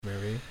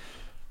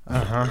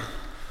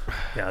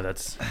Yeah,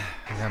 that's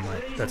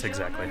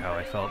exactly how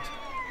I felt.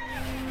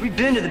 We've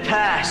been to the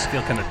past. I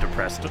feel kind of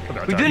depressed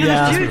about We've that. been to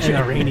the future.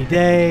 And a rainy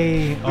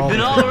day. We've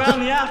been all around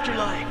the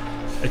afterlife.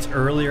 It's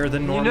earlier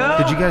than normal. know?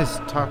 Did you guys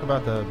talk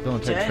about the Bill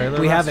and Ted Ted? trailer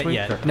We last haven't week,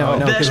 yet. or- No, Oh,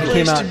 because Best it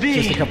came place out to be.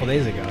 just a couple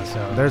days ago.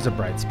 So There's a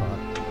bright spot.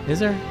 is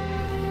there?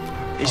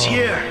 It's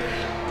here.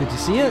 Did you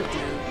see it?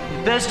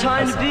 Best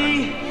time to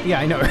be. Yeah,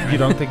 I know. You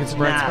don't think it's a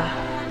bright Nah.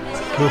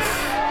 spot?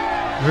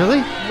 Oof. Really?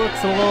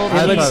 looks a little.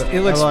 I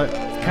It looks thought-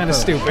 kind of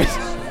stupid.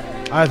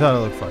 I thought it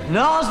looked funny. And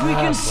all we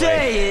can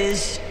say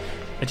is. It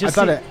I just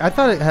thought it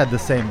had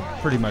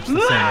pretty much the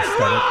same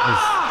aesthetic as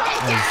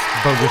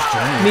Bogus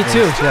Journey. Me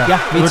too. Yeah,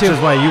 me which too. is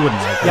why you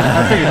wouldn't like it.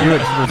 I figured you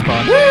would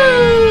respond.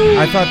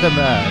 I thought the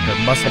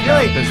muscle I feel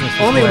like business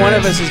was only one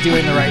of us hilarious. is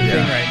doing the right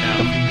thing right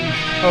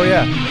now. Oh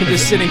yeah. And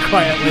just sitting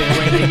quietly and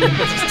waiting.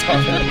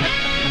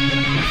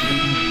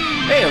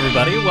 Hey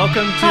everybody,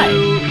 welcome to Hi.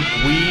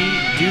 We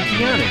Do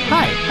Keanu.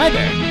 Hi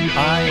there.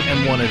 I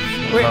am one of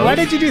Wait, hosts. why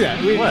did you do that?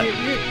 What?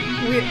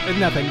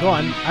 Nothing. Go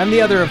on. I'm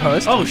the other of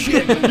host. Oh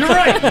shit! You're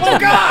right. Oh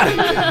god!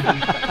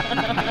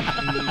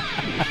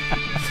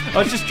 I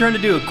was just trying to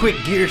do a quick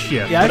gear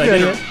shift. Yeah, I but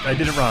feel I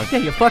did it wrong. Yeah,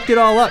 you fucked it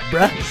all up,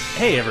 bruh.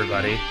 Hey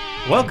everybody,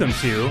 welcome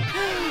to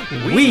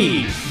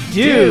We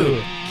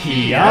Do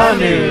Keanu.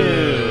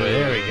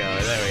 There we go.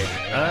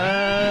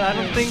 I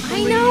don't think I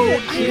we know,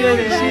 did. I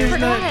know, but I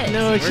forgot it.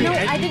 no, she- No,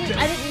 I didn't.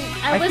 I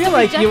I wasn't feel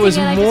like it was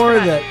rejecting I more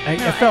just that forgot. I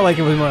No, felt like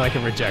it was more like a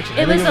rejection.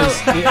 it I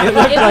was. think It it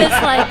looked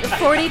like was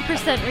like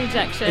 40%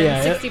 rejection,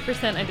 Yeah,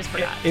 60% I just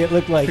forgot. it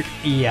looked like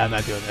yeah, I'm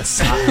not doing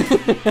this.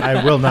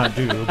 I will not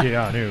do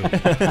Keanu.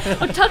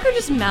 Oh, Tucker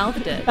just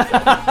mouthed it,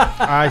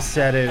 I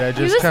said it. I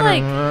just was kind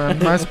like-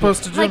 of. Am I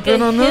supposed to jump like a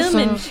in on this?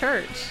 hymn in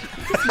church.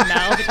 Just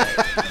mouthed it.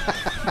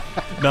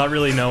 Not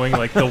really knowing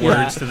like the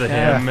words to the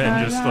Yeah. hymn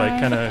and just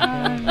like kind of,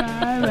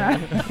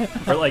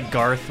 or like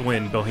Garth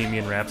when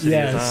Bohemian Rhapsody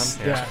Yes.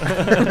 is on.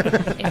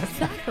 Yeah.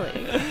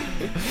 Exactly.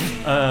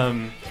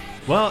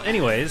 Well,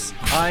 anyways,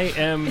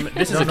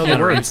 this is a Don't know the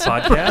Keanu Reeves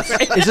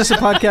podcast. Is this a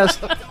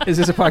podcast? Is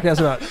this a podcast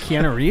about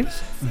Keanu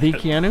Reeves? The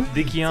Keanu?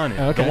 The Keanu,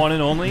 Okay. the one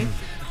and only.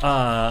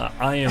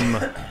 I am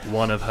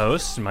one of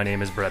hosts. My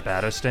name is Brett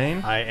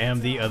Battostain. I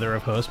am the other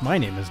of hosts. My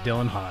name is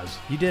Dylan Hawes.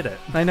 You did it.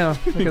 I know.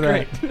 Look at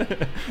Great.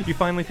 that. You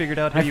finally figured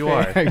out who you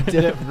are. I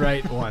did it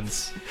right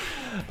once.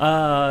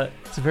 Uh,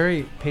 It's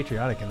very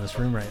patriotic in this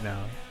room right now.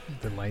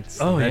 The lights.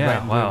 oh red, yeah, white,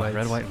 and blue wow, lights.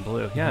 red, white, and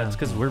blue. Yeah, it's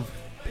because we're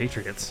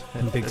patriots.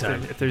 Big If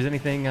time. if there's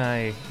anything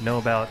I know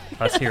about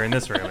us here in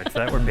this room, it's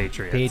that we're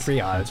patriots.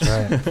 Patriots.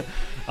 Right.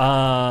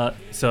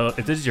 So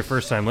if this is your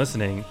first time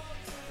listening,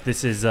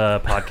 this is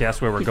a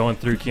podcast where we're going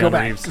through Go Keanu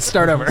back. Reeves.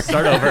 Start over.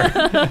 Start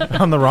over.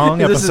 On the wrong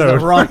This is episode.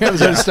 the wrong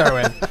episode to start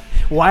with.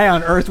 Why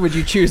on earth would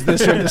you choose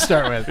this one to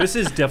start with? This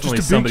is definitely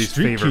Just a big somebody's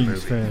Street favorite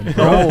Kings movie. fan.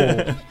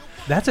 Oh,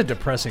 that's a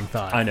depressing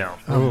thought. I know.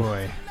 Oh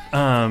boy.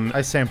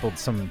 I sampled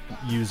some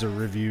user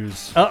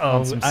reviews Uh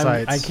on some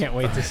sites. I can't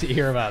wait to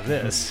hear about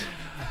this.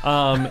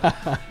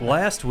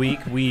 Last week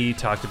we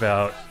talked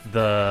about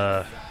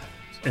the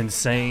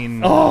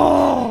insane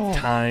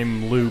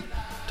time loop,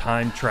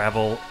 time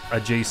travel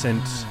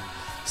adjacent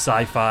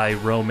sci-fi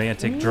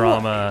romantic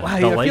drama. Wow,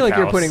 The I Lake feel like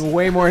you're House, putting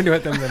way more into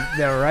it than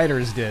the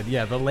writers did.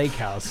 Yeah, the Lake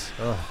House.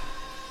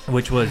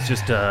 which was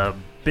just a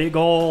big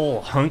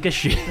ol' hunk of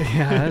shit.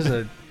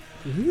 Yeah,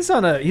 he's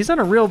on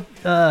a real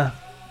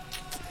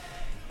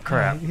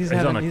Crap. He's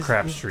on a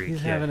crap streak.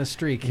 He's yeah. having a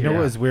streak. You know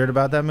what was weird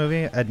about that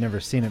movie? I'd never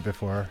seen it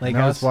before. Lake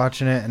And I was House?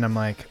 watching it, and I'm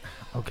like,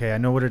 okay, I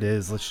know what it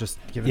is. Let's just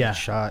give it Yeah. a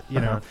shot, you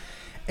Uh-huh. know.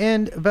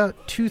 And about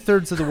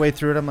 2/3 of the way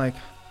through it, I'm like,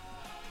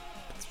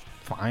 it's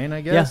fine,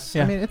 I guess.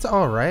 yeah. I mean, it's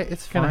all right.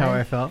 It's Kind fine. of how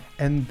I felt.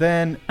 And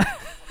then,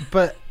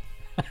 but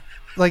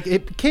like,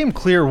 it became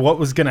clear what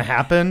was gonna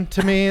happen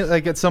to me,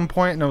 like at some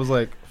point, and I was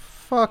like,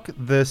 fuck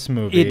this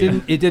movie.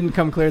 It didn't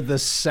come clear the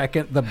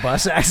second the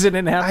bus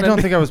accident I happened.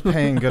 don't think I was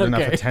paying good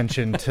enough Okay.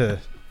 attention to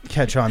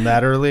catch on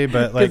that early,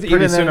 but like 'Cause pretty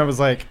even soon then- I was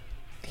like,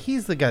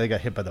 he's the guy that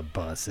got hit by the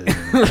bus. Isn't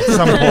he? At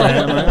some point,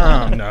 I'm like,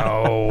 oh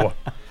no.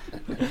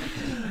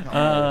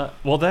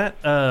 Well,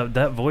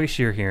 that voice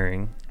you're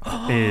hearing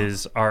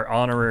is our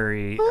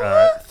honorary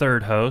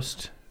third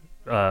host,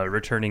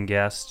 returning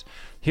guest,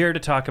 here to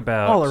talk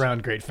about all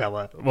around great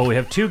fella. Well, we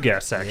have two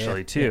guests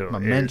actually too. my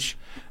mensch.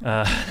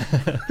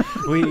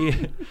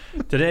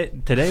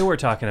 Today we're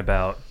talking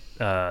about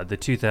the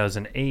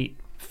 2008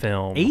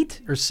 film.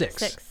 8 or 6?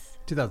 6.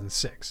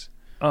 2006.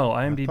 Oh,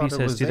 IMDb thought it says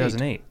was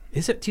 2008.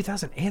 Is it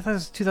 2008? I thought it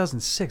was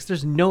 2006.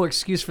 There's no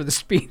excuse for the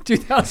speed.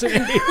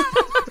 2008.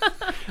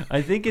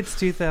 I think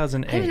it's I even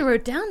 2008.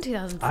 wrote down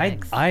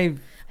 2006. I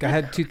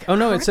had two. Oh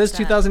no, it correct says that.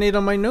 2008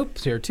 on my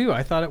notes here too.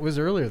 I thought it was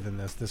earlier than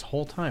this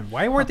whole time.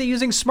 Why weren't they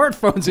using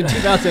smartphones in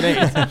 2008?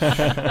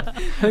 I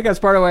think that's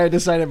part of why I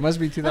decided it must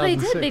be Well, they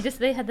 2006. did.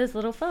 They had those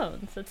little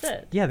phones. That's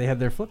it. Yeah, they had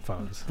their flip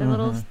phones. Their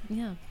little,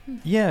 yeah.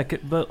 Yeah,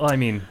 but I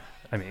mean,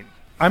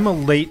 I'm a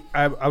late.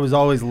 I was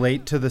always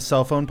late to the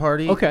cell phone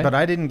party. Okay. but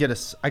I didn't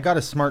get I got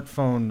a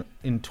smartphone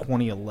in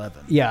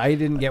 2011. Yeah, I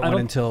didn't get I one don't-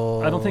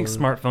 until. I don't think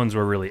smartphones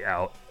were really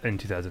out in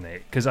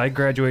 2008 because I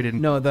graduated.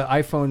 No, the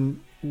iPhone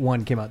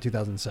one came out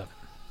 2007.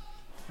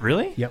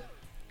 Really? Yep.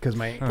 Because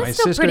my That's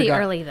still sister pretty got,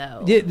 early,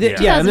 though. Yeah,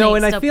 Yeah. no,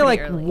 and I still feel like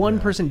pretty early. one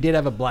person did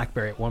have a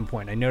BlackBerry at one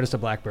point. I noticed a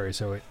BlackBerry,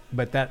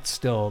 but that's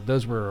still,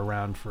 those were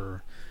around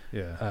for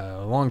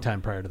a long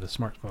time prior to the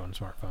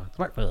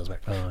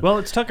smartphone. Well,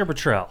 it's Tucker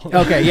Petrell.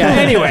 Okay, yeah.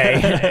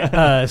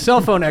 Anyway, cell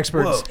phone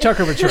experts,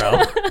 Tucker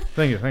Petrell.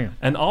 Thank you.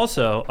 And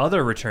also,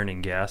 other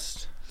returning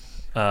guest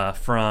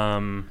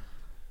from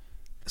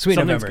Sweet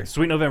Something's- November.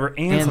 Sweet November,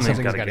 and Something's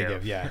Something's Gotta Gotta Give.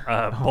 Give,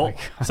 yeah. Both-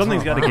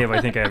 Something's Gotta Give,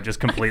 I think I have just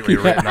completely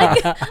written off.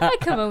 I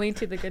come only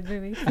to the good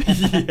movies.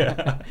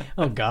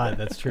 Oh God,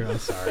 that's true. I'm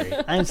sorry.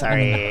 I'm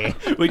sorry.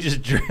 We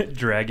just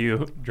drag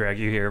you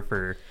here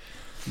for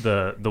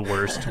the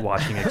worst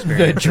watching The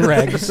experience.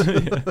 dregs.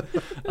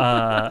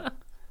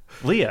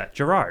 Leah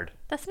Gerard.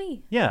 That's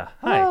me. Yeah.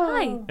 Hi.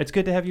 Hi. It's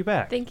good to have you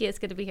back. Thank you. It's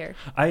good to be here.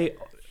 I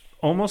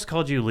almost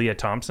called you Leah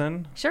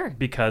Thompson Sure.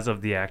 because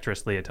of the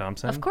actress Leah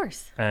Thompson. Of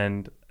course.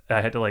 And I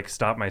had to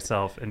stop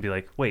myself and be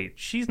like, wait,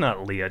 she's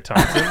not Leah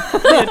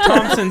Thompson. Leah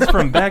Thompson's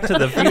from Back to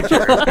the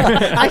Future.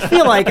 I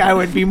feel like I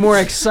would be more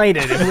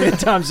excited if Leah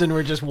Thompson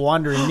were just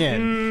wandering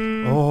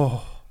in.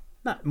 Oh,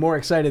 Not more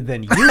excited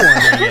than you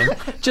wandering in,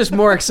 just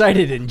more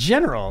excited in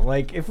general.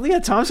 Like, if Leah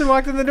Thompson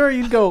walked in the door,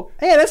 you'd go,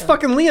 hey, that's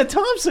fucking Leah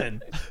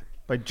Thompson.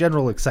 my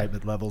general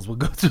excitement levels will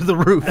go through the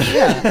roof.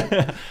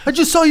 Yeah. I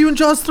just saw you in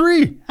Jaws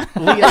 3. She's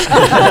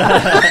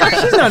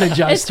not in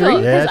Jaws It's 3.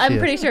 cool Yeah, because she I'm is.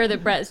 pretty sure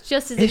that Brett's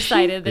just as Is she?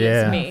 excited that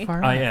Yeah. it's me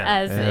I am.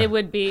 as Yeah. it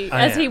would be,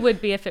 I as am. he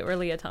would be if it were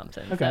Leah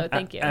Thompson. Okay. So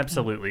thank you.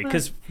 Absolutely.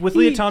 Because with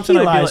Leah Thompson,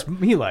 he I'd lies, be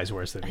like, he lies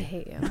worse than I me.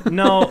 hate you.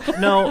 no.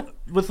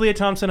 With Leah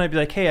Thompson, I'd be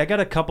like, hey, I got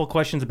a couple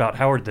questions about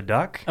Howard the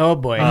Duck. Oh,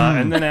 boy.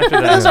 And then after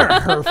Those that,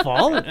 aren't her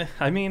fault.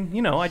 I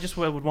mean, I just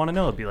would want to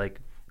know. It'd be like,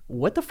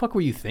 What the fuck were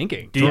you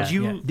thinking? did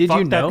you Did fuck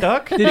you know? that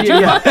duck? Did you?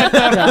 Yeah.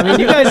 I mean,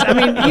 you guys. I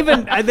mean,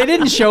 even they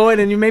didn't show it,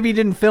 and you maybe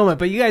didn't film it,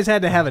 but you guys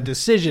had to have a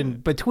decision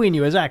between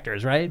you as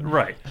actors, right?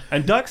 Right.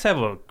 And ducks have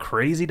a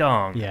crazy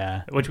dong.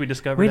 Yeah. Which we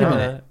discovered. Wait a at,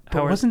 minute. But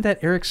Howard. wasn't that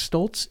Eric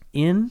Stoltz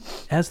in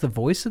as the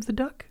voice of the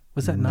duck?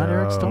 Was that not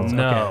Eric Stoltz?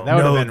 No. Okay, that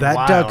would have No, been that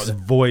wild. duck's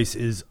voice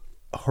is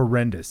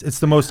horrendous. It's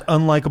the most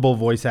unlikable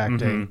voice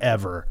acting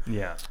ever.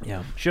 Yeah.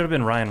 Yeah. Should have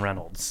been Ryan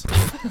Reynolds.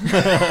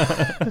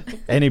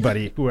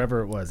 Anybody,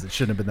 whoever it was, it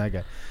shouldn't have been that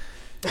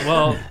guy.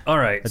 Well, all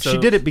right. And So she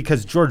did it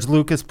because George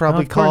Lucas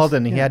probably Of course, called,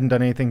 and he yeah. hadn't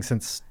done anything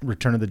since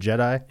Return of the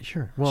Jedi.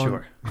 Sure. Well,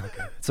 Sure.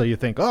 So you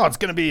think, oh, it's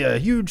going to be a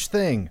huge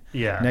thing.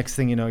 Yeah. Next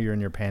thing you know, you're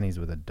in your panties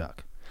with a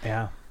duck.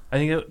 Yeah. I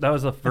think that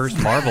was the first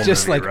Marvel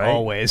Just movie, like right?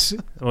 always.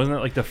 Wasn't it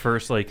like the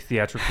first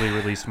theatrically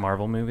released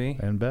Marvel movie?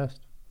 And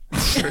best.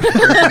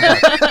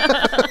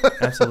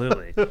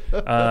 Absolutely.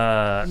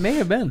 May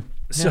have been.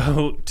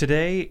 So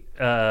today,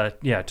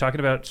 talking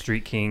about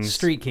Street Kings.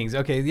 Street Kings.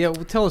 Okay. Yeah.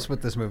 Well, tell us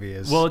what this movie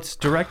is. Well, it's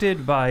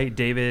directed by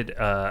David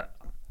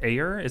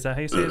Ayer. Is that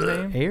how you say his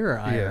name? Ayer or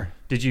Iyer?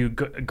 Did you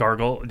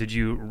gargle? Did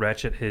you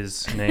retch at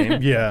his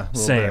name? Yeah. a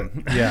little Same.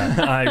 bit. Yeah.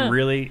 I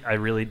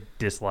really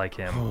dislike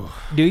him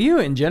Do you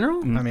in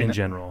general? in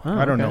general. Oh,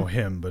 I don't okay. know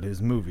him, but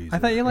his movies. I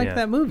thought you liked Yeah.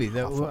 that movie.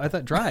 I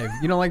thought Drive.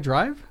 You don't like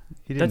Drive?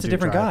 He That's a do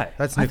different Drive. guy.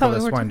 That's I thought we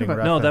Nicholas were talking Winding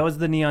about- No, Refn. that was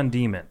the Neon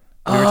Demon.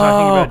 We were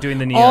talking about doing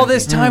the Neon All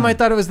this Demon. time, I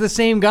thought it was the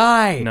same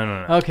guy.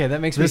 No. Okay, that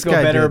makes This me feel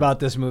guy better did. about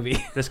this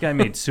movie. This guy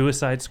made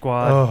Suicide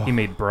Squad. Oh. He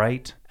made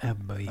Bright. Oh,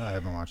 boy. I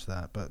haven't watched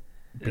that, but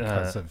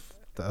because of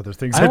the other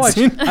things I I've watched.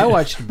 seen. I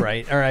watched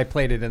Bright, or I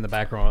played it in the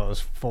background while I was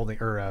folding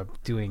or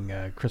doing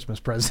Christmas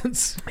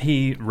presents.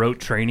 He wrote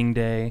Training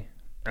Day.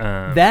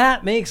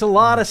 That makes a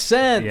lot of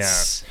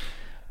sense.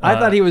 Yeah. I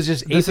thought he was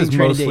just This aping is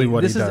Training mostly Day.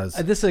 what this he is,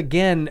 does. This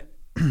again,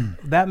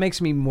 that makes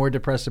me more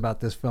depressed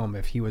about this film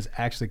if he was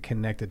actually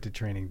connected to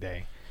Training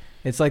Day.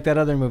 It's like that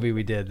other movie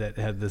we did that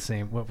had the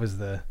same. What was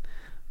the?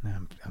 No,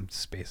 I'm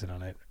spacing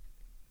on it.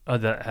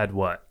 That had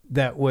what?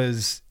 That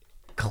was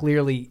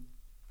clearly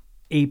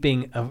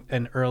aping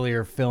an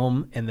earlier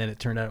film, and then it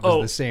turned out it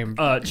was the same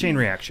Chain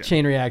Reaction.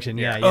 Chain Reaction.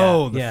 Yeah.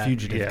 Oh, the yeah.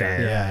 fugitive Yeah, guy.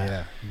 Yeah.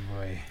 Yeah.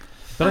 Boy.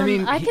 But I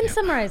mean, I can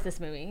summarize this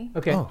movie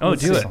Okay. Oh,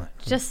 do it.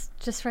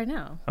 just right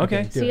now.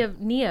 Okay. So you have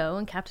Neo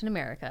and Captain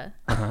America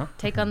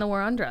take on the war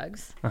on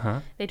drugs.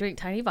 They drink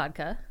tiny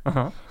vodka,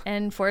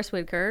 and Forrest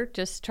Whitaker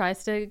just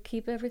tries to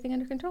keep everything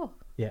under control.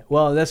 Yeah.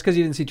 Well, that's because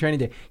you didn't see Training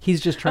Day. He's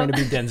just trying to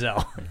be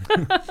Denzel.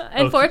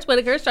 And Forrest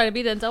Whitaker is trying to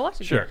be Denzel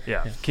Washington. Sure.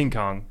 Yeah. King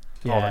Kong.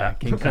 Yeah, All that.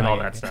 King and all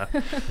Kong. that stuff.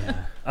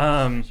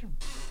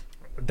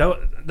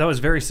 That was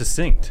very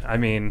succinct. I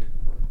mean,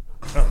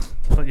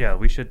 but yeah,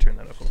 we should turn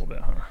that up a little bit,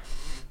 huh?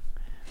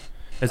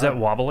 Is that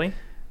wobbly?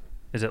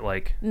 Is it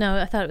like? No,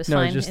 I thought it was No,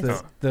 fine. just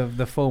It's-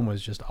 the foam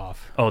was just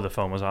off. Oh, the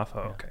phone was off.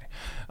 Oh,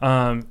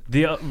 okay.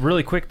 The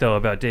really quick though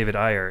about David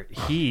Ayer,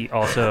 he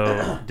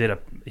also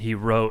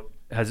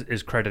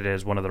is credited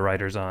as one of the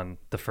writers on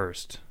the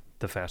Fast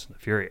and the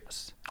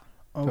Furious.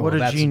 Oh, Oh, what a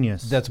that's-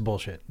 genius. That's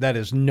bullshit. That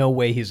is no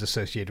way he's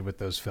associated with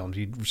those films.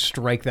 You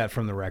strike that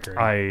from the record.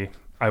 I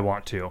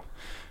want to.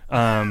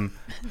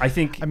 I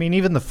think, I mean,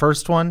 even the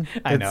first one,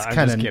 I know, it's I'm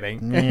kind just of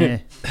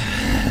kidding.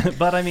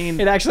 but I mean,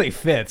 It actually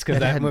fits because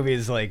that had- movie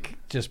is like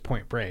just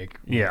Point Break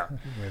yeah.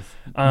 with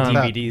Um,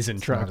 DVDs and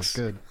It's not as trucks.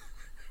 good.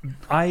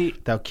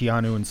 without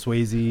Keanu and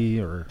Swayze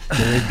or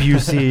Gary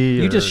Busey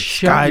You or just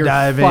shut your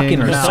skydiving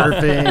fucking or mouth.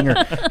 surfing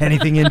or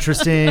anything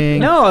interesting.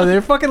 No,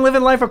 they're fucking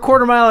living life a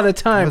quarter mile at a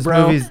time, Those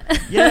bro. movies,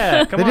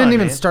 Yeah, come they on, didn't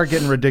even man. start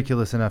getting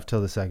ridiculous enough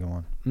till the second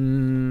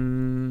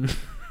one.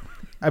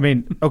 I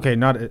mean, okay,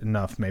 not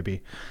enough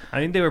maybe.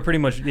 I mean, they were pretty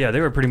much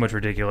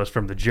ridiculous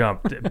from the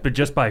jump. But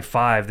just by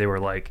 5, they were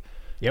like,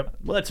 Yep.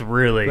 let's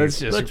really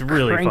just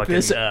really crank fucking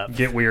this up.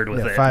 get weird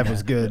with Yeah, it. 5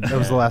 was good. That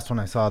was the last one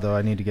I saw, though.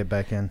 I need to get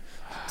back in.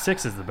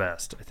 6 is the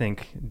best. I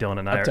think Dylan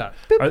and I Up top.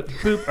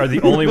 are the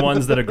only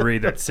ones that agree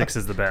that 6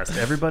 is the best.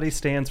 Everybody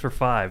stands for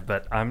 5,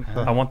 but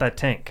I want that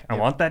tank. I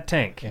want that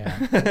tank. Yeah.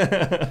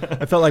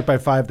 I felt like by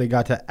 5 they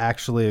got to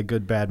actually a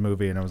good bad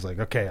movie, and I was like,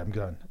 okay, I'm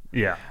done.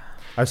 Yeah.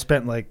 I've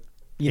spent like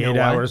You know 8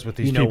 why? hours with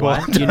these You know people.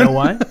 why? You know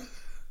why?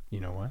 You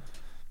know why?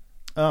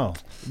 Oh,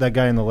 that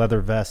guy in the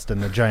leather vest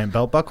and the giant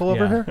belt buckle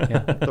over here?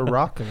 Yeah. The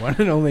Rock? The one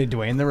and only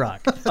Dwayne The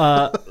Rock.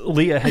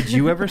 Leah, had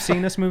you ever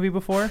seen this movie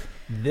before?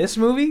 This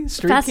movie?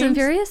 Street Fast Kings? and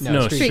Furious?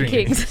 No, Street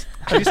Kings.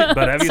 Have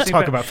you seen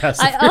Talk about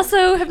Fast and I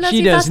also have not She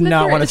seen does Fast and the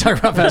not want to Furious.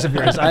 talk about Fast and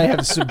Furious. I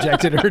have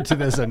subjected her to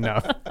this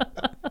enough.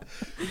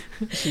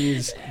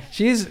 She's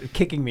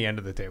kicking me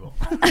under the table.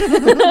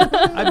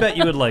 I bet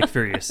you would like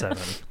Furious 7.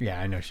 Yeah,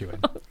 I know she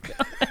would.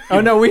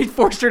 Oh no, we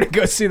forced her to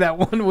go see that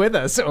one with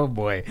us. Oh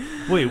boy,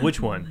 Wait, which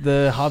one?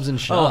 the Hobbs and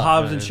Shaw. Oh,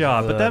 Hobbs and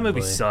Shaw, but that movie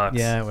boy. sucks.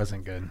 Yeah, it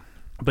wasn't good.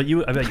 But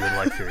I bet you would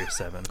like Furious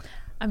 7.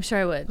 I'm sure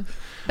I would.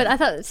 But I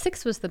thought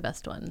 6 was the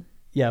best one.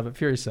 Yeah, but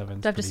Furious 7.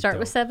 Do I have to start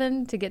with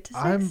 7 to get to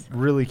 6? I'm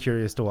really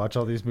curious to watch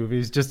all these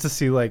movies just to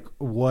see like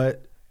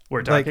what We're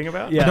like, talking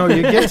about? Yeah. No,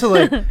 you get to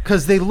like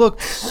because they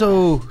look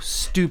so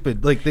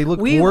stupid. Like they look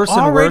We've worse and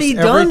worse already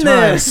every done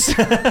time. this.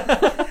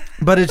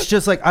 But it's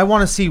just like I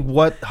want to see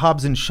what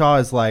Hobbs and Shaw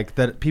is like.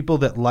 That people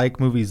that like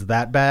movies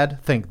that bad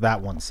think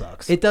that one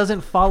sucks. It doesn't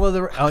follow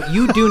the.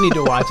 You do need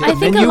to watch it. I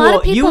think Then a lot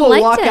of you people will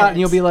liked walk out it. and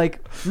you'll be like,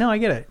 "No, I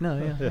get it. No,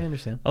 yeah, I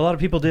understand." A lot of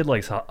people did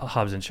like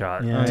Hobbs and Shaw.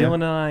 Yeah. Dylan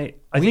and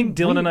I think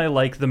Dylan and I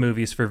like the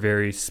movies for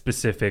very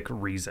specific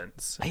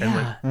reasons.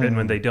 Yeah. And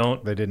when they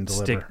don't, They didn't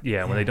stick. deliver.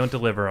 Yeah, when they don't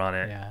deliver on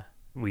it, Yeah.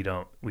 we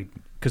don't.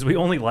 Because we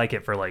only like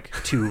it for like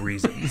 2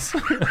 reasons.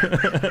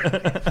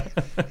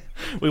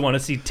 We want to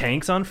see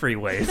tanks on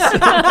freeways,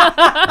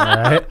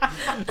 Right?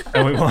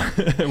 and we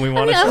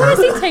want I want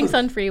to see tanks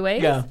on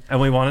freeways. Yeah. and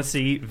we want to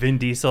see Vin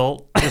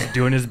Diesel just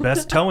doing his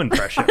best toe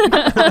impression.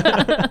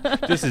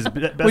 Just his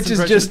best Which is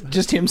impression.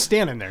 just him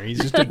standing there. He's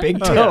just a big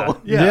toe.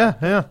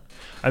 Yeah.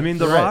 I mean,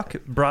 The You're right. Rock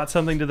brought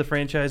something to the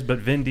franchise, but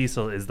Vin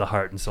Diesel is the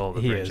heart and soul of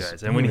the He is.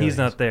 franchise. And He when really he's is.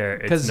 not there,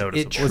 it's 'Cause it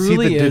noticeable. Was he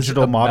Truly the is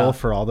digital model about-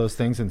 for all those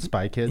things in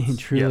Spy Kids? He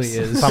truly Yes.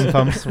 is. Thumb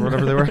Thumps or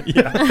whatever they were?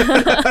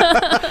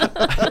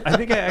 I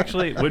think I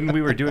actually, when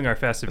we were doing our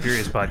Fast and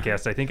Furious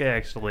podcast, I think I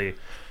actually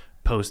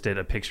posted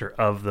a picture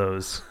of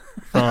those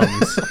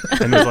thumbs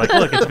and was like,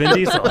 look, it's Vin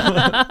Diesel. No,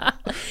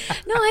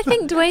 I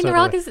think Dwayne The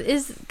Rock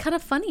is kind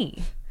of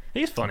funny.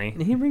 He's funny.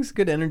 He brings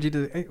good energy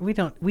to the. We've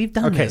done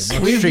Okay, this.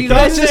 let's You streak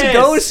guys this.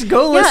 just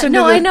go Yeah, listen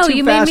no, to the I know. Too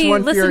You Fast, made me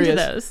One listen Furious.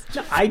 to those.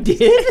 No, I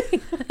did.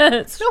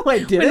 Yes. No, I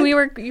didn't.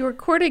 When you were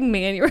courting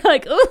me and you were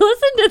like, "Oh,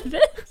 listen to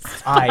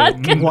this." I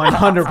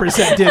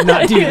 100% did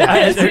not do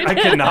that. I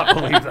cannot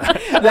believe that.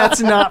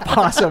 That's not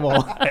possible.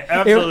 I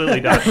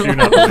absolutely do not believe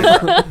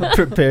that.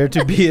 Prepare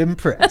to be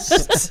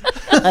impressed.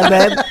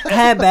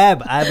 Hey,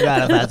 babe, I've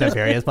got a Fast and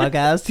Furious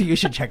podcast. You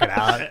should check it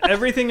out.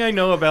 Everything I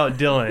know about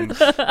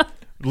Dylan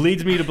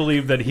leads me to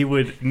believe that he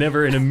would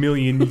never in a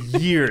million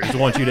years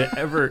want you to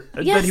ever,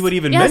 that he would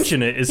even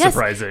mention it is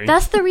surprising.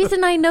 That's the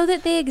reason I know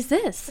that they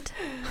exist.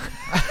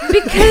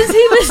 Because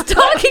he was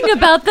talking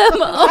about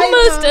them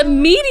almost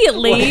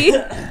immediately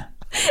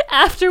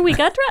after we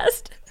got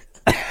dressed.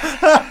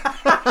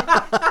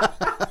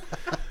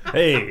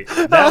 Hey,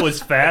 that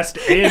was Fast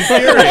and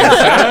Furious,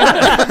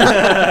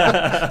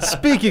 huh?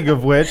 Speaking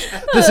of which,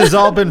 this has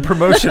all been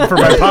promotion for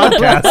my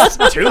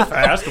podcast. Too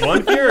Fast,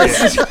 One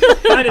Furious.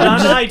 Find it on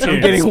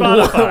iTunes, Getting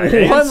Spotify,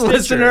 and one Stitcher.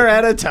 listener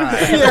at a time.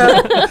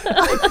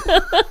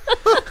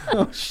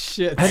 Oh,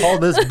 shit. All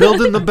this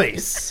building the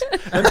base.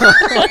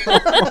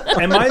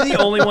 Am I the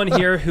only one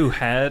here who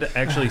had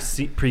actually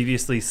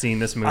previously seen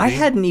this movie? I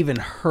hadn't even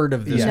heard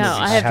of this Yes. No,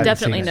 movie. I hadn't have seen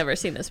definitely it. never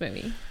seen this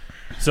movie.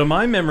 So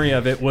my memory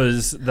of it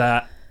was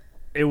that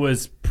it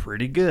was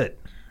pretty good.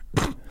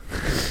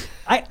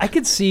 I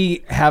could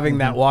see having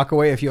that walk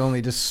away if you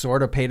only just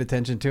sort of paid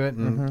attention to it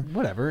and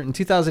whatever. In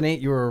 2008,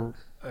 you were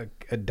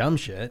a dumb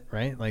shit,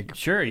 right? Like,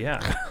 Sure, yeah.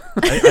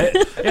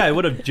 I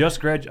would have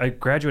just I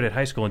graduated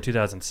high school in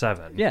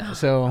 2007. yeah.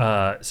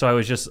 So So I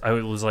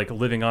was like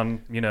living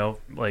on,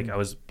 I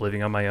was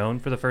living on my own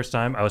for the first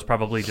time. I was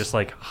probably just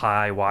like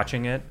high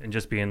watching it and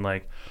just being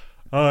like,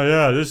 oh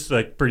yeah, this is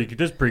like this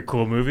is a pretty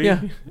cool movie.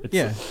 yeah,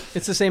 It's-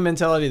 it's the same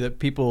mentality that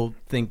people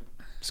think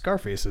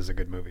Scarface is a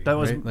good movie. That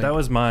was right? Like, that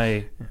was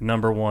my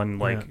number one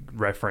Yeah.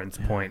 reference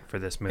point for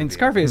this movie. and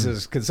Scarface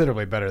is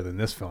considerably better than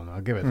this film. I'll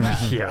give it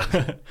that.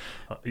 Yeah.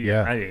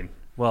 Yeah. I mean,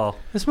 well,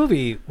 This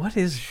movie, what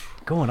is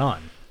going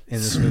on in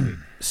this movie?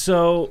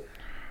 so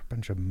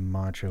bunch of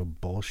macho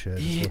bullshit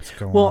is what's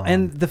going Well, on.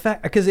 and the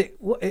fact, because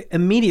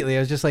immediately I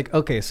was just like,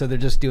 okay, so they're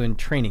just doing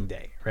Training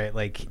Day, right?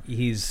 Like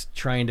he's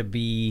trying to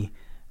be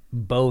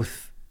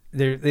both.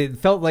 It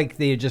felt like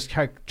they just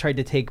tried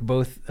to take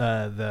both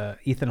the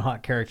Ethan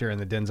Hawke character and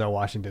the Denzel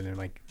Washington and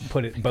like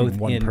put it both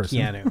one in person.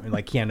 Keanu, and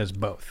like Keanu's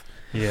both.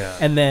 Yeah.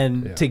 And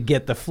then to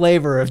get the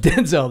flavor of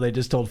Denzel, they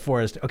just told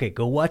Forrest, okay,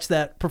 go watch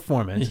that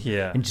performance,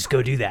 and just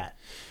go do that.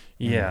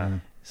 Yeah.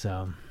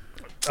 So,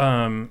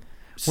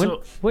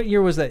 So what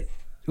year was that?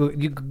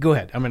 You go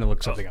ahead. I'm going to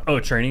look something up. oh,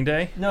 Training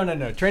Day.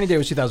 No. Training Day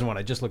was 2001.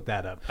 I just looked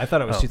that up. I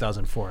thought it was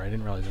 2004. I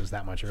didn't realize it was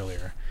that much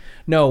earlier.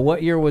 No,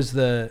 what year was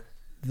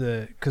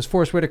because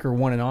Forrest Whitaker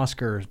won an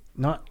Oscar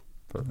not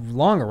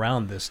long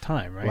around this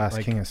time, right?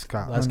 Last King of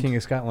Scotland. Last King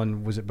of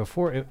Scotland, was it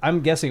before?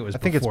 I'm guessing it was. I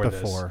think it's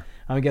this. before.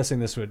 I'm guessing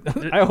this would.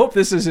 I hope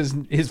this is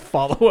his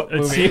follow-up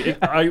movie.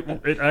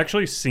 It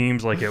actually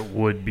seems like it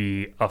would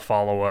be a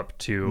follow-up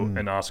to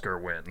an Oscar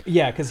win.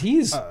 Yeah, because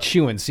he's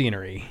chewing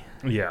scenery.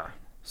 Yeah.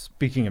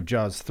 Speaking of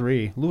Jaws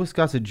 3, Louis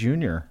Gossett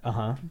Jr.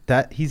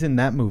 That he's in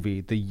that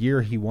movie the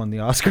year he won the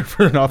Oscar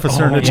for an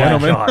officer and a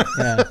gentleman. God.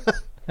 Yeah,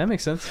 that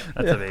makes sense.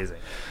 That's amazing.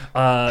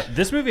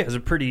 This movie has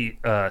a pretty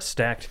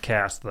stacked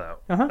cast, though.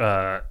 We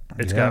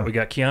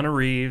got Keanu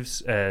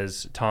Reeves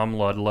as Tom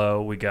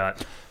Ludlow. We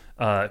got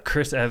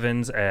Chris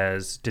Evans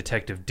as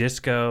Detective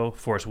Disco.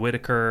 Forrest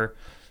Whitaker.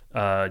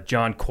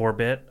 John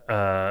Corbett.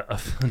 Corbett.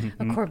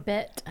 I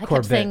Corbett,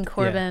 kept saying yeah.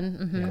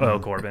 Corbin. Oh,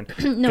 Corbin.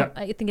 No,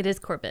 I think it is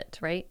Corbett,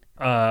 right?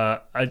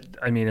 I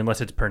mean,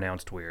 unless it's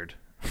pronounced weird.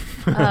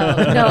 Oh,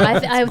 no,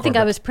 I think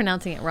I was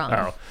pronouncing it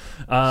wrong.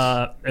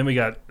 And we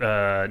got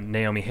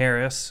Naomi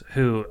Harris,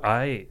 who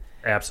I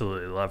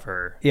absolutely love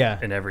her. Yeah.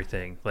 In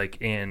everything,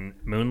 like in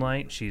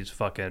Moonlight, she's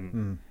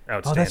fucking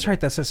outstanding. Oh, that's right.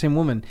 That's the same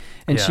woman,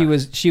 and Yeah.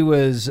 she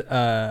was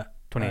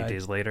 28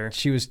 Days Later.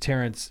 She was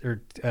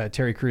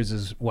Terry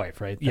Cruz's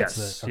wife, right?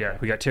 Yes. Yeah.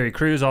 We got Terry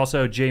Crews,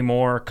 also Jay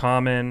Moore,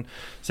 Common,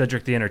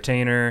 Cedric the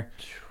Entertainer,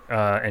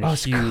 and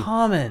it's Hugh.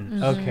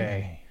 Common.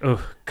 Okay. Oh,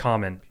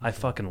 Common. I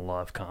fucking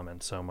love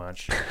Common so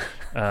much.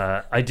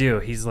 I do.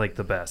 He's like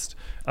the best.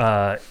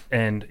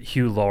 And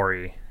Hugh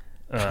Laurie.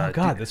 Oh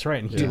God, that's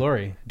right. And Hugh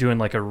Laurie doing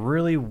like a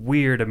really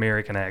weird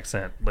American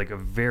accent, like a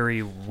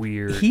very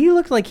weird. He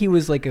looked like he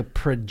was like a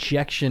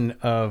projection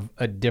of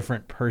a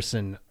different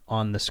person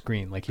on the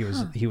screen. Like he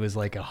was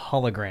like a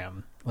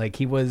hologram. Like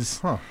he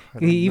was.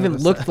 He even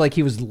looked like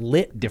he was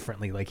lit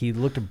differently. Like he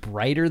looked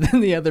brighter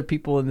than the other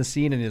people in the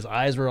scene, and his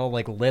eyes were all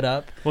like lit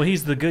up. Well,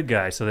 he's the good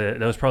guy, so that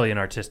was probably an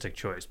artistic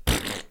choice.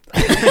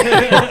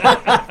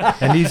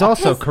 And he's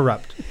also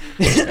corrupt.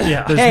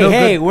 Yeah.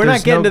 Hey, we're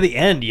not getting to the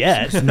end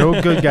yet.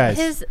 No good guys.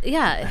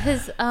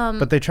 His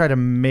But they try to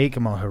make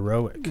him a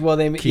heroic. Well,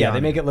 they make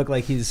Keanu. it look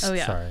like he's. Oh,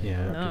 yeah. Sorry.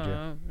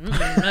 Yeah.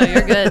 no,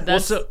 you're good.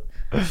 That's Also,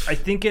 I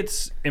think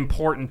it's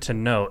important to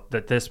note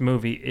that this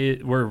movie,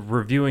 we're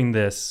reviewing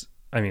this.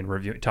 I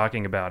mean,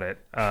 talking about it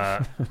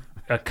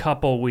a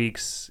couple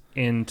weeks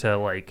into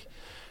like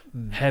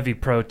heavy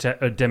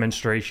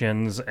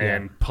demonstrations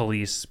and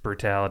police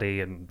brutality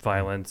and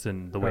violence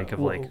in the wake of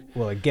like.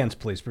 Well, against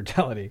police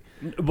brutality.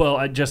 Well,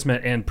 I just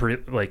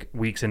meant like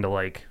weeks into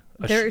like.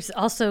 there's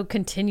also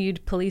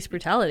continued police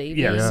brutality.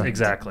 Yes, being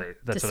exactly.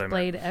 That's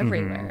displayed what I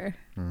meant.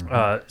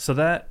 everywhere. So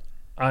that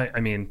I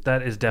mean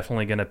that is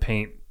definitely going to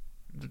paint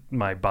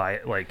my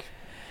bias. Like,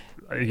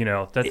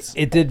 that's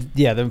It did.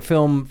 Yeah, the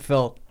film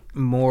felt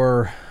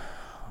more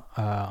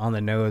on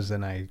the nose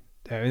than I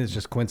mean, it's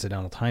just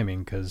coincidental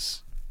timing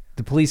because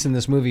the police in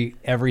this movie,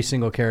 every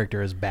single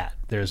character is bad.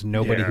 There's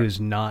nobody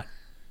who's not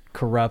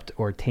corrupt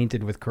or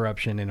tainted with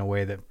corruption in a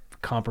way that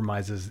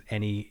compromises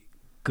any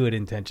good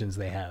intentions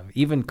they have.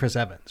 Even Chris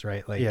Evans,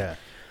 right? Like, Even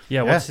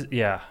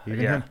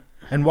him.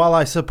 And while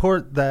I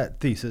support that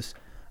thesis,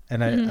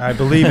 and I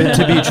believe it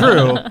to be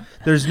true,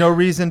 there's no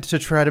reason to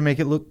try to make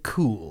it look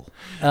cool.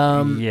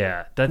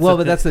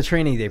 That's the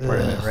Training Day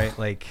part of it, right?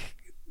 Like,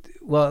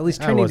 well, at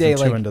least Training Day, I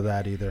wasn't too like, into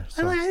that either.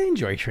 So. I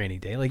enjoy Training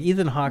Day. Like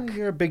Ethan Hawke.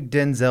 You're a big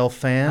Denzel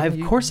fan. Of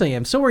course I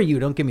am. So are you.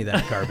 Don't give me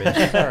that garbage.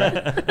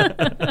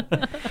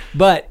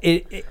 But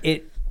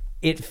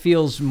it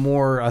feels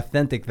more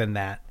authentic than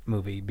that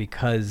movie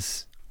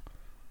because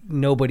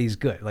nobody's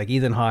good. Like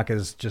Ethan Hawke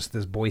is just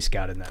this Boy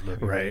Scout in that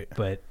movie, right?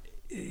 But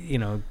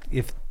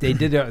if they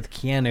did it with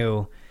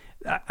Keanu,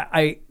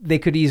 they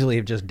could easily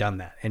have just done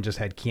that and just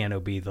had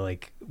Keanu be the,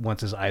 like,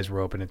 once his eyes were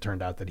open, it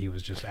turned out that he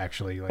was just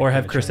actually like, or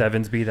have Chris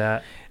Evans be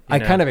that. I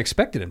kind of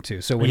expected him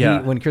to. So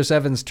when Chris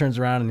Evans turns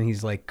around and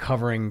he's like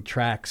covering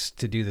tracks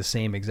to do the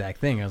same exact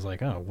thing, I was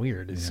like, oh,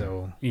 weird.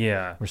 So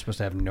we're supposed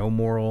to have no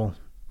moral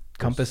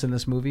compass in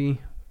this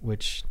movie,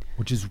 which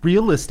is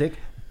realistic.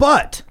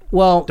 But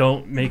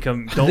don't make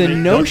him.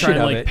 Don't try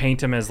to like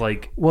paint him as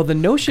like. Well, the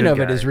notion of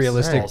it is guys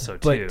realistic, also,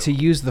 but too. to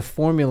use the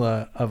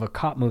formula of a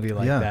cop movie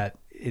like that,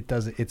 it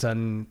doesn't. It's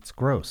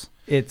gross.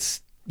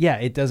 It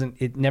doesn't.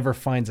 It never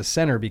finds a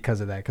center because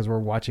of that. Because we're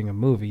watching a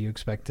movie, you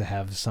expect to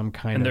have some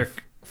kind of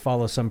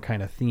follow some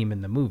kind of theme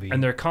in the movie.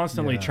 And they're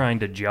constantly trying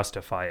to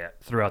justify it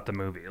throughout the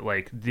movie.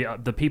 Like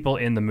the people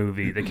in the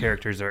movie, the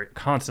characters are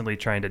constantly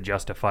trying to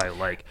justify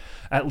like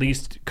at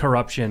least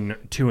corruption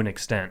to an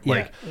extent. Yeah.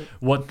 Like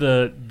what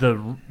the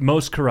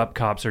most corrupt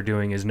cops are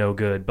doing is no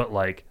good, but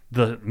like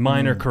the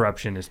minor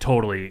corruption is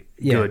totally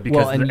good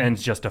because the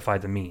ends justify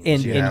the means.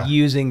 And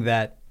using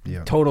that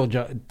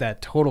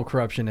total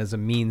corruption as a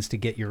means to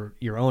get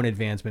your own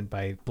advancement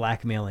by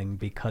blackmailing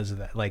because of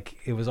that. Like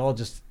it was all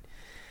just,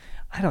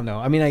 I don't know.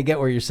 I mean, I get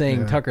where you're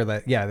saying, Tucker,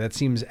 that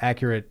seems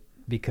accurate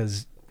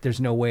because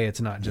there's no way it's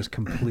not just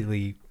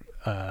completely,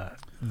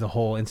 the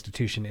whole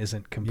institution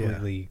isn't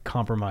completely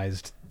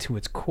compromised to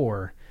its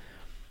core.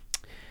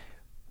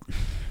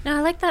 No,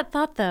 I like that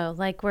thought though.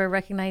 Like we're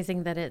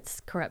recognizing that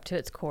it's corrupt to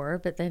its core,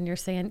 but then you're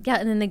saying,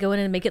 and then they go in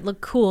and make it look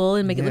cool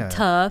and make it look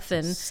tough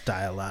and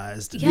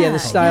stylized. The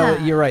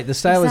style. You're right. The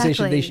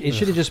stylization. Exactly. It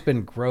should have just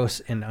been gross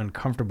and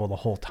uncomfortable the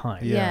whole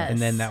time. Yes. And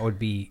then that would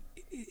be.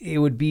 It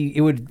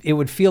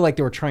would feel like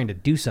they were trying to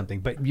do something.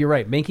 But you're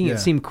right. Making it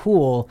seem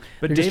cool.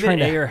 But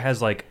David Ayer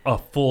has like a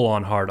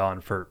full-on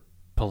hard-on for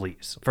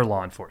police, for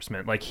law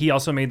enforcement. Like he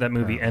also made that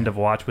movie End of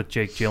Watch with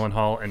Jake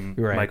Gyllenhaal and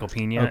Michael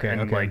Pena.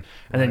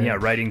 And then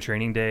Writing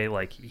Training Day.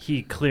 Like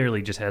he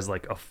clearly just has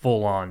like a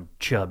full-on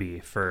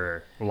chubby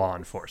for law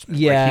enforcement.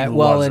 Yeah,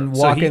 like, and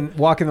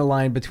walking the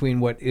line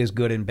between what is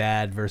good and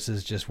bad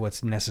versus just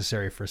what's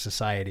necessary for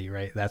society.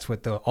 Right. That's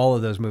what all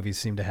of those movies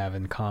seem to have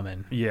in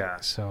common.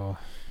 Yeah. So,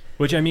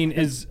 which I mean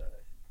is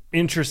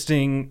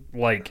interesting,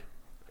 like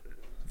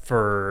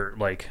for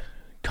like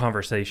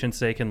conversation's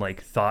sake and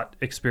like thought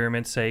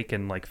experiment's sake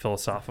and like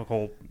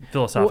philosophically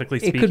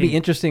speaking. It could be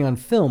interesting on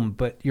film,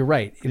 but you're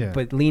right.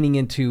 But leaning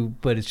into,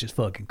 but it's just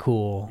fucking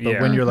cool. But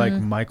when you're like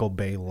Michael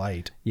Bay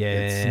light,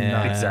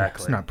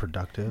 exactly. It's not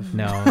productive.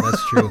 No,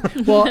 that's true.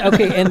 Well,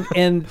 okay,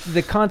 and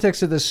the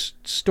context of this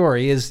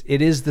story is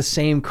it is the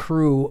same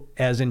crew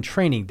as in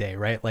Training Day,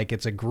 right? Like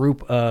it's a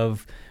group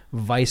of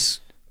vice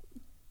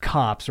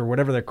cops or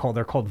whatever they're called.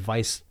 They're called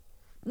vice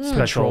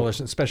special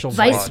Vice Special.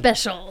 Vice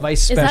Special.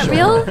 Is that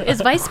real? Is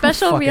Vice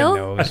Special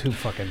real? Who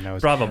fucking knows?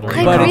 Probably.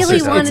 I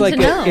really wanted to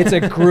know. It's a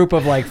group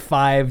of like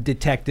 5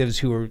 detectives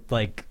who are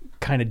like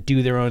kind of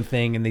do their own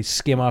thing and they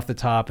skim off the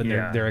top and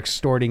they're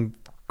extorting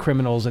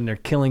criminals and they're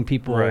killing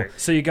people. Right.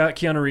 So you got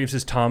Keanu Reeves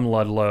as Tom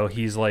Ludlow.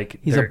 He's like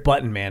a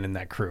button man in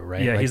that crew,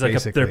 right? Yeah, he's like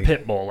their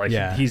pit bull. Like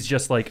he's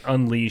just like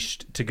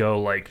unleashed to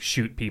go like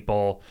shoot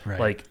people.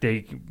 Right. Like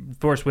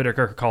Forrest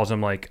Whitaker calls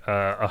him like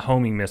a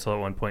homing missile at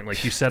one point.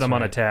 Like you set him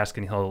on a task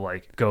and he'll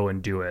like go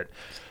and do it.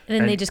 And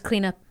then they just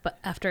clean up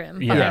after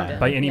him. Yeah,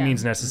 by any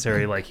means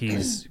necessary. Like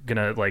he's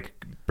gonna like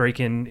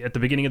break in at the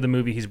beginning of the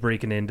movie. He's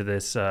breaking into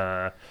this.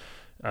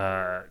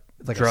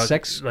 Like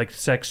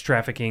sex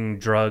trafficking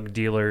drug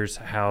dealer's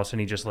house,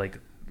 and he just like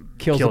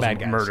kills the bad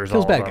guys, murders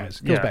kills all bad of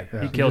them. guys,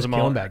 He kills them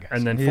all,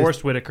 and then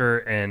Forrest Whitaker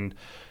and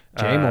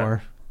Jay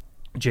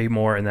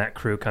Moore and that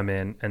crew come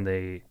in, and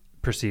they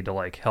proceed to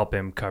like help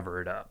him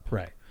cover it up.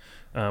 Right.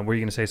 Were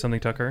you going to say something,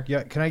 Tucker?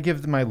 Yeah. Can I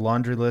give my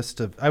laundry list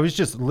of? I was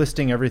just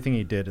listing everything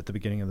he did at the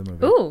beginning of the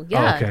movie. Ooh,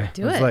 yeah.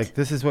 Do it. It's like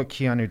this is what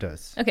Keanu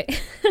does. Okay.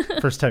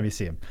 First time you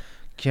see him,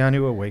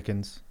 Keanu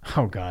awakens.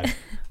 Oh God.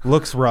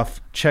 Looks rough.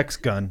 Checks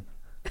gun.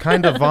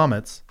 Kind of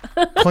vomits,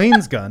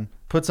 cleans gun,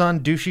 puts on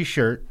douchey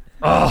shirt,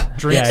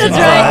 drinks.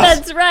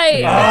 That's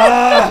right.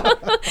 I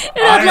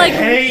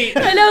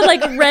know,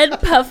 like red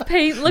puff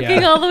paint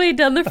looking all the way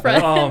down the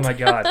front. Oh my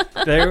God,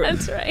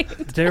 that's right.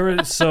 They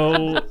were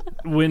so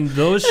when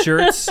those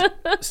shirts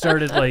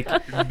started like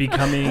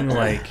becoming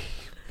like,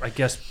 I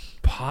guess,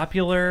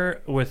 popular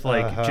with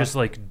like just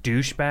like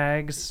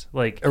douchebags,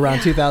 like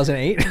around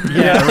 2008.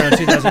 Yeah, around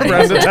 2008.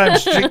 Around the time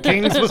Street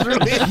Kings was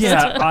released.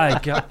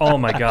 Yeah, oh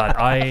my God,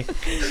 I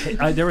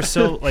there were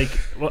so like,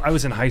 well, I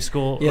was in high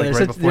school like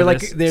right before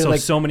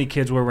this. So many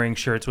kids were wearing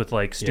shirts with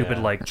like stupid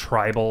like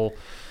tribal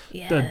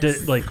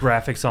like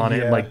graphics on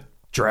it, like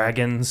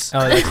dragons.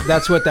 Oh,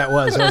 that's what that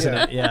was, wasn't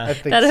it? Yeah,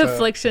 that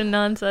affliction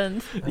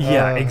nonsense.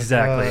 Yeah,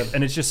 exactly.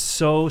 And it's just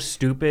so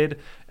stupid.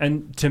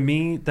 And to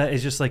me, that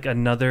is just like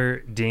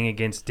another ding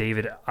against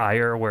David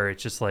Ayer, where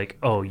it's just like,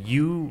 oh,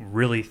 you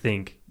really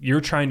think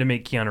you're trying to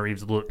make Keanu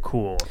Reeves look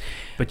cool,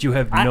 but you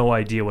have no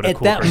idea what a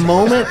cool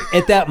person is.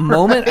 At that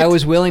moment, I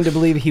was willing to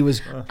believe he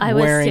was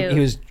wearing.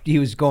 He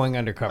was going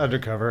undercover.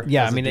 Undercover.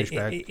 Yeah, I mean,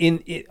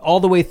 in all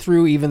the way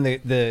through, even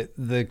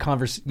the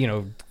converse,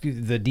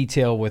 the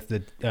detail with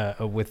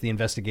the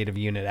investigative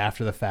unit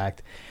after the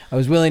fact, I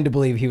was willing to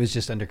believe he was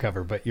just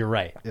undercover. But you're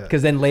right,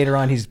 because then later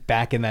on, he's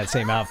back in that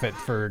same outfit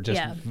for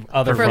just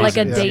other for reasons. Like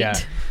a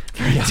date.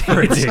 Yeah,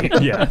 for a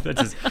date. Yeah,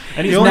 that's just,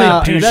 and he's wearing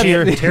a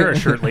douchier Terror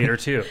shirt later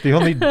too. The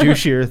only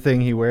douchier thing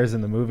he wears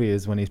in the movie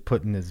is when he's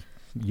putting his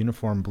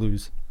uniform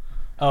blues.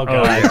 Oh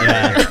God!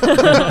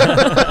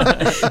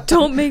 Yeah.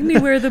 Don't make me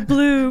wear the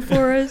blue,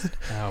 Forrest.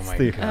 Oh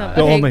my God!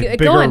 The only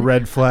bigger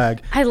red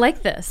flag. I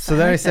like this. So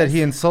then I said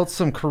he insults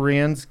some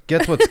Koreans,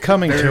 gets what's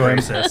coming to him.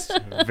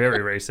 Very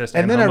racist.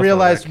 And then I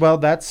realized, well,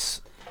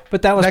 that's.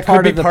 But that was that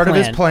part could be of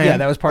his plan. Yeah,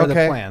 that was part of the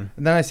plan.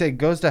 And then I say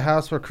goes to a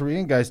house where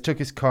Korean guys took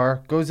his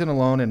car, goes in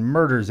alone, and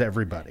murders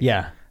everybody.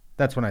 Yeah.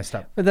 That's when I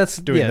stopped. But that's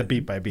doing the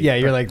beat by beat. Yeah,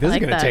 you're But- like, this I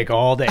is like going to that. take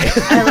all day.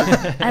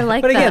 I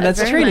like But again, that that's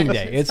very training much.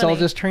 day. It's all funny.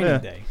 just training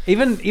day.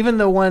 Even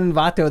the one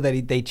Vato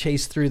that they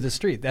chase through the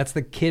street, that's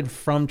the kid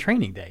from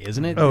Training Day,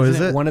 isn't it? Oh,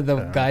 Isn't is it? one of the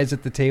guys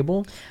at the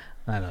table?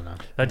 I don't know.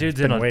 That dude's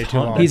been in a way too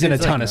ton. long. He's in a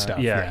dude's ton like- of stuff.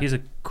 Yeah, he's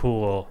a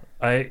cool.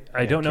 I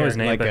don't know his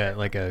name, but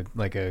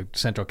like a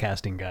central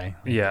casting guy.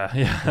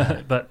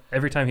 yeah. But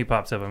every time he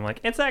pops up, I'm like,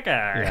 it's that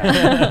guy.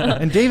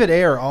 And David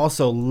Ayer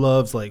also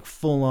loves like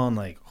full on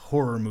like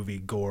horror movie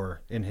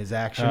gore in his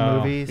action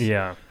movies.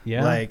 Yeah.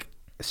 Yeah. Like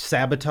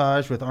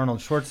Sabotage with Arnold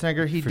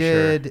Schwarzenegger he For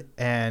did,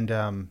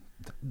 and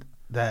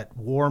that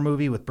war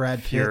movie with Brad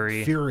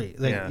Pitt, Fury.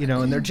 Like, Yeah. you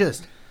know, and they're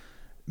just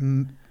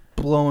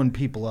blowing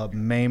people up,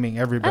 maiming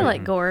I everybody.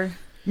 like gore.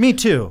 Me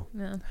too.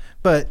 Yeah.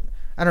 But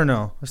I don't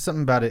know. There's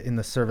something about it in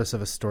the service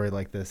of a story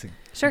like this. It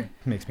Sure.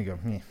 makes me go,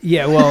 meh.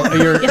 Yeah, well,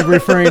 you're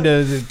referring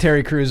to the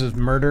Terry Crews'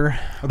 murder.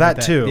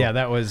 That too. Yeah,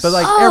 that was. But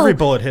like Oh. every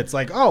bullet hits,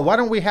 like, oh, why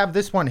don't we have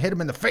this one hit him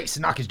in the face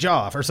and knock his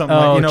jaw off or something? oh,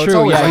 like, you know, it's true.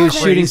 always Yeah, like he was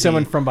shooting crazy.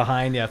 someone from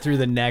behind. Yeah, through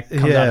the neck,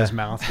 comes out Yeah. his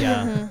mouth.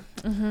 Yeah.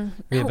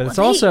 Yeah, but it's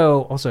wait.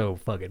 also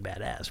fucking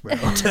badass, bro.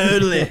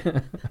 Totally.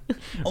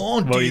 Oh,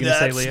 What were you gonna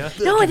say, Leah?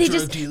 No, they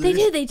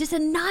just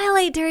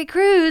annihilate Terry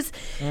Crews,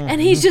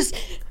 and he's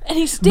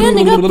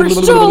standing up for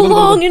so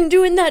long and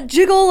doing that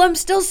jiggle. I'm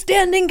still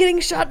standing, getting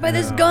shot by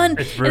this gun,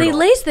 It's and he brutal.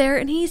 lays there,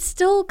 and he's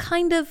still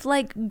kind of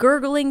like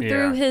gurgling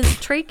through Yeah. his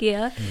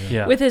trachea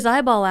Yeah. with his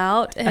eyeball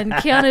out, and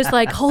Keanu's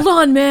like, "Hold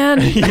on, man."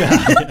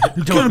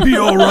 It's gonna be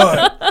all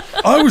right.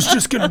 I was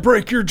just gonna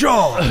break your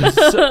jaw.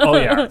 Oh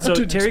yeah. So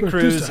Terry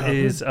Crews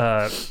is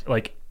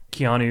like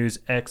Keanu's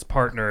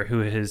ex-partner who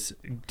has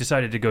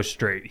decided to go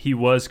straight. He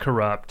was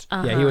corrupt.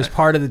 Yeah, he was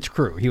part of the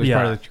crew. He was Yeah.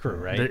 part of the crew,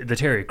 right? The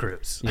Terry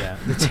Crews. Yeah.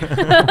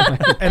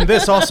 And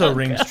this also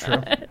rings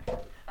true.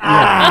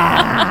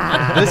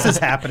 This is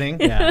happening.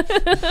 Yeah.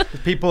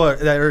 People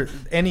are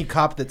any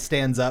cop that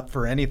stands up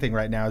for anything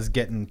right now is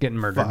getting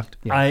Murdered. fucked.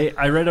 Yeah.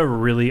 I read a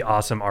really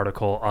awesome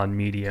article on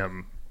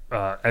Medium,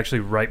 actually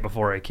right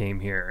before I came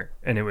here,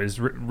 and it was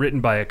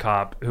written by a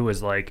cop who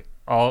was like,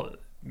 all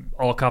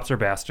cops are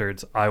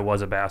bastards. I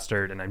was a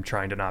bastard, and I'm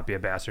trying to not be a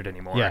bastard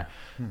anymore. Yeah.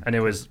 And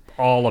it was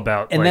all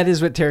about, And like, that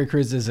is what Terry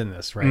Crews is in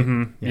this,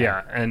 right?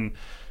 yeah. And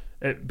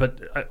but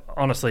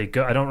honestly,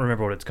 I don't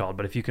remember what it's called,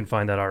 but if you can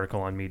find that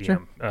article on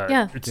Medium,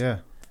 Yeah. it's Yeah.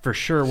 for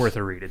sure worth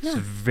a read. It's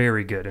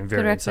very good and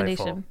very Good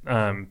insightful.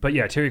 recommendation. But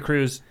yeah, Terry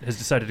Crews has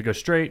decided to go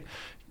straight.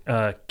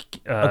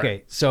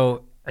 Okay,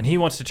 so And he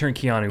wants to turn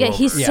Keanu Yeah, over.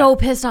 he's so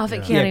pissed off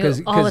at Keanu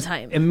 'cause all the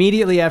time.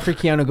 Immediately after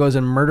Keanu goes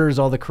and murders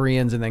all the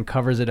Koreans and then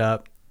covers it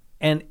up,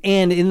 and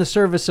in the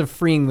service of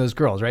freeing those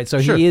girls, right? So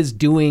Sure. he is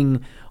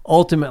doing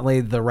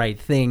ultimately the right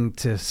thing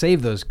to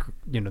save those,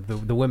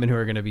 the women who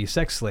are going to be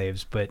sex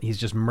slaves, but he's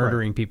just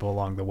murdering people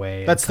along the way.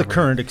 and That's the covering-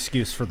 current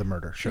excuse for the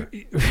murder. Sure.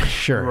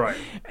 Sure. Right.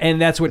 And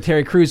that's what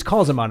Terry Crews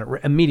calls him on it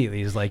immediately.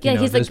 He's like, Yeah,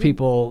 he's those like,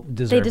 people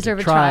deserve, deserve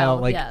a a trial.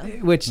 trial, Like, yeah.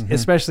 which,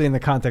 especially in the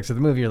context of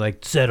the movie, you're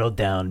like, settle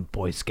down,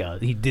 Boy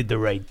Scout. He did the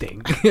right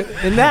thing.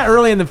 And that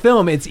early in the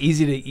film, it's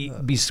easy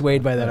to be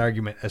swayed by that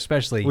argument,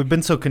 especially. We've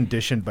been so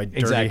conditioned by Dirty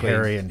Exactly.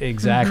 Harry and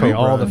Exactly.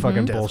 Cobra All the and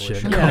fucking Death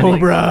bullshit. Wish. Yeah,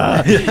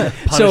 Cobra.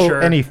 So,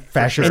 Punisher. Any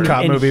fascist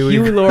cop and movie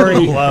Hugh we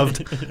Laurie-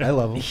 loved. I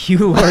love him.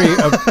 Hugh Laurie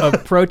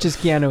approaches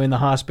Keanu in the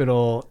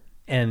hospital,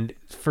 and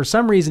for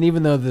some reason,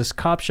 even though this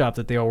cop shop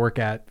that they all work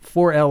at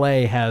for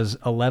LA has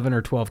 11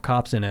 or 12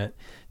 cops in it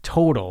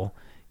total,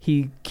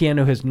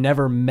 Keanu has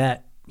never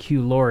met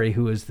Hugh Laurie,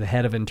 who is the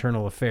head of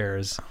internal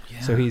affairs.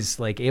 So he's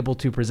like able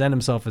to present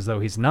himself as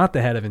though he's not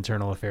the head of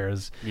internal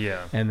affairs. Yeah.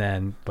 And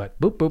then, but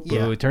boop, boop,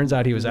 Yeah. boo. It turns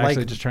out he was actually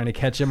Like- just trying to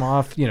catch him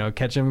off,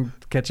 catch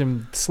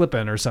him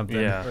slipping or something.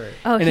 Yeah.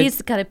 Oh, and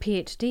he's got a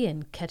PhD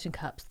in catching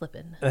cops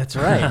slipping. That's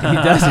right. He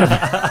does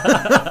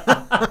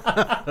have.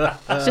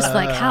 It's just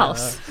like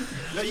House.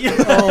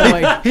 Oh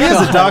my He is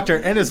a doctor,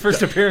 and his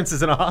first appearance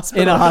is in a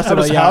hospital. In a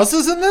hospital, His yeah. house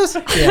is in this?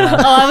 Yeah.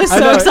 Oh, I was so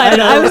know, excited.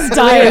 I I, know. was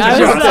dying. I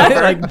was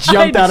Like,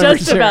 jumped out of her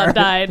just chair. about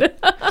died.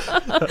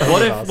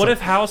 What if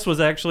House was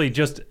actually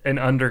just an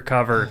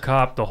undercover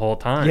cop the whole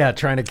time? Yeah,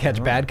 trying to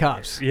catch bad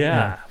cops.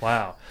 Yeah.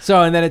 Wow.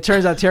 So, and then it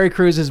turns out Terry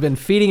Crews has been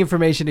feeding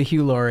information to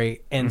Hugh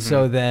Laurie, and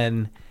so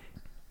then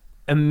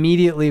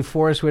immediately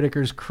Forrest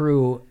Whitaker's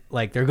crew,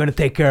 like, they're going to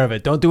take care of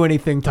it. Don't do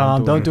anything,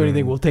 Tom. Don't do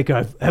anything. We'll take care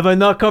of it. Have I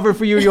not covered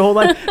for you your whole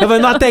life? Have I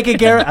not taken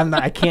care of it?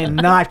 I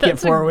cannot get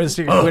Forrest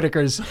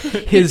Whitaker's,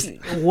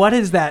 what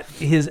is that?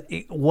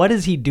 What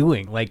is he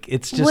doing? Like,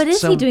 it's just What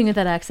is he doing with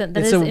that accent?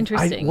 That is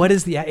interesting.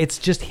 It's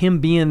just him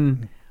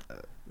being...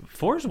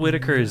 Forrest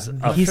Whitaker is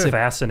a He's a-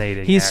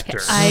 fascinating He's actor.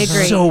 I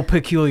agree. so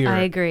peculiar.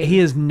 I agree. He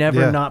is never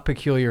Yeah. not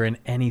peculiar in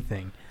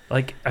anything.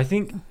 Like I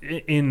think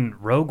in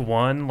Rogue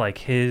One, like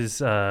his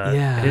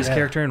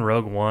character in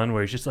Rogue One,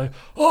 where he's just like,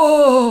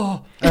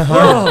 oh,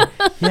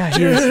 Yeah,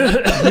 he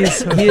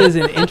is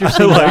an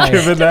interesting guy.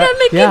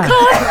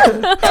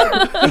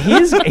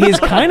 He's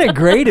kind of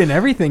great in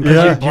everything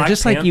because you're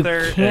just like you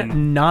can't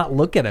not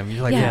look at him.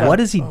 You're like, what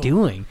is he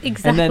doing?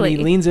 Exactly. And then he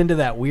leans into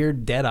that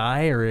weird dead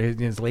eye or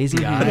his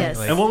lazy eye. Yes.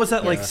 Like, and what was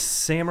that like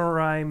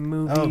samurai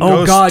movie?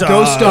 oh God,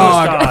 Ghost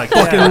Dog!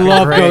 Fucking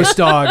love great. Ghost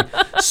Dog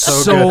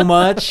so good.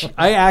 much.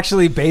 I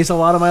actually base a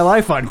lot of my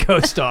life on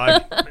Ghost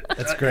Dog.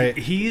 That's great.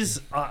 He's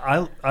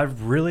I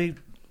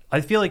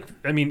feel like,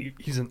 I mean,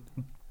 he's an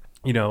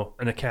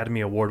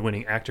Academy Award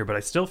winning actor, but I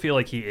still feel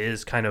like he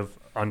is kind of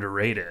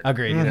underrated.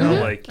 Agreed. You know,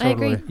 like I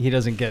agree. He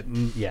doesn't get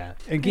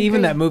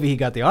even that movie he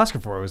got the Oscar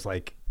for was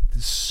like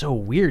so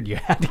weird. You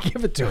had to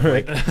give it to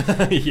him.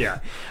 Like, yeah.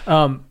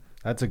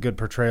 That's a good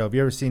portrayal. Have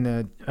you ever seen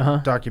a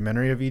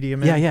documentary of Idi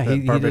Amin? Yeah. The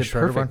He Barbara did it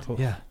Schroeder perfect. one?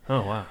 Yeah.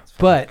 Oh wow.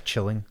 But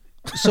Chilling.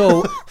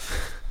 so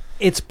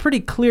it's pretty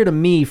clear to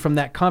me from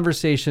that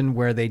conversation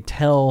where they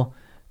tell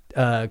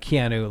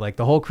Keanu, like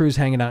the whole crew's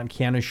hanging out and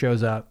Keanu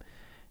shows up,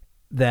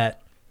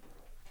 that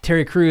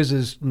Terry Crews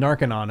is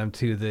narking on him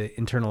to the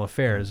internal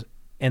affairs.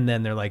 And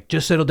then they're like,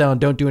 just settle down.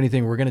 Don't do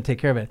anything. We're going to take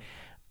care of it.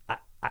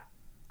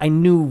 I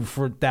knew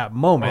for that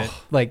moment,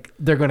 like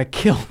they're going to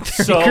kill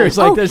Terry Crews.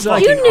 Like, there's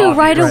like, you knew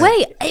right obvious.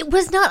 away. It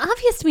was not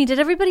obvious to me. Did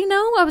everybody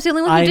know? I was the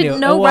only one who I didn't knew.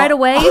 know Well, right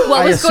away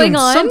what I was going assumed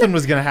on. something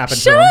was going to happen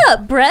to Shut him.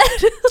 up, Brett.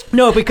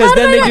 no, because How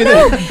then did they I do not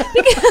know? that.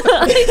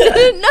 Because I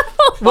didn't know.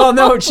 Well,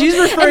 no, she's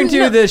referring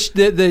to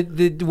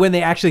the when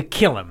they actually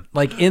kill him,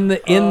 like in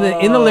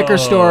the liquor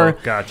store.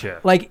 Gotcha.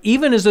 Like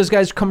even as those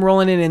guys come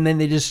rolling in and then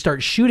they just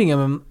start shooting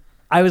him,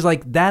 I was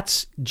like,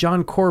 that's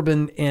John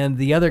Corbin and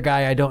the other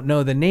guy I don't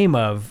know the name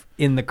of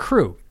in the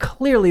crew.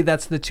 Clearly,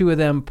 that's the two of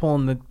them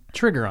pulling the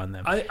trigger on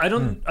them. I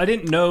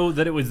didn't know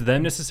that it was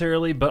them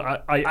necessarily,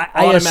 but I assumed it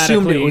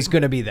automatically- was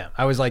going to be them.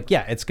 I was like,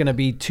 yeah, it's going to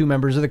be two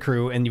members of the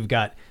crew, and you've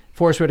got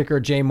Forrest Whitaker,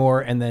 Jay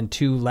Moore, and then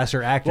two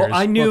lesser actors. Well,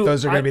 I knew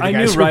those are going to be the I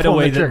guys knew who right pull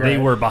away the that trigger. they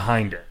were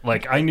behind it.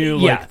 Like I knew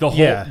Yeah.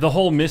 like the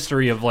whole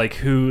mystery of like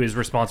who is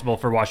responsible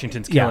for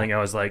Washington's killing. I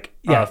was like,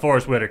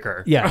 Forrest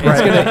Whitaker. Yeah,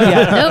 it's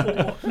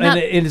gonna, Nope.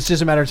 and it's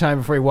just a matter of time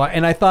before he walks.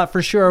 And I thought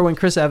for sure when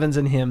Chris Evans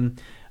and him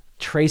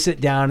trace it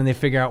down and they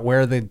figure out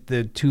where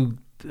the two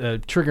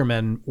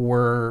Triggermen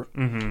were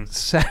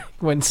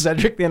when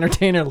Cedric the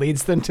Entertainer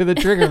leads them to the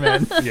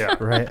Triggermen. Yeah.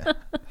 Right.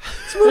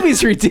 This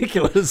movie's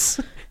ridiculous.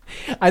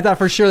 I thought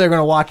for sure they were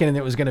going to walk in and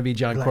it was going to be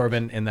John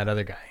Corbin and that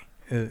other guy.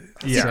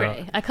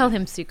 Sucre. I call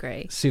him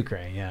Sucre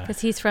Sucre, yeah. because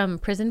he's from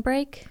Prison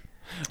Break,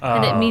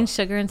 and it means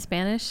sugar in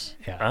Spanish.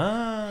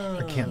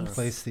 I can't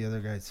place the other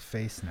guy's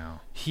face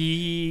now.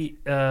 He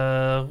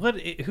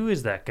who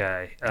is that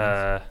guy?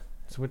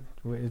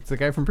 It's the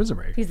guy from Prison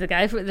Break. He's the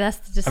guy.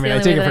 That's just. I mean, the I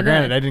only take way it that for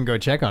granted. know I didn't go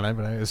check on it,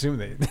 but I assume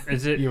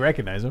Is it you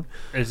recognize him.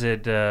 Is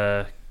it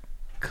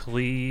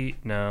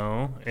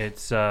No,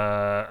 it's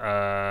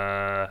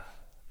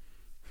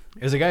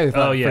There's a guy who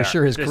thought for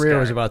sure his this career guy.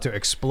 was about to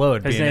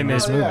explode His being in name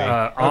this is movie.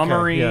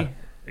 Amaury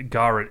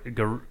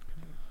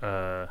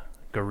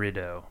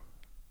Garrido.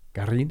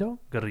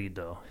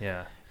 Garrido?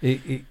 Yeah.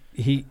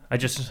 He I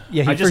just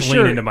he I for just lean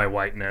sure- into my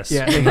whiteness.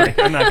 Yeah.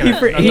 I'm not gonna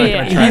try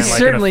he's and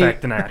certainly-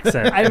 affect an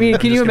accent. I mean, I'm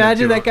can just you gonna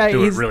imagine do that guy?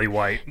 Do it He's really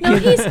white. No,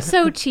 he's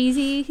so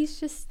cheesy. He's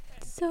just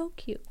so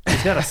cute.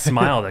 He's got a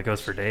smile that goes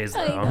for days, though.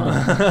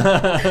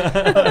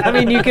 I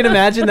mean, you can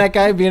imagine that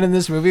guy being in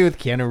this movie with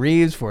Keanu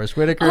Reeves, Forrest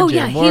Whitaker, Oh, Jay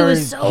yeah, he Moore,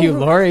 was so- Hugh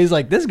Laurie. He's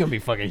like, this is gonna be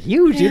fucking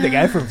huge. Dude, the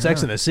guy from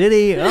Sex and the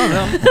City. I don't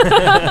know.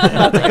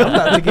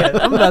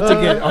 I'm about to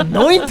get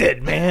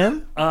anointed,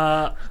 man.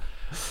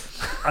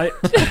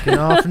 Get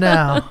off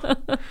now.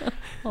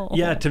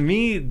 Yeah, to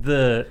me,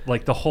 the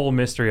whole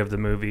mystery of the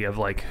movie of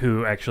like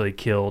who actually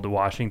killed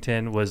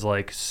Washington was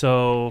like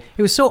so.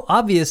 It was so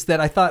obvious that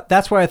I thought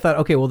that's why I thought,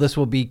 okay, well, this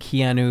will be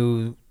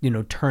Keanu,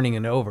 turning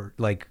it over,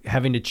 like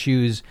having to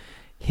choose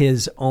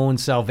his own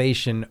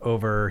salvation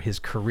over his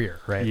career,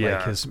 right? Yeah.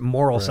 Like his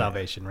moral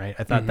salvation, right?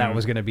 I thought that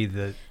was going to be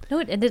the. No,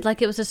 it ended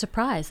like it was a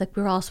surprise. Like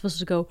we were all supposed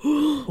to go.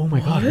 Oh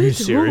my God, are you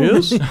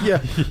serious? Yeah.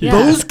 Yeah.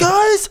 Those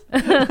guys?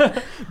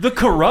 The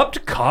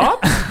corrupt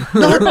cops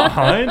are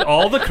behind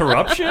all the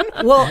corruption.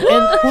 Well,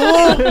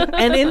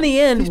 and in the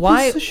end,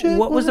 why? pieces of shit,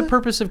 What was the what?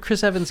 purpose of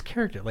Chris Evans'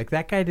 character? Like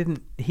that guy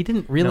didn't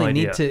really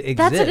idea. need to exist.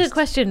 That's a good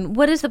question.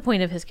 What is the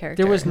point of his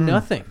character? There was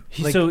nothing.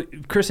 Like, So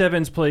Chris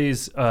Evans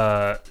plays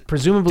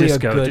presumably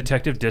Disco, a good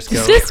Detective Disco.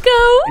 Disco.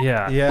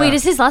 Yeah. Yeah. Wait,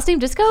 is his last name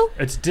Disco?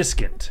 It's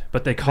Discant,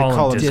 but they call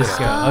call him him Disco.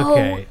 Disco. Oh,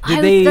 Okay. I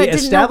Did they didn't know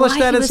establish why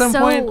that he at was some so-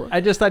 point?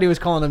 I just thought he was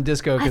calling him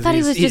Disco I because thought he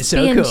he's, was he's just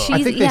so being cool. cheesy.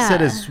 I think they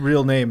said Yeah. his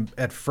real name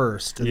at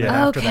first, and then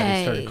Yeah. after that he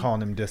Okay. started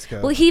calling him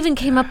Disco. Well, he even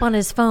came up on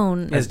his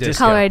phone. As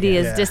Disco. Caller ID Yeah.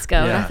 is Disco,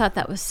 and I Yeah. thought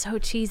that was so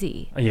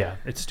cheesy. Yeah,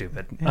 it's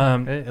stupid.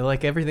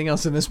 Like everything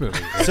else in this movie.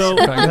 So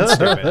Fucking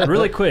stupid.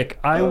 really quick,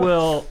 I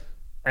will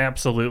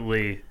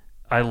absolutely.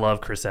 I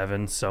love Chris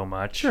Evans so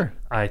much. Sure.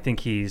 I think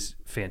he's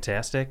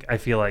fantastic. I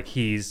feel like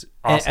he's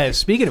And, awesome.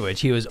 speaking of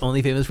which, he was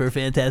only famous for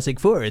Fantastic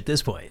Four at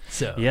this point.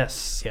 So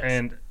Yes. Yes.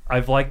 And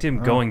I've liked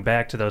him going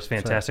back to those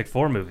Fantastic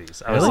Four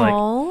movies. I was Really? like,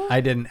 Aw.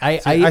 I didn't.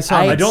 I saw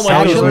I him don't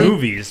like those actually-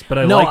 movies, but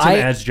I No, liked him I-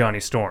 as Johnny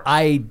Storm.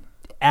 I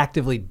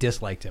actively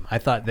disliked him. I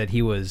thought that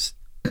he was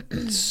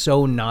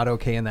so not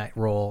okay in that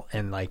role,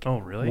 and like, Oh,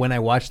 really? when I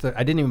watched I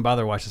didn't even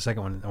bother to watch the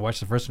second one. I watched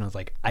the first one. I was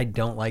like, I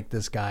don't like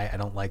this guy. I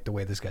don't like the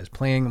way this guy's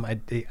playing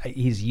him.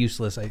 He's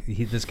useless.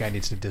 This guy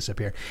needs to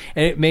disappear.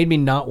 And it made me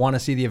not want to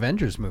see the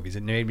Avengers movies.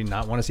 It made me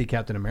not want to see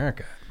Captain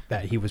America,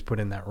 that he was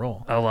put in that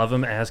role. I love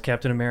him as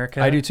Captain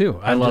America. I do too.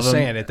 I I'm love just him.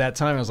 saying, at that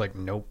time, I was like,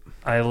 nope.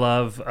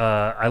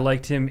 I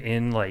liked him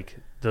in like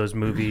those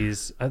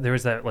movies. There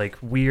was that like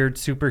weird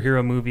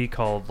superhero movie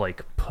called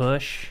like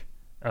Push,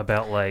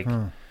 about like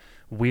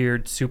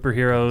weird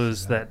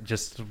superheroes that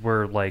just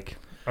were like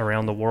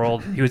around the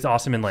world. He's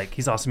awesome in like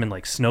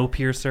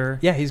Snowpiercer.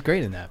 Yeah, he's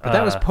great in that. But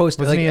that was post.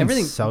 Wasn't like he in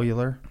everything.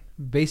 Cellular?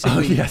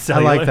 Basically, I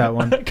like that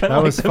one.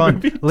 That was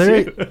fun.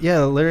 Larry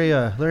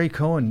Larry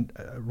Cohen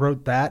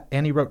wrote that,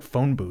 and he wrote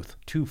Phone Booth,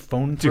 two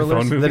phone Two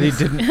thrillers phone that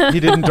he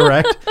didn't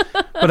direct.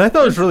 But I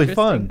thought it was really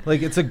fun.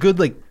 Like, it's a good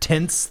like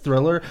tense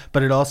thriller,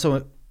 but it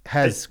also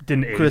has It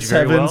didn't age Chris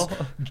very Evans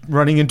well.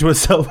 running into a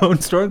cell phone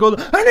store and going,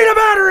 "I need a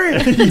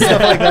battery," and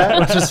stuff like that,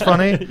 which is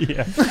funny.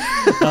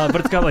 Yeah, but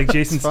it's got like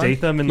Jason fun.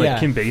 Statham and like Yeah.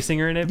 Kim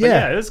Basinger in it. But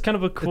Yeah. yeah, it was kind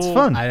of a cool It's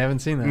fun. I haven't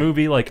seen that.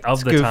 movie like of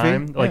It's the goofy.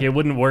 time. Like Yeah. it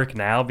wouldn't work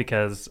now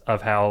because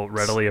of how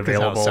readily 'Cause how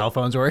available cell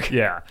phones work.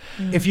 Yeah,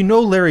 If you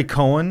know Larry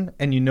Cohen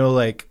and you know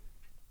like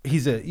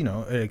he's a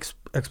an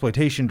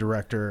exploitation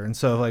director, and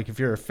so like if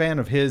you're a fan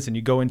of his and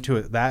you go into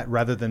it that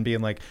rather than being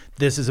like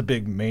this is a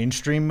big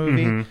mainstream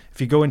movie, if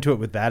you go into it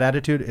with that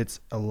attitude, it's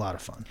a lot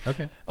of fun.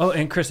 Okay. Oh,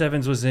 and Chris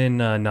Evans was in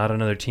Not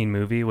Another Teen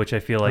Movie, which I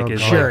feel like Oh, is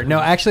God. Sure. Like, No,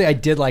 actually, I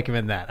did like him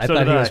in that. I so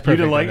thought did he was You perfect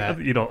didn't like in that.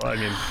 you don't. I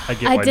mean, I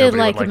get. I why did nobody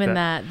like would him in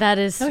that. That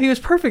is. No, he was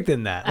perfect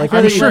in that. Like, I I'm thought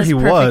really, sure was he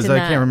perfect was. in I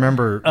that. can't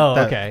remember. Oh,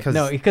 that, okay. Cause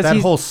No, because that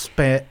he's- whole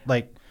span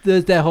like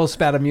that whole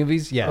spat of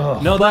movies. Yeah.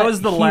 No, that But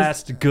was the he's-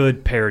 last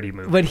good parody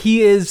movie. But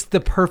he is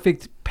the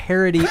perfect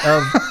parody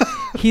of.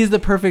 He's the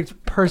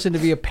perfect person to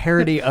be a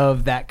parody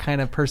of that kind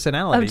of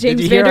personality. Of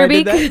James Did you hear I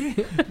did Vanderbeek?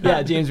 that?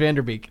 Yeah, James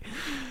Vanderbeek.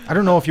 I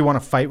don't know if you want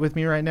to fight with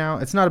me right now.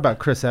 It's not about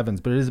Chris Evans,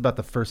 but it is about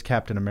the first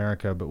Captain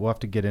America. But we'll have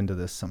to get into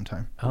this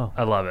sometime. Oh.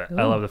 I love it.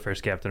 I love the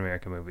first Captain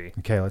America movie.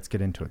 Okay, let's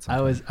get into it.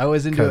 Sometime. I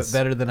was into it 'Cause-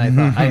 better than I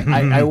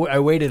thought. I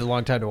waited a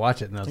long time to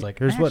watch it, and I was like,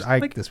 Here's what I I-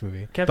 like this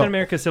movie. Captain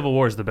America: Civil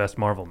War is the best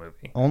Marvel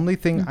movie. Only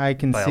thing I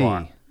can By a see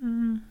lot.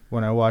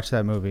 when I watch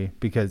that movie,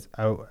 because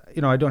I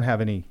don't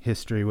have any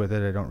history with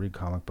it. I don't read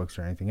comic books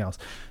or anything else.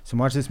 So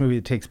watch this movie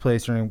that takes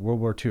place during World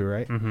War II,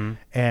 right? Mm-hmm.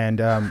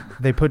 And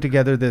they put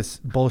together this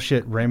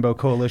bullshit Rainbow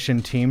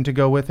Coalition team to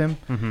go with him.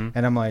 Mm-hmm.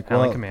 And I'm like,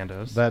 Allied well,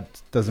 Commandos.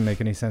 that doesn't make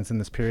any sense in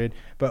this period.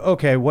 But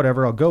okay,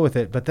 whatever, I'll go with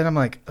it. But then I'm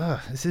like,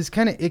 this is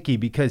kind of icky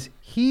because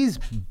he's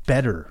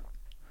better.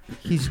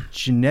 He's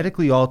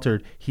genetically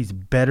altered. He's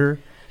better.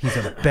 He's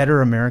a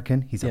better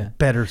American. He's Yeah. a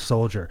better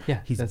soldier. Yeah,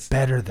 He's that's-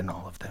 better than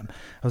all of them.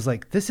 I was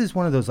like, this is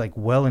one of those like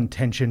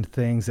well-intentioned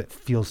things that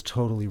feels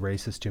totally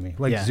racist to me,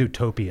 like Yeah.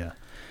 Zootopia.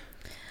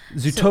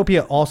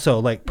 Zootopia also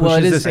like Well, it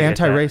pushes is- this I get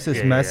that. anti-racist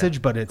Yeah,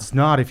 message, but it's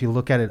not if you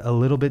look at it a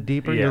little bit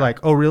deeper. Yeah. You're like,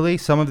 oh really?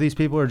 Some of these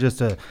people are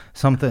just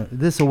something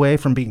this away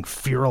from being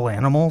feral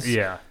animals.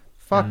 Yeah,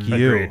 Fuck you.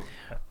 agreed.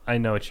 I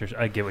know what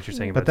I get what you're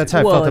saying. But about that's Zootopia. how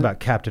I Well, felt and- about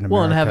Captain America.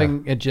 Well, and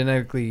having a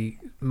genetically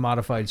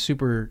modified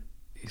super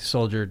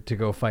soldier to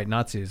go fight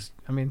Nazis.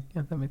 I mean,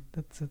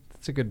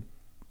 that's a good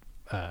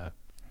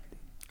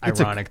It's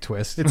a- ironic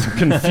twist. It's a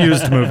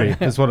confused movie,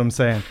 is what I'm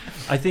saying.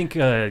 I think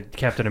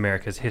Captain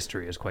America's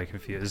history is quite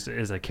confused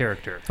as a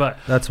character, but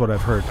That's what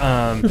I've heard.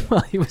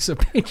 well, he was a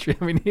patriot.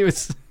 I mean, he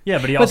was. yeah,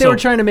 but he But also they were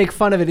trying to make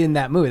fun of it in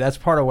that movie. That's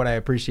part of what I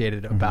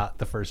appreciated Mm-hmm. about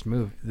the first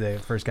movie, the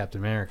first Captain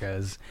America,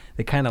 is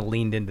they kind of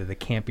leaned into the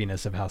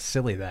campiness of how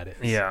silly that is.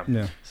 yeah.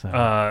 Yeah.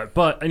 So,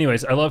 But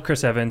anyways, I love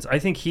Chris Evans. I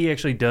think he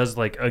actually does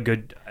like a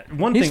good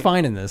one he's thing.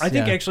 fine in this. I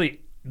think yeah. actually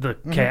the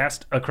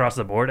cast across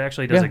the board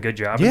actually does Yeah. a good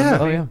job. Yeah. In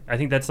the movie. Oh, yeah. I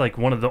think that's like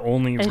one of the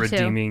only I do too.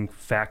 redeeming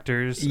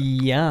factors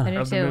Yeah. I do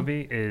of the too.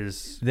 movie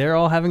is They're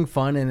all having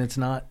fun, and it's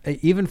not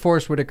even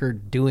Forrest Whitaker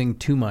doing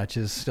too much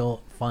is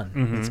still fun.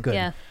 Mm-hmm. It's good.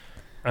 Yeah.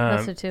 um,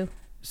 Also too.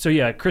 so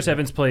yeah. Chris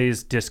Evans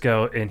plays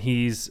Disco, and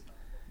he's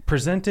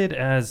presented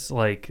as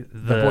like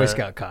the Boy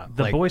Scout cop.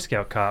 the Like- Boy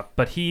Scout cop.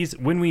 But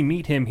when we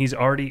meet him, he's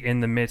already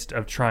in the midst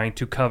of trying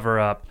to cover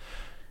up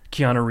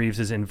Keanu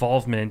Reeves'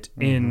 involvement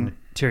in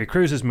Terry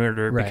Crews's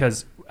murder Right.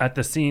 because at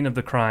the scene of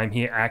the crime,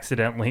 he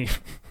accidentally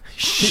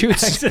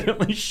Shoots.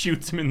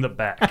 shoots him in the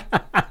back.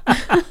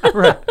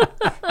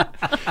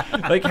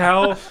 Like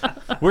how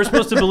we're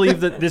supposed to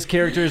believe that this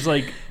character is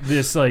like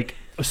this like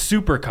a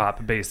super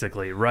cop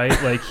basically, right?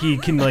 Like he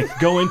can like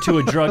go into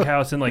a drug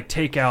house and like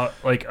take out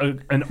like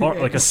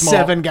a small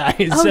Seven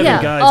guys. Oh, seven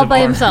yeah, guys all of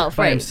by armed- himself,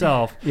 by right.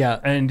 himself. Yeah.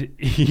 And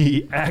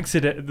he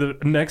the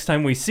next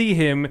time we see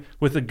him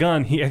with a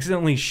gun, he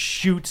accidentally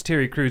shoots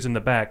Terry Crews in the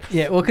back.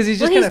 Yeah, well, because he's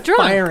just Well, kind he's of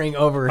drunk. firing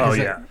over. Oh, his,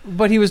 yeah.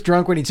 But he was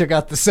drunk when he took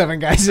out the seven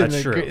guys. That's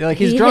in the, true. Like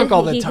he's He drunk hit,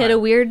 all the he time. hit a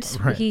weird.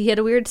 He hit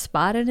a weird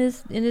spot in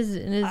his.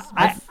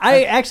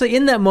 I actually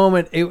in that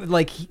moment, it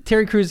like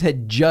Terry Crews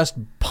had just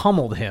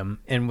pummeled him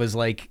and was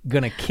like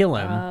gonna kill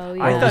him. Oh,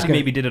 yeah. I Or was thought gonna-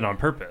 maybe did it on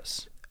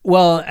purpose.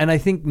 Well, and I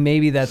think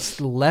maybe that's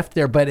left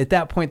there, but at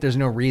that point, there's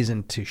no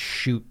reason to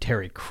shoot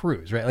Terry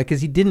Crews, right? Like,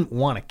 because he didn't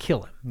want to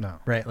kill him, No.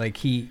 right? Like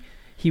he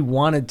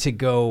wanted to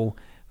go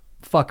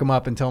fuck him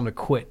up and tell him to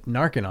quit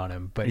narking on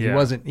him, but Yeah.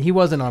 he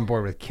wasn't on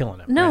board with killing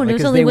him. No, right? and Like, it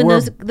was 'cause only they when were-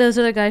 those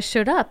other guys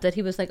showed up that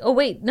he was like, "Oh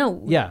wait,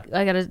 no, Yeah.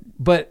 I gotta."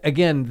 But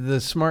again, the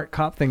smart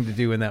cop thing to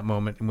do in that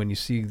moment, when you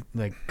see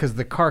like, because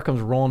the car comes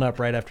rolling up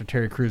right after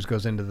Terry Crews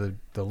goes into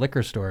the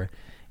liquor store,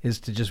 is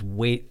to just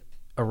wait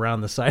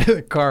around the side of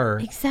the car,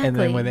 and Exactly.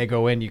 then when they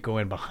go in, you go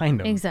in behind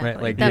them. Exactly,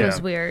 Right? Like that yeah.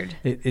 was weird.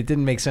 it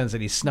didn't make sense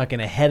that he snuck in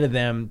ahead of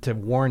them to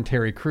warn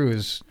Terry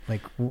Crews.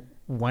 Like,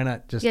 why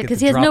not just? Yeah, get because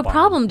the he has no drop on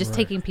problem him? just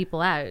taking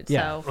people out.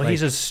 Yeah. So. Well,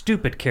 he's a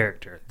stupid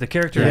character. The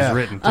character Yeah. is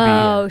written to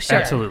Oh, be sure.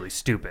 absolutely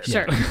stupid.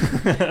 Sure.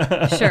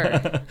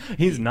 Sure.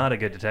 He's not a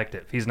good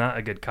detective. He's not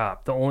a good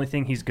cop. The only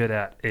thing he's good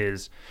at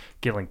is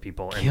killing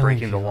people and Killing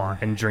breaking the people. law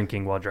and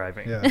drinking while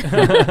driving. Yeah.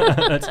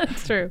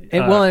 That's true.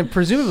 And, well, and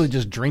presumably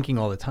just drinking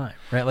all the time,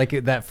 right? Like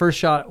that first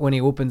shot when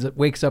he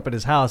wakes up at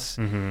his house,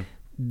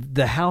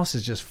 the house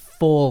is just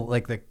full.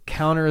 Like the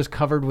counter is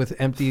covered with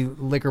empty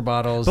liquor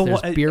bottles.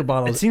 There's beer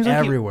bottles it seems like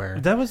everywhere.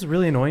 that was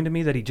really annoying to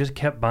me that he just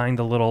kept buying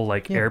the little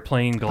like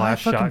airplane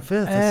glass fucking shot.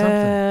 fifth or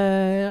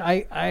something.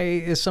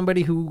 I as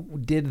somebody who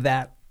did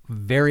that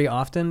very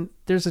often,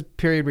 there's a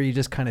period where you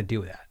just kind of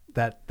do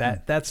that.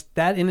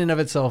 That in and of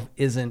itself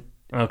isn't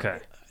Okay.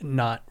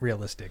 not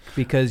realistic,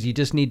 because you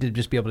just need to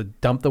just be able to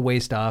dump the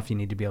waste off. You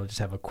need to be able to just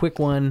have a quick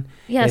one.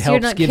 Yeah, It so you're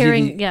helps, not gives you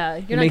carrying. the- Yeah,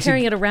 it you're not makes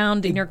carrying it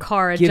around in your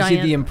car. A gives giant.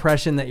 you the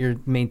impression that you're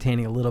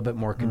maintaining a little bit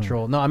more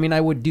control. No, I mean,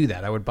 I would do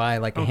that. I would buy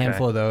like a Okay.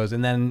 handful of those,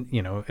 and then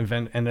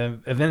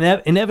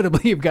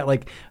inevitably you've got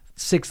like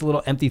 6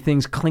 little empty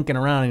things clinking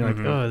around, and you're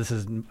like, oh, this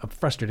is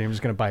frustrating. I'm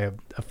just going to buy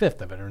a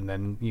fifth of it, and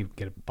then you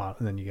get a bottle,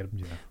 and then you get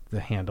the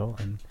handle,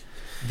 and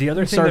The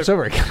other it thing starts that,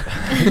 over again.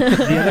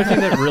 the other thing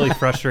that really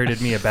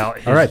frustrated me about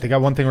his, All right, they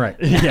got one thing right.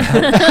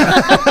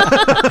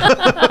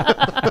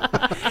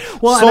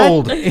 Well,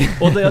 Sold.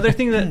 well, the other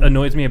thing that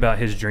annoys me about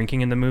his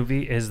drinking in the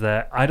movie is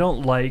that I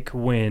don't like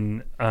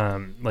when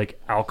like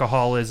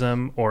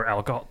alcoholism or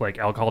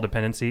alcohol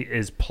dependency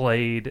is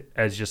played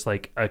as just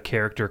like a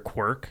character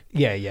quirk,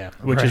 Yeah,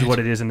 which is what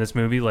it is in this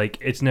movie. Like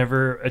it's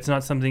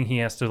not something he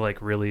has to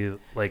like really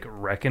like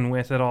reckon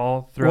with at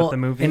all throughout the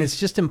movie. and it's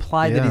just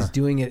implied that Yeah. he's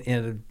doing it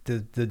in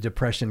the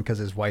depression because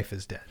his wife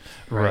is dead.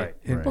 Right.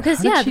 And- Because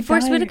How did yeah, she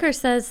Forrest die? Whitaker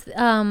says,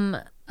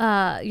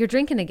 "You're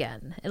drinking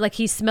again." Like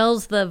he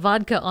smells the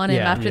vodka on him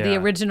Yeah. after the Yeah.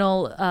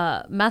 original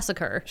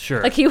massacre.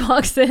 Sure. Like he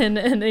walks in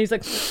and he's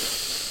like,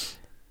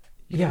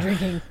 Yeah.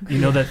 drinking. You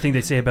know that thing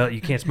they say about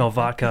you can't smell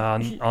vodka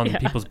on Yeah.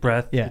 people's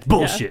breath? Yeah. It's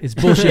bullshit. It's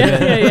bullshit.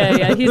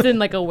 Yeah. He's in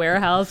like a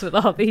warehouse with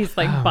all these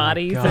like Oh my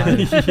bodies. God.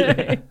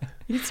 And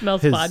he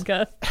smells His-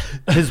 vodka.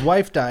 His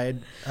wife died.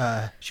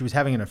 She was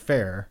having an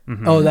affair.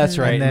 Oh, that's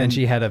right. And And then then-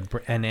 she had an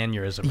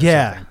aneurysm. Or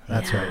Yeah, something.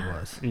 that's what it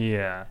was.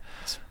 Yeah.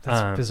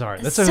 That's bizarre.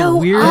 That's That's a so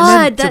weird.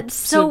 odd. It's a- That's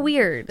so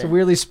weird. It's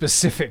weirdly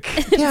specific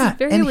Yeah,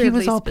 very and he was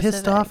weirdly all pissed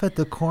specific. off at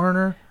the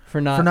coroner for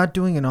not.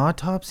 doing an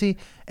autopsy,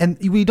 and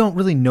we don't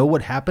really know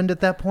what happened at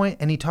that point.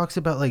 And he talks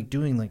about like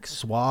doing like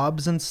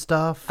swabs and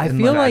stuff. I and,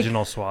 feel like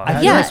Vaginal swab. I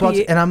feel Yeah. like swabs,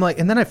 the- and I'm like,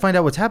 and then I find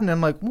out what's happening.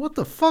 I'm like, what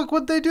the fuck?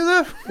 What'd they do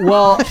that?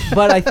 well,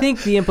 but I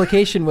think the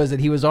implication was that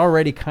he was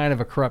already kind of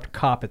a corrupt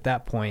cop at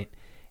that point,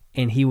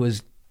 and he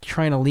was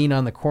trying to lean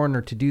on the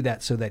coroner to do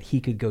that so that he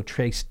could go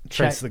trace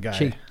the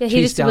guy. Yeah,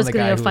 he just was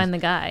going to go find the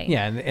guy.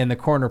 Yeah, and the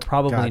coroner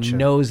probably Gotcha.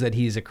 knows that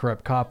he's a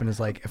corrupt cop and is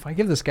like, if I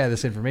give this guy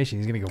this information,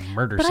 he's going to go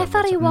murder But I someone.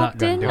 thought he so I'm not walked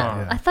gonna in. do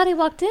it. I thought he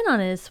walked in on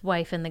his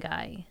wife and the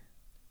guy.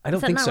 I don't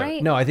that think not so.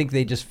 right? No, I think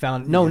they just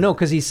found no,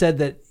 because he said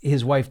that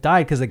his wife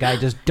died because the guy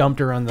just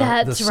dumped her on the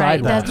That's right.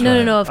 sidewalk. That's,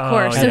 no, of Oh,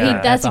 course. So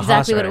yeah. that's At the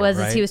exactly what it was.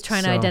 hospital, Is he right? was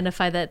trying to So-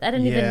 identify that. I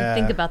didn't even Yeah.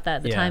 think about that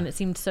at the Yeah. time. It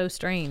seemed so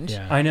strange.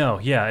 Yeah. I know,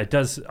 yeah, it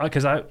does,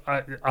 because I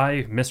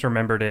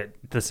misremembered it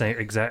the same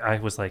exact. I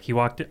was like,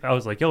 I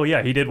was like, oh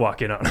yeah, he did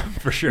walk in on him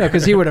for sure. Yeah,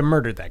 because he would have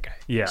murdered that guy.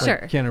 yeah,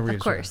 Sure. Keanu Of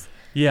Reeves course.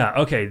 yeah,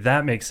 okay,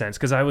 that makes sense.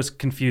 Because I was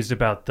confused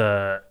about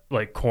the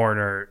like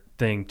coroner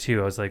thing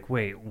too. I was like,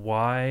 wait,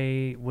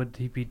 why would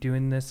he be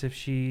doing this if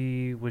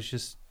she was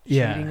just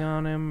Yeah. cheating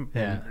on him?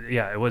 Yeah. And,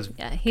 yeah, it was.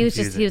 Yeah, he was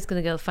confusing.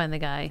 going to go find the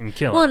guy And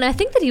kill Well, him. and I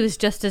think that he was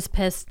just as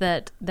pissed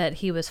that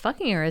he was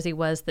fucking her as he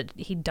was that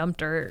he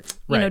dumped her.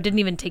 You know, Right. didn't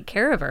even take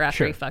care of her after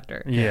Sure. he fucked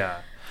her. Yeah,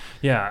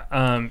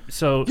 yeah.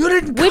 So You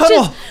didn't Which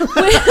cuddle. is,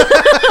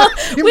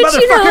 which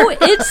you know,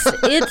 it's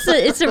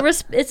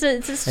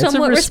a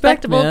somewhat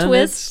respect, respectable man.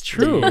 twist. It's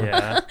true.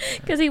 yeah.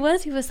 Because he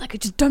was like, I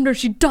just dumped her.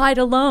 She died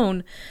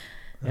alone.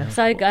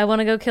 So I want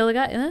to go kill the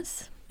guy.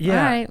 Yes. Yeah,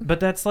 All right. but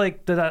that's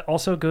like that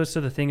also goes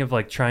to the thing of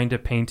like trying to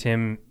paint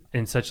him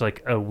in such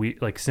like a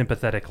like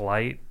sympathetic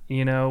light,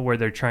 you know, where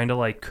they're trying to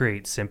like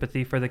create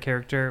sympathy for the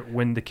character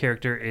when the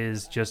character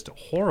is just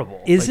horrible.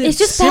 Is Like, it It's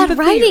just bad sympathy,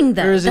 writing,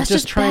 though. or is it That's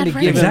just trying bad to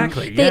give him? writing.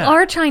 Exactly, They yeah.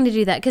 are trying to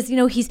do that because you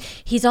know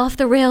he's off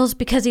the rails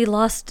because he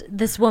lost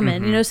this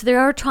woman. You know, so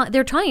they're trying.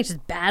 It's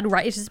just bad.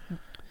 Right? It's just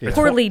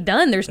poorly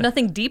done. There's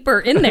nothing deeper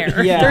in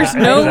there. Yeah, There's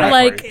no exactly.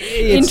 like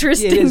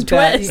interesting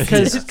twist.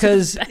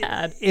 Because It's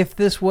bad. if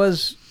this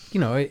was,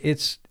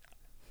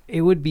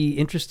 it would be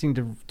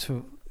interesting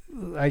to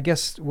I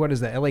guess, what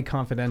is that? LA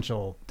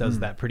Confidential does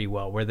that pretty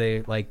well, where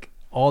they like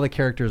all the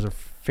characters are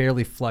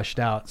fairly flushed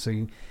out.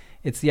 So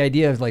it's the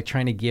idea of like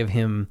trying to give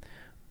him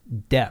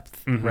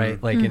depth,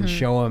 right? Like and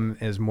show him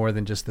as more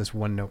than just this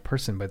one note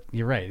person. But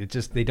you're right.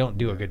 They don't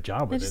do a good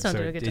job with it. just don't So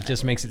do a good it job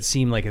just makes it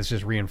seem like it's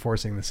just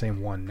reinforcing the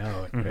same one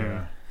note.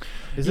 Yeah.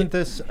 Isn't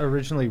this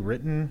originally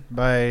written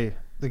by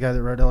the guy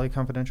that wrote LA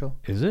Confidential?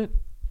 Is it?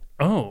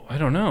 Oh, I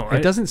don't know.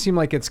 It doesn't seem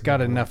like it's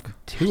got enough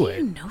to You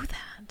it. know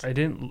that. I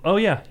didn't. Oh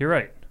yeah, you're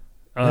right.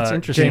 That's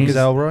interesting. James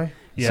Elroy?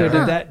 Yeah.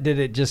 So did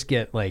it just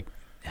get like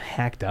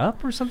hacked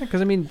up or something?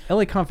 Because I mean,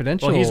 LA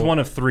Confidential. Well, he's one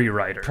of 3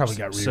 writers. Probably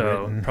got So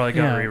rewritten. probably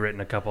got Yeah. rewritten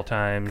a couple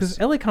times. Because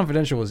LA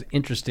Confidential was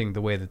interesting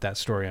the way that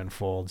story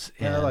unfolds.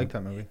 Yeah, I and- like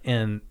that movie.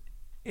 And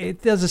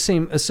it does a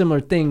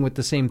similar thing with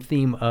the same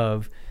theme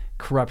of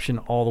corruption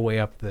all the way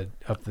up the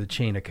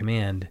chain of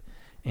command.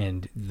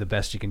 And the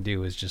best you can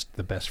do is just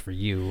the best for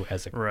you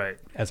as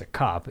a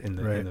cop in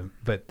the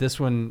but this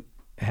one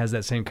has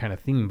that same kind of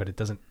theme, but it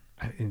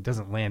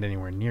doesn't land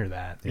anywhere near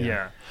that.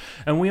 Yeah.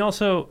 And we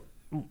also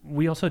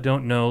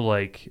don't know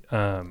like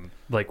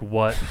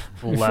what I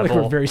feel like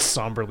level. we're very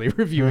somberly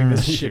reviewing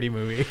this shitty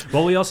movie.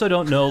 Well, we also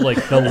don't know like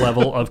the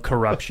level of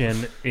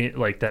corruption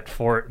that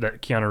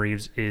Keanu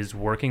Reeves is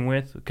working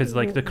with, because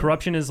like the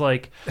corruption is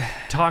like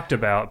talked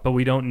about, but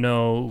we don't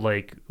know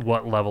like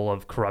what level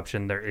of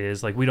corruption there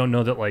is. Like we don't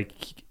know that like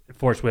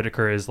Forrest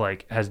Whitaker is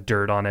like has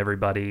dirt on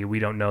everybody. We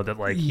don't know that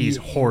like he's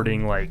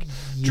hoarding like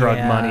drug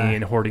money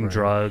and hoarding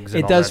drugs. And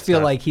It all does that feel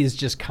stuff. like he's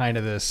just kind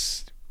of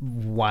this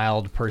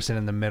wild person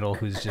in the middle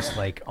who's just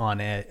like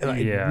on it.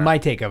 Like, Yeah. my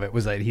take of it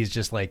was that he's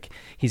just like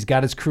he's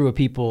got his crew of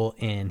people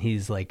and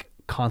he's like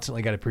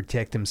constantly got to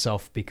protect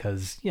himself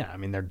because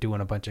they're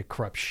doing a bunch of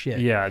corrupt shit.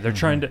 Yeah, they're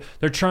trying.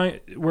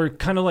 We're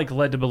kind of like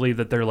led to believe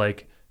that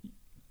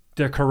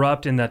they're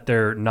corrupt and that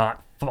they're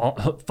not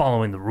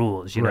following the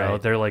rules. You know,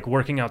 Right. they're like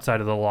working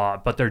outside of the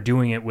law, but they're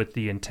doing it with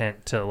the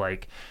intent to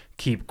like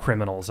keep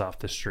criminals off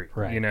the street.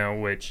 Right. You know,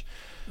 which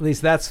At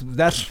least that's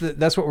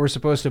what we're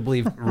supposed to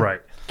believe.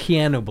 right,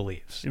 Keanu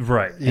believes.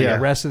 right, And Yeah.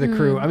 the rest of the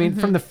crew. I mean,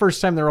 from the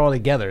first time they're all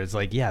together, it's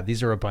like, yeah,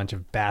 these are a bunch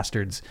of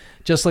bastards,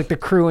 just like the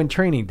crew in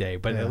Training Day.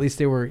 But at least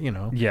they were,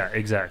 yeah,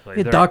 exactly.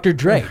 yeah, They're- Dr.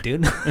 Dre,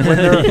 dude.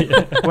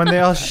 When they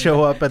all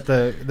show up at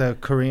the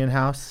Korean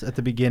house at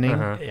the beginning,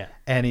 Yeah.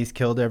 and he's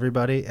killed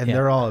everybody, and Yeah.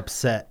 they're all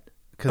upset.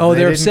 Oh,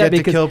 they're didn't upset get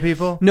because to kill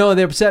people. No,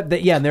 they're upset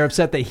that and they're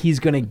upset that he's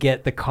going to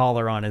get the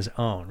collar on his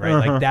own, right?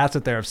 Like that's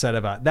what they're upset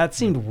about. That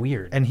seemed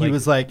weird. And he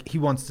was like, he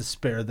wants to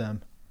spare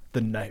them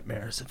the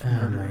nightmares of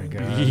murdering.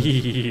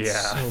 yeah,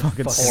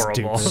 Fucking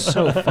horrible. stupid.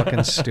 so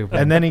fucking stupid.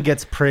 And then he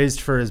gets praised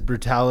for his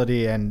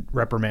brutality and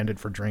reprimanded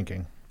for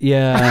drinking.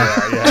 yeah.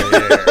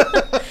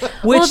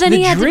 Which Well, then the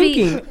he had to be-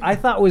 drinking I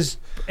thought was,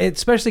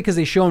 especially because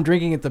they show him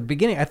drinking at the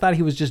beginning, I thought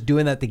he was just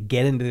doing that to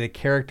get into the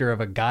character of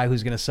a guy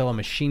who's going to sell a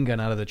machine gun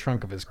out of the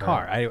trunk of his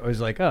car. I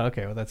was like, oh,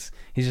 okay, well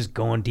he's just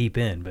going deep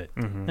in, but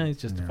no, he's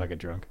just a fucking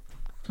drunk.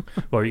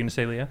 What were you gonna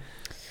say, Leah?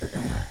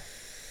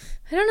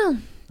 I don't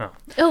know. Oh.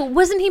 Oh,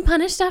 wasn't he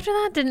punished after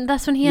that?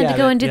 That's when he had Yeah, to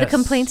go and do yes. the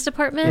complaints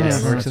department? Yeah,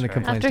 Yes. works in the That's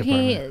right. complaints After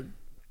department. he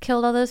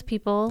killed all those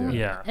people.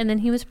 Yeah. And then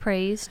he was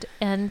praised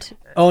and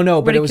Oh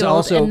no, but it was ridiculed,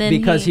 also and then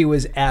because he- he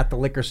was at the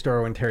liquor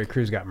store when Terry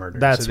Crews got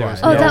murdered. That's there why.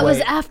 was Oh, no that was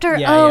way- after.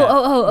 Yeah, oh, yeah.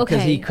 oh, okay.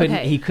 Because he couldn't.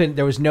 okay. He couldn't.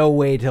 There was no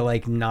way to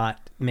like not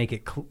make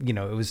it. It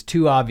was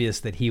too obvious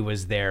that he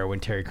was there when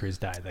Terry Crews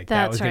died. Like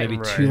that That's was going to be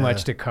right. too Right.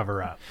 much to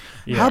cover up.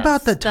 Yeah. How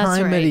about the That's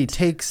time that he right.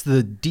 takes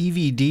the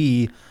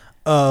DVD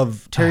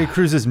of Terry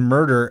Cruz's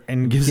murder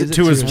and gives it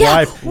to his Yeah.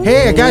 wife?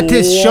 Hey, I got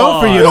this show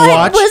for you to What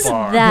watch. was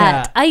Far.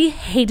 that? Yeah. I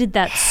hated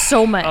that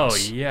so much. Oh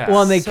yeah.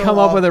 Well, and they So come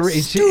up with a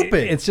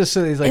stupid. It's just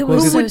so he's like, It well,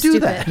 was Who so would do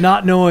stupid. that?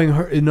 not knowing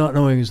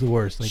is the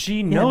worst. Like, she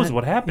yeah, knows that-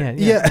 what happened.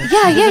 Yeah.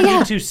 Yeah, You yeah, don't yeah.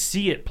 need to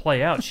see it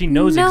play out. She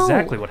knows No.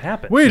 exactly what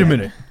happened. Wait a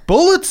minute.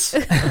 Bullets?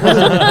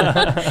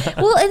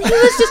 Well, and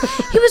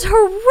he was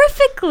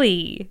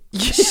horrifically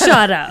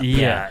shut up.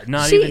 Yeah,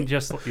 not She- even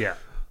just yeah.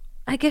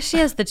 I guess she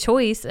has the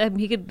choice.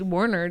 He could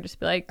warn her, just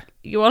be like,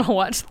 "You want to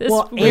watch this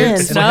Well, weird and-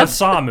 It's like a stuff?"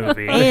 Saw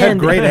movie. It had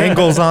great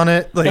angles on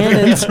it. Like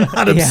and it's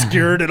not yeah.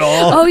 obscured at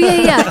all. Oh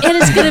yeah, and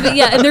it's gonna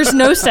be and there's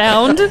no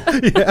sound.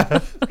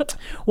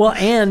 Well,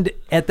 and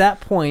at that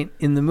point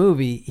in the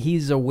movie,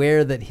 he's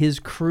aware that his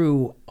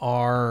crew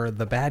are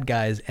the bad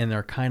guys, and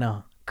they're kind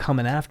of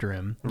coming after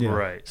him.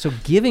 Right. So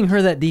giving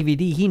her that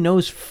DVD, he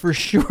knows for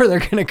sure they're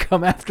going to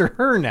come after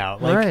her now.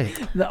 Like,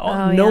 Right.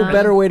 Oh, no yeah.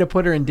 better way to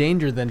put her in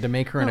danger than to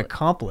make her an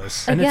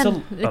accomplice. And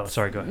Again,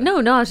 sorry, go ahead. No,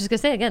 I was just gonna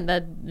say again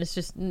that it's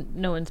just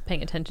no one's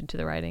paying attention to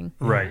the writing.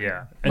 Right,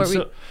 yeah. And What were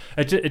so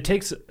it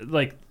takes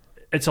like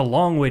it's a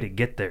long way to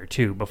get there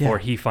too before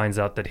Yeah. he finds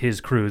out that his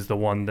crew is the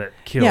one that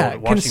killed Yeah,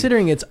 Washington.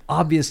 considering it's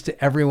obvious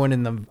to everyone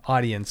in the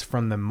audience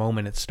from the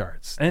moment it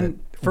starts. And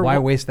Why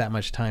waste that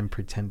much time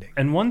pretending?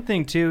 And one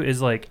thing too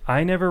is like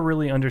I never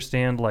really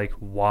understand like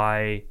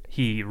why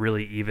he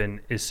really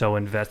even is so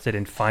invested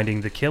in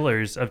finding the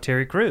killers of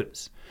Terry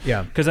Crews.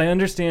 Yeah. Because I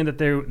understand that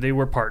they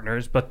were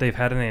partners, but they've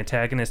had an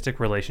antagonistic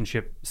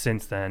relationship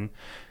since then.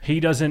 He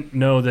doesn't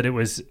know that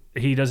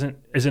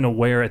isn't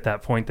aware at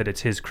that point that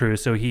it's his crew,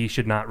 so he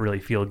should not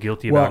really feel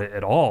guilty about it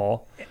at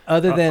all.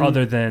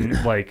 Other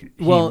than like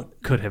he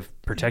could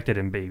have protected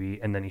him, baby,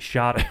 and then he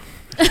shot him.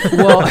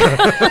 Well,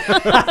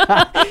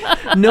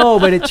 no,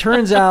 but it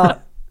turns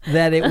out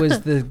that it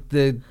was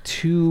the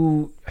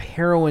two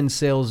heroin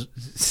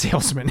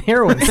salesmen.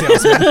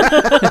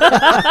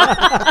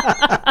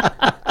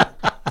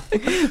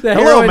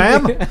 Hello,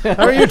 ma'am.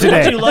 How are you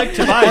today? Would you like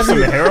to buy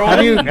some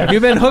heroin? Have you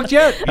been hooked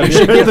yet? You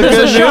should give the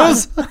good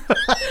news.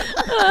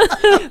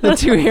 The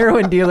two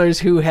heroin dealers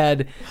who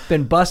had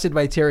been busted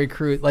by Terry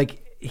Crews,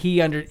 like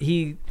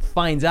he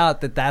finds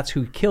out that that's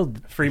who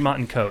killed Fremont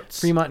and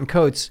Coates.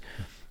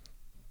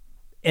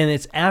 And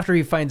it's after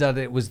he finds out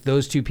that it was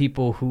those two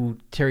people who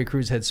Terry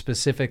Crews had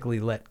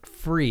specifically let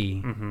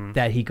free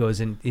that he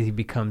goes and he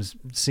becomes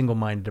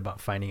single-minded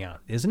about finding out,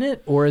 isn't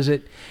it? Or is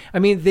it? I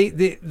mean,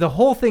 the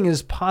whole thing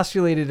is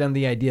postulated on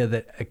the idea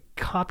that a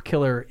cop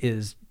killer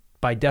is,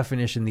 by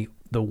definition,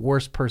 the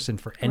worst person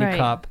for any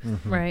cop.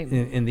 Right.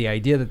 And the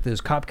idea that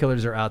those cop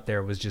killers are out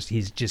there was just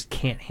he just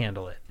can't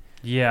handle it.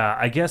 Yeah,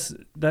 I guess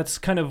that's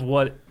kind of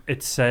what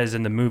it says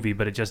in the movie,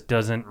 but it just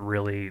doesn't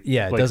really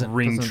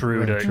ring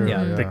true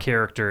to the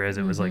character as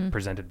it was like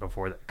presented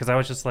before that. Because I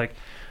was just like,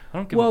 I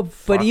don't give a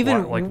fuck. But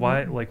even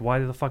why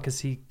the fuck does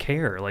he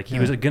care? Like he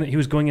was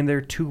going in there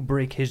to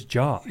break his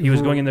jaw. He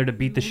was going in there to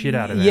beat the shit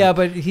out of him. Yeah,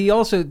 but he's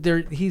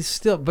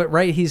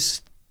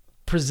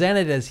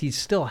presented as he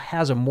still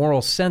has a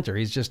moral center.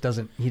 He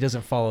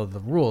doesn't follow the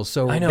rules.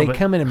 So they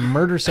come in and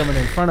murder someone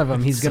in front of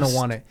him. He's going to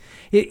want to,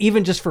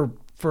 even just for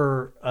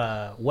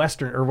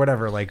Western or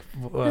whatever, like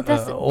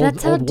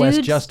old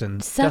West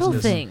Justin. Settle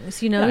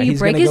things, you know. You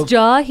break his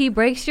jaw, he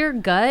breaks your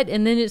gut,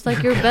 and then it's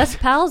like you're best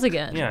pals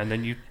again. Yeah, and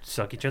then you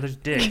suck each other's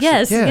dicks.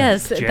 Yes.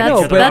 That's in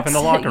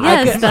the locker room.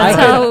 That's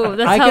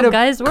how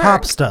guys work.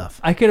 Cop stuff.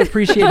 I could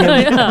appreciate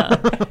him.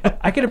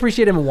 I could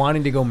appreciate him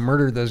wanting to go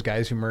murder those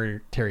guys who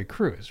murdered Terry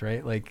Crews,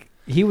 right? Like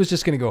he was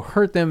just going to go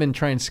hurt them and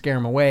try and scare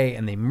him away,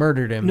 and they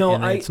murdered him.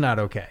 No, it's not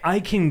okay.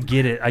 I can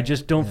get it. I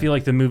just don't feel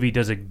like the movie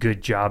does a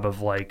good job of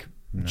like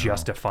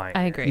justifying.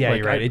 I agree. Yeah,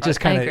 you're right. It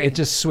just it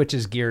just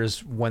switches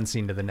gears one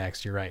scene to the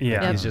next. You're right. Yeah,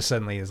 like, he's just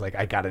suddenly is like,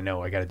 I gotta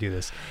know, I gotta do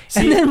this.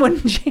 And then when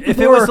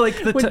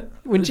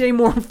Jay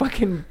Moore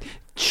fucking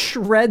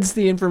shreds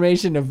the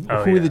information of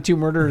who the two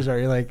murderers are,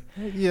 you're like,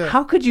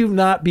 how could you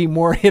not be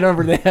more hit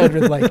over the head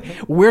with like,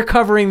 we're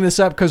covering this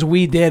up because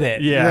we did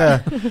it?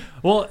 Yeah.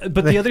 Well,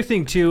 but the other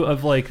thing too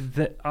of like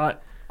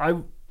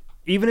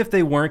even if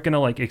they weren't going to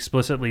like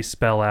explicitly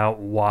spell out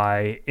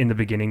why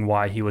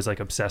he was like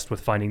obsessed with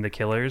finding the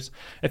killers,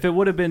 if they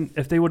would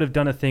have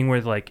done a thing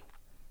where like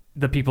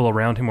the people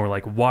around him were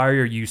like, why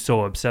are you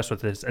so obsessed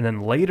with this? And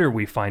then later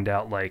we find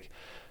out like,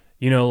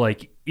 you know,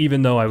 like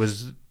even though I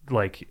was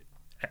like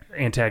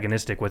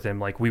antagonistic with him,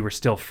 like we were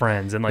still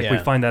friends. And like we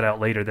find that out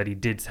later that he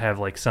did have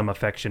like some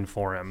affection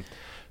for him.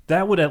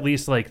 That would at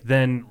least like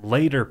then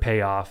later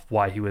pay off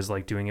why he was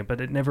like doing it,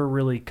 but it never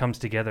really comes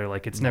together.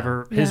 Like it's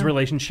never his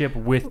relationship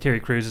with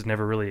Terry Crews is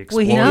never really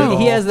explored. Well,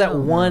 he has that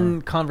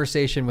one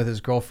conversation with his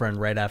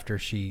girlfriend right after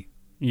she.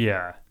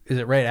 Yeah. Is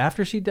it right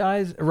after she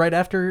dies? Right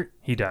after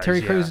he dies,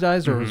 Terry Crews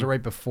dies, or was it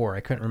right before?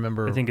 I couldn't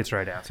remember. I think it's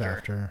right after. It's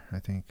after, I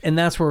think. And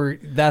that's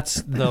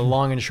the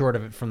long and short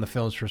of it from the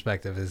film's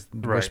perspective. Is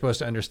we're supposed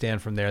to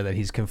understand from there that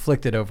he's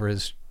conflicted over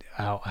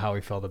how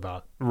he felt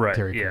about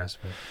Terry Crews,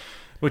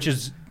 which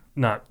is.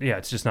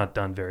 It's just not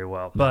done very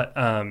well. But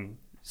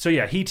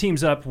he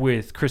teams up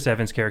with Chris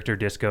Evans' character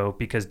Disco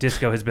because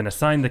Disco has been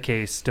assigned the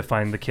case to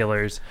find the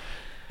killers,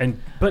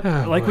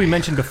 but we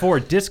mentioned before,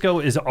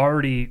 Disco has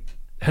already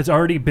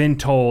been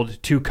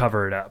told to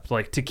cover it up,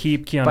 like to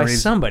keep Keanu by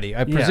Reeves, somebody,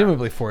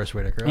 presumably Forrest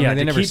Whitaker. Yeah,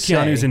 to keep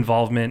Keanu's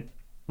involvement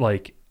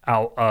like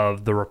out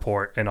of the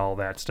report and all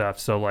that stuff.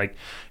 So like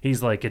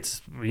he's like,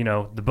 it's, you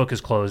know, the book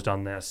is closed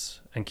on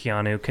this, and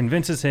Keanu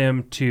convinces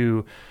him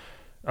to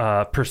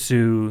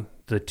pursue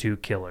the two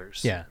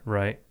killers. Yeah.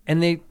 Right.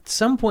 And at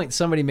some point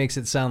somebody makes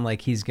it sound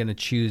like he's going to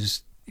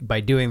choose,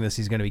 by doing this,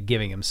 he's going to be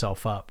giving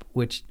himself up,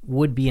 which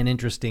would be an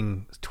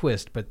interesting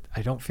twist, but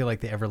I don't feel like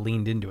they ever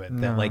leaned into it.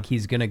 No. That like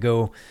he's going to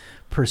go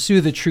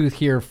pursue the truth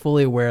here,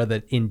 fully aware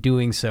that in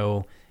doing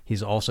so,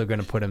 he's also going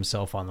to put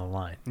himself on the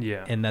line.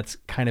 Yeah. And that's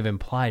kind of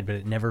implied, but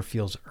it never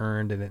feels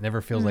earned, and it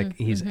never feels like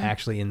he's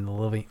actually in the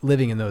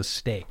living in those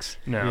stakes.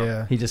 No.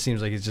 Yeah. He just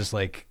seems like he's just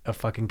like a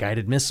fucking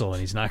guided missile,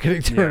 and he's not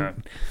going to do it.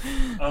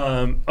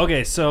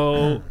 Okay,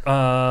 so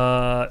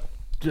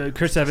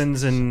Chris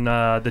Evans and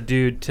the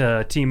dude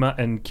team up,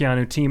 and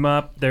Keanu team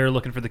up. They're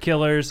looking for the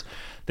killers.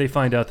 They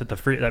find out that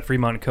that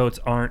Fremont and Coates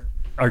are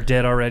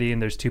dead already,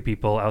 and there's two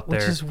people out there.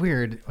 Which is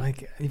weird.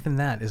 Like, even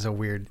that is a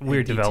weird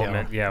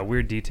development. Yeah,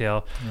 weird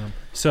detail. Yeah.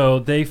 So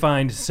they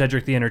find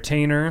Cedric the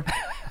Entertainer,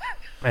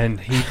 and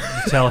he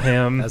tell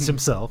him... As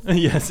himself.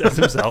 Yes, as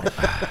himself.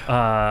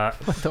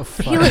 What the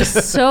fuck? He looks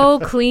so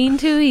clean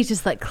too. He's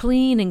just like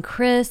clean and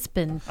crisp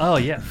and Oh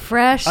yeah.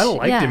 fresh. I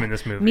liked Yeah. him in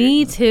this movie.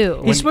 Me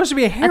too. He's supposed to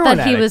be a I heroin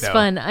thought he was addict, though.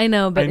 fun. I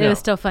know, but I know. it was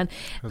still fun.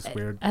 That's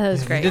weird. That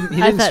was great. He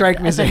didn't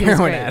strike me as a I thought he was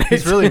heroin great. addict.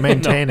 He's really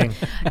maintaining.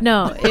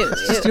 No,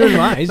 He's doing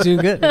fine. He's doing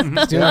good.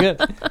 He's doing good.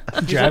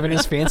 Driving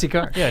his fancy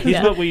car. Yeah, he's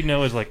Yeah. what we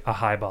know as like a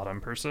high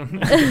bottom person.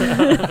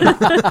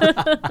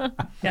 yeah,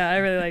 I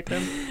really liked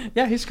him.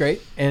 Yeah, he's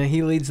great, and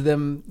he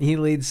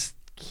leads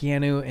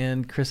Keanu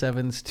and Chris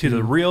Evans to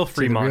the real to the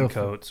Fremont real-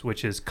 coats,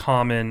 which is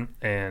Common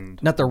and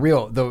Not the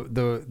real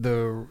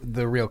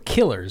the real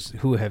killers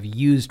who have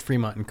used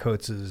Fremont and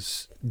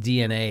Coates'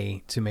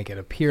 DNA to make it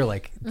appear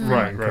like Fremont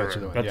Right, and right, Coates are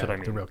the right. ones- That's what I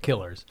the mean. real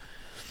killers.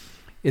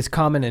 Is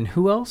Common and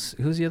who else?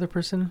 Who's the other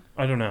person?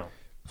 I don't know.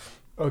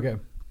 Okay.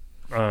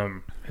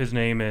 His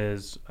name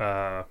is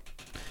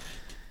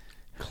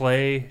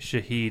Clay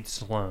Shahid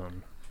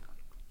Sloan.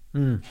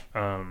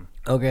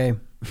 Okay.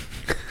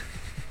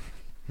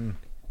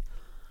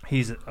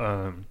 He's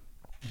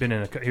been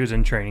in he was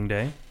in Training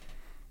Day.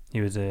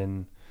 He was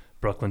in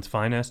Brooklyn's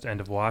Finest, End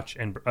of Watch,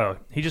 and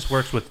he just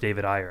works with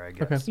David Ayer, I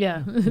guess. Okay.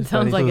 Yeah, it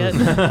sounds like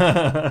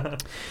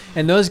it.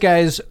 And those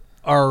guys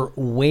are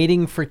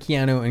waiting for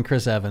Keanu and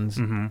Chris Evans.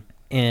 Mm-hmm.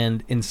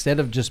 And instead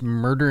of just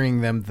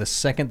murdering them the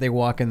second they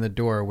walk in the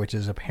door, which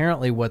is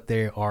apparently what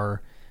they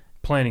are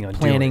Planning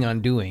planning doing. on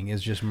doing,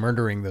 is just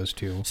murdering those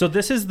two. So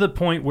this is the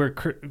point where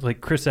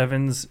Chris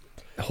Evans'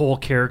 whole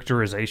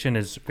characterization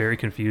is very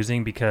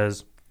confusing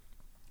because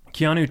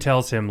Keanu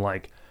tells him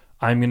like,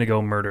 "I'm going to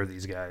go murder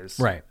these guys,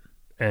 Right.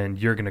 and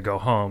you're going to go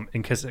home."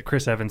 And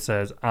Chris Evans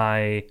says,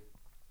 "I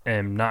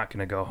am not going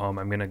to go home.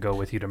 I'm going to go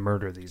with you to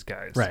murder these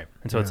guys." Right.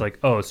 And so it's like,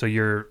 oh, so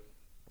you're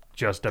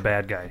just a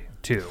bad guy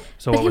too.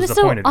 So But what he was was the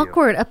so point of you?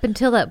 awkward up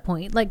until that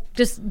point, like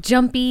just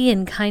jumpy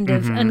and kind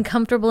of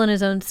uncomfortable in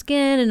his own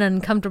skin and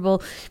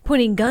uncomfortable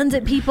pointing guns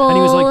at people. And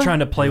he was like trying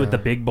to play with the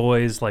big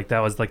boys, like that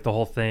was like the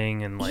whole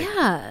thing, and like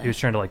Yeah. he was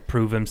trying to like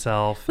prove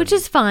himself, which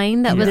and- is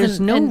fine. That Yeah. There's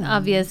wasn't no- an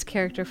obvious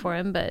character for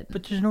him, but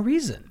But there's no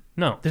reason.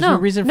 no. There's no No,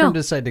 reason for no. him to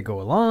decide to go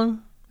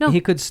along. No.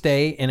 He could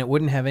stay, and it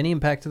wouldn't have any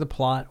impact to the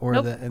plot or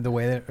Nope. the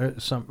way that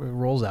it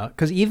rolls out.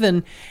 Because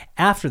even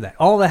after that,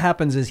 all that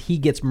happens is he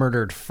gets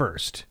murdered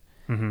first.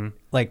 Mm-hmm.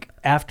 Like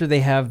after they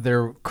have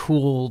their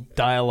cool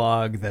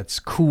dialogue, that's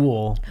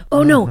cool.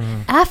 oh no!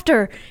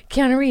 After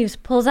Keanu Reeves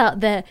pulls out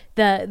the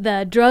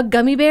drug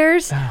gummy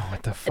bears Oh,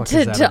 what the fuck is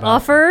to that to about?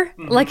 offer,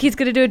 like he's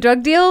gonna do a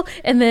drug deal,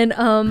 and then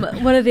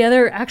one of the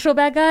other actual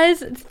bad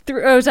guys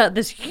throws out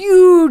this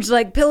huge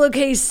like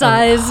pillowcase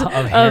size Of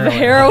of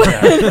heroin.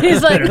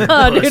 He's like,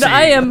 "Oh, dude,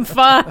 I am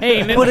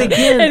fine." But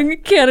again-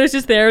 and Keanu's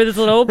just there with his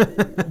little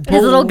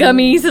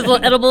gummies, his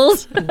little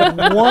edibles.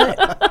 What?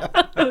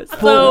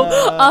 So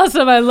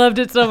awesome! I loved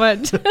it so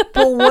much.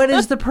 But what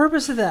is the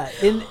purpose of that?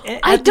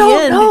 I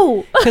don't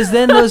know. Because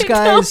then those I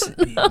guys,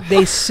 don't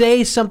they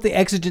say something,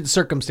 exigent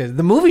circumstances.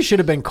 The movie should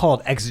have been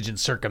called Exigent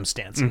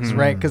Circumstances,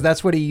 right? Because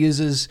that's what he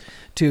uses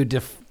to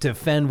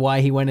defend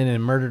why he went in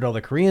and murdered all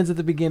the Koreans at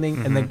the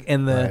beginning. And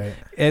Right.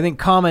 I think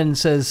Common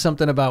says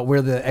something about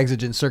we're the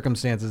exigent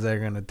circumstances that are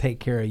going to take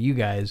care of you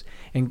guys.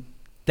 And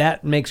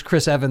that makes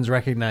Chris Evans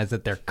recognize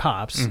that they're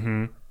cops.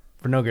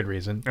 For no good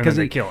reason. And then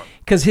they kill him.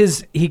 Because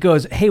he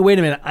goes, hey, wait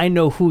a minute, I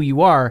know who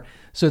you are.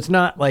 So it's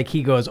not like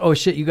he goes, oh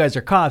shit, you guys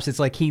are cops. It's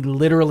like he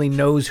literally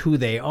knows who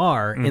they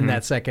are in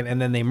that second,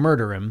 and then they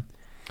murder him.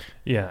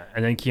 Yeah,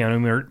 and then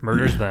Keanu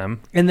murders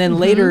them. And then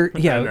later,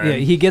 And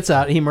then- he gets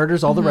out, he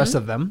murders all the rest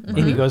of them, and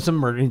he goes to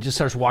murder, and he just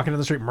starts walking down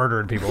the street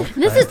murdering people.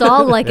 This is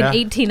all like an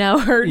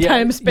 18-hour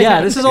time span.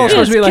 Yeah, this is all He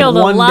supposed to just be like killed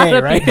a one lot day,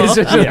 of right? people. It's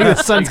just like the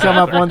sun's come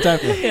up one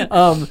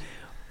time.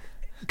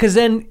 Because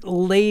then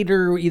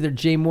later, either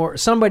Jay Moore,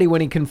 somebody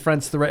when he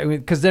confronts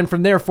because then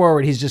from there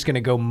forward, he's just going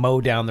to go mow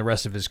down the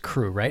rest of his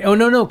crew, right? Oh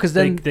no, because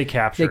then They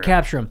capture they him.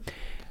 capture him.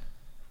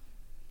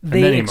 And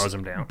then he mows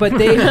him down. But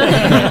they,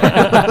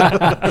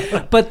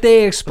 but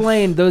they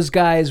explained those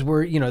guys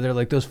were, they're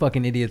like those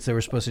fucking idiots that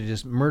were supposed to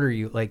just murder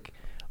you. Like,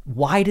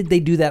 why did they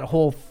do that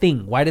whole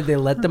thing? Why did they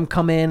let them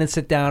come in and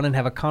sit down and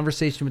have a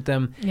conversation with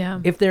them? Yeah.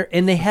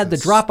 And they had the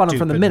drop on them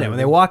from the stupid minute when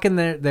movie. they walk in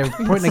there, they're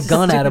pointing a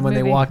gun at them when they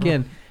Stupid walk movie.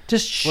 in.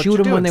 Just What shoot you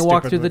them do when in they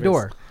walk stupid through the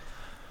movies.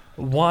 door.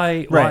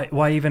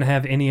 Why even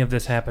have any of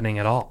this happening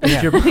at all?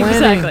 If you're planning,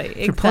 Exactly, if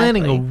you're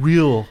planning a exactly.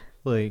 real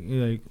like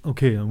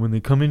okay, when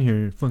they come in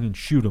here, fucking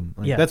shoot them.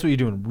 Like, Yeah. that's what you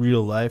do in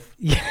real life.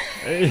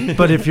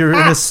 But if you're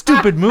in a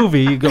stupid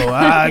movie, you go,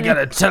 I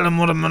gotta tell them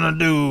what I'm gonna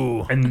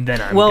do. And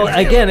then I'm Well, gonna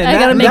again, and I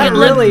gotta make that it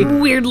really,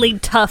 look weirdly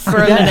tough for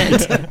a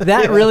minute.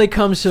 that really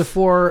comes to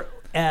fore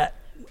at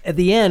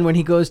the end when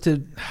he goes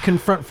to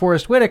confront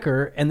Forrest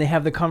Whitaker and they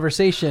have the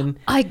conversation.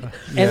 And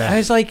I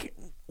was like,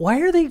 why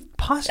are they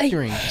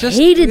posturing?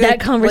 hated that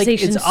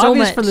conversation it's so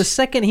obvious much. from the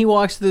second he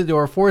walks through the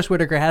door, Forrest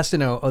Whitaker has to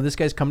know, oh, this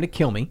guy's coming to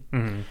kill me.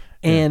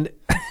 And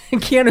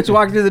Keanu's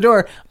walking through the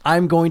door,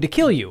 I'm going to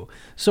kill you.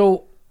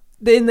 So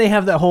then they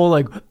have that whole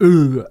like,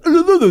 and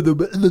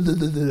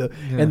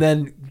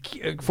then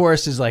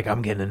Forrest is like,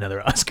 I'm getting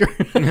another Oscar.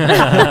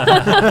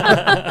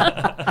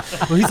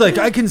 Well, he's like,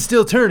 I can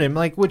still turn him.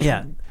 Like, which,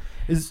 Yeah.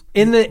 is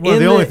In the- one of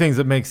in the only the- things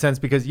that makes sense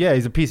because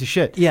he's a piece of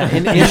shit. Yeah,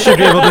 and You should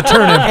be able to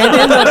turn him.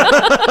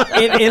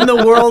 and in the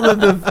world of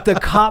the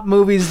cop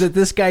movies that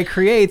this guy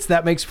creates,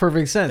 that makes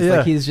perfect sense. Yeah.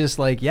 Like he's just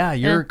like, yeah,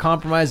 you're Yeah.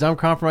 compromised, I'm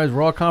compromised,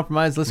 we're all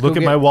compromised. Let's Look go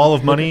at get my wall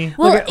of money.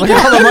 Well, look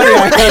at all the money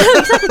I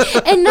have.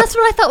 exactly. And that's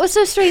what I thought was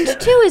so strange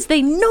too, is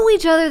they know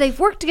each other, they've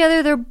worked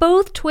together, they're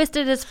both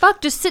twisted as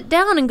fuck. Just sit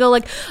down and go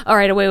like, all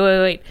right,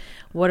 wait.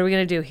 What are we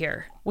gonna do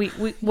here?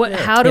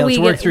 How do Yeah, we let's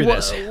work get through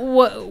this.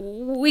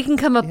 we can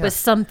come up with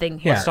something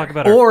here. Let's talk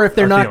about Or our, if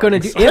they're our not going to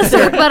do, feelings. if Talk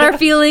they're, about our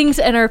feelings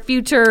and our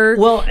future.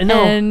 Well,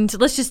 no. and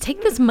let's just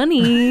take this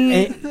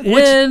money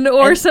which-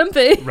 or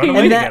something. Run away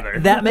and together.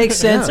 that makes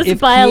sense. Let's If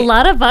buy a Ke-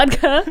 lot of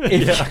vodka.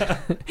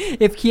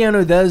 if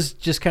Keanu does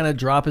just kind of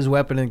drop his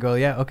weapon and go,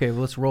 yeah, okay,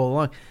 well, let's roll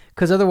along.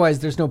 Because otherwise,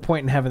 there's no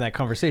point in having that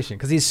conversation.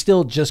 Because he's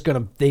still just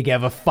gonna they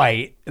have a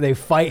fight, they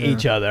fight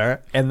each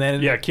other, and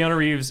then Yeah, Keanu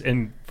Reeves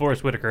and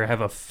Forrest Whitaker have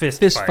a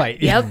fist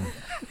fight. Yep.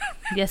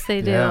 Yes,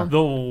 they do.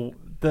 Yeah.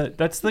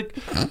 That's like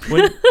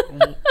when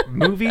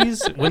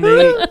movies when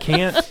they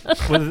can't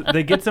when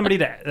they get somebody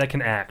that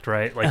can act,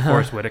 right, like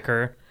Forrest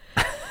Whitaker,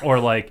 or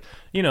like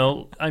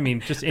I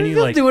mean just any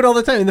They'll like do it all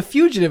the time. In The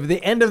Fugitive,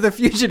 the end of The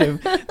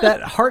Fugitive,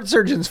 that heart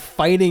surgeon's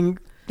fighting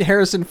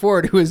Harrison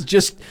Ford, who has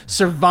just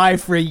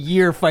survived for a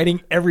year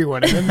fighting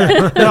everyone, and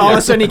then all of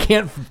a sudden he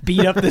can't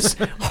beat up this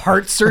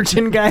heart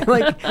surgeon guy.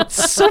 Like,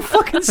 it's so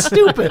fucking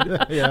stupid.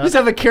 Just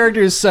have a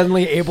character who's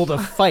suddenly able to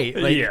fight.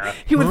 Like, Yeah.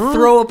 he would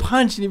throw a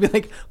punch and he'd be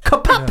like,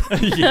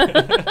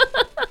 kapop.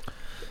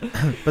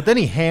 But then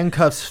he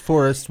handcuffs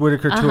Forrest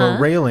Whitaker to a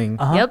railing.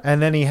 Yep.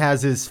 And then he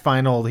has his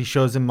final, he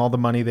shows him all the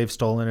money they've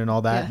stolen and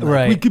all that. Yeah. And like,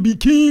 Right. we could be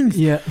kings.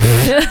 Yeah.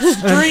 Tear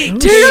down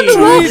the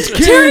wall.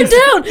 Tear it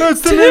down. That's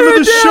the name of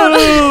the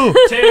show.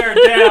 tear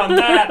down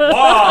that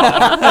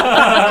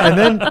wall. And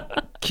then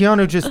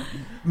Keanu just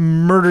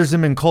murders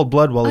him in cold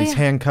blood while he's yeah.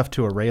 handcuffed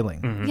to a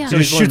railing. Yeah. So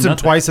he shoots him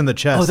nothing. twice in the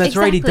chest. Oh, that's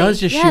right. He Exactly. does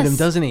just shoot Yes. him,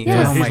 doesn't he?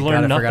 Yes. Oh He's my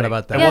learned god, I forgot nothing.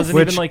 about that. It Yes. wasn't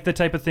Which- even like the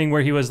type of thing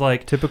where he was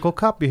like, Typical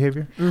cop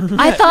behavior.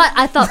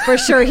 I thought for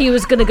sure he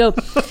was gonna go.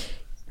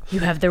 You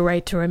have the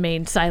right to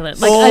remain silent.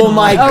 Like, Oh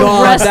my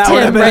God, arrest that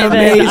would've him been right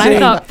then. I amazing.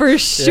 thought for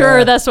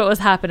sure that's what was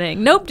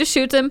happening. Nope, just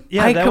shoots him.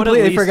 yeah, I that would at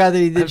completely least forgot that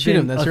he did have shoot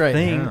him. been That's a right.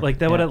 thing. Yeah. Like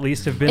that would at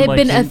least have been It'd like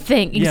been a him-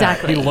 thing,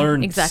 exactly. Yeah, he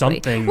learned exactly.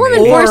 something. Well, then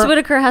maybe. Forrest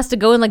Whitaker has to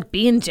go and like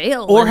be in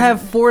jail, Or and-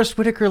 have Forrest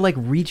Whitaker like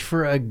reach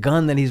for a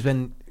gun that he's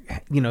been,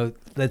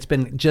 that's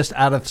been just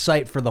out of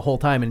sight for the whole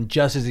time, and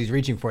just as he's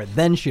reaching for it,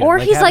 then shoot Or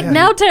him. he's like,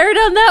 now tear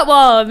down that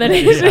wall, and then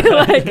he's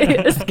like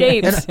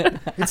escapes.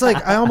 It's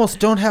like I almost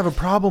don't have a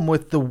problem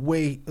with the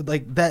way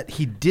like that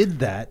he did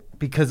that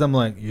because I'm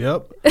like,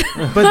 yep.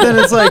 But then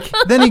it's like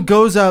then he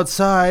goes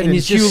outside and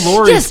he's Hugh just-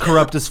 Laurie's Yes.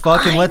 corrupt as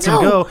fuck and I lets him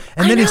know. go.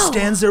 And I then he know.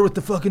 stands there with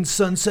the fucking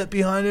sunset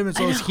behind him. It's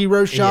all his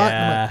hero shot.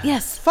 And I'm like,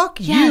 Yes. fuck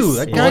Yes. you.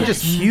 That guy Yes.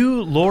 just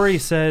Hugh Laurie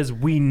says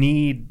we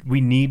need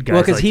guys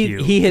well, because like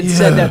you. he had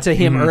said that to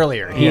him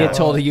earlier. He Yeah. had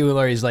told Hugh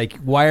Laurie, he's like,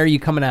 why are you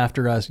coming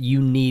after us?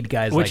 You need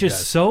guys which like is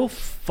us. so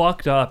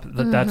fucked up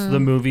that that's the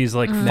movie's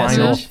like final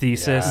Message?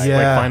 thesis, Yeah.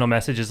 like final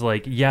message is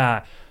like,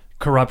 yeah,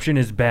 corruption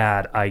is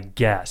bad, I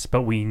guess,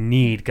 but we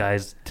need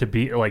guys to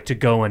be like to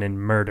go in and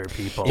murder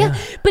people. Yeah,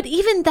 but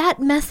even that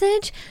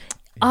message,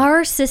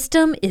 our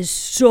system is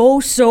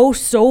so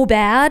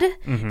bad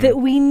that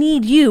we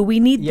need you. We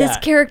need this Yeah.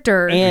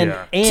 character And-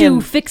 to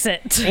and- fix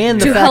it,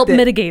 and the to fact help that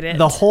mitigate it.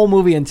 The whole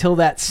movie until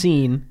that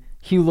scene,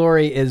 Hugh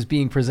Laurie is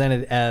being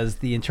presented as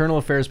the internal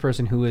affairs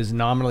person who is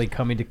nominally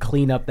coming to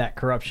clean up that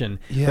corruption.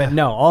 Yeah. But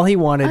no, all he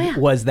wanted Oh, yeah.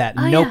 was that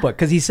Oh, yeah. notebook.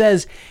 Because he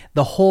says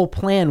the whole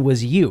plan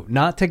was you,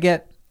 not to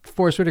get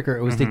Forrest Whitaker.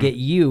 It was to get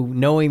you,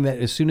 knowing that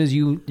as soon as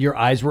your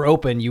eyes were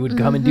open, you would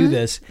come and do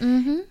this.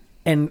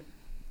 And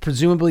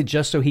presumably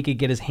just so he could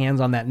get his hands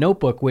on that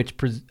notebook, which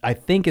I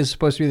think is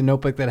supposed to be the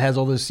notebook that has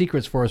all those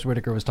secrets Forrest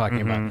Whitaker was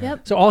talking about.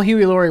 Yep. So all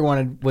Huey Laurie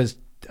wanted was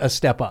a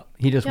step up.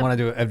 He just Yep. wanted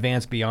to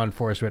advance beyond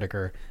Forrest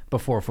Whitaker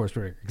before Forrest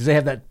Whitaker, because they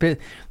have that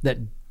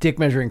dick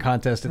measuring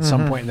contest at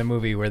some point in the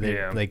movie where they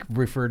Yeah. like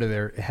refer to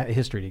their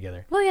history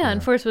together. well, yeah,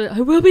 and Forrest was,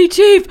 I will be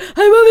chief.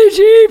 I will be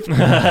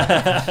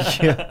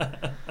chief.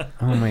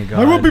 Oh my god!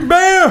 I will be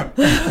mayor.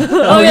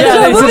 Oh yeah,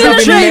 I will this be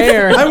is the a chief.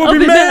 mayor. I will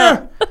be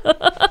mayor.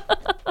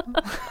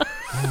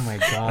 Oh my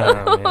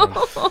god! Oh, man.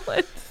 Oh,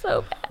 it's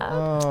so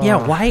bad.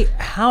 Yeah, why?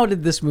 How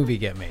did this movie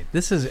get made?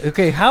 This is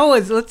okay.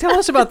 Let's tell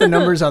us about the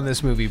numbers on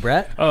this movie,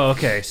 Brett. Oh,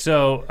 okay.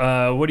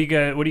 So, what do you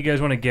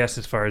guys want to guess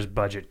as far as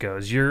budget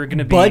goes? You're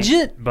gonna be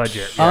Budget?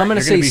 Budget. I'm gonna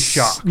you're say be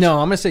shocked. No,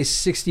 I'm gonna say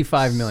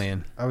 65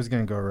 million. I was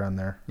gonna go around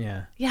there.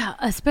 Yeah, Yeah,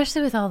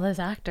 especially with all those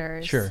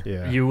actors. sure.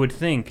 Yeah. You would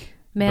think.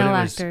 but Male it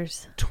was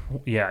actors.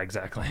 Yeah,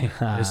 exactly.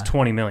 It's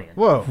 20 million.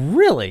 Whoa.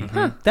 Really?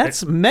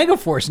 That's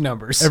Megaforce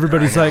numbers.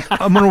 Everybody's like,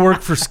 I'm gonna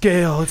work for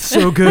scale. It's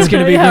so good. It's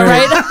gonna be Yeah,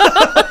 great.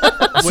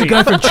 right. It's the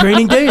guy from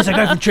Training Day. It's the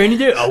guy from Training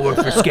Day. I'll work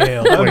for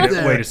scale.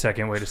 Wait a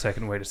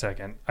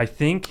second. I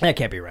think That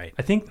can't be right.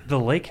 the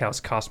lake house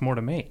cost more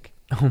to make.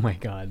 Oh my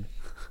god.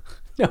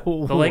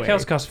 No. The lake way.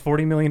 house cost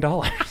 $40 million.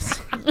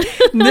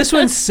 This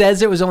one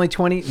says it was only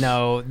 20.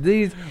 No,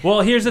 these.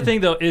 Well, here's the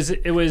thing though, is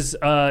it was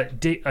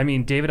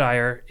David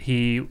Ayer,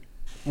 he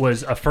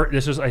was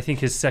this was, I think,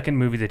 his second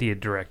movie that he had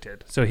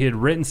directed. So he had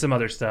written some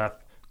other stuff,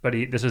 but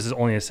this was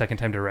only his second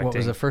time directing. What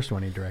was the first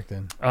one he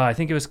directed? I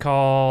think it was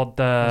called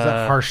Was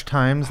that Harsh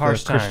Times,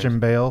 Harsh the Christian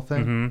Times. Bale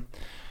thing?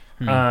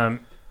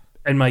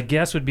 And my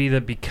guess would be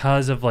that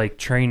because of like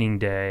Training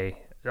Day,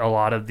 a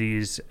lot of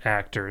these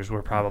actors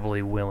were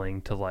probably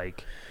willing to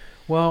like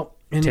Well,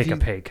 and take a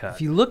pay cut. If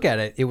you look at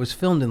it, it was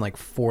filmed in like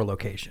 4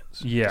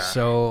 locations. Yeah.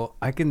 So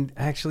I can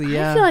actually,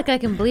 I feel like I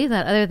can believe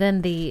that. Other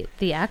than the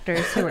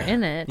actors who were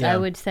in it, Yeah. I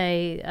would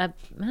say I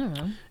don't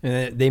know.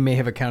 And they may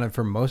have accounted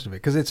for most of it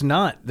because it's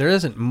not. There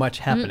isn't much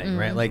happening,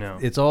 right? Like No.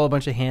 it's all a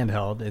bunch of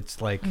handheld.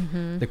 It's like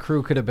the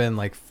crew could have been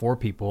like 4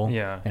 people,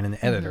 Yeah. and an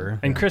editor.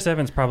 And Chris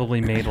Evans probably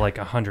made like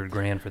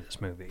 $100,000 for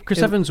this movie.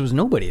 Chris Evans was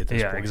nobody at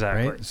this Yeah, point,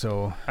 exactly. right?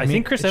 So I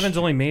think Chris Evans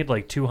only made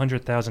like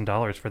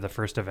 $200,000 for the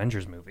first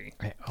Avengers movie.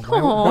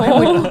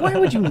 why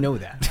would you know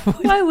that?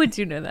 Why would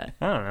you know that?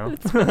 I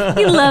don't know.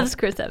 He loves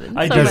Chris Evans.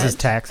 I so do. Does his much.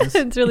 taxes.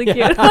 It's really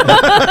cute.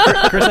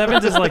 Chris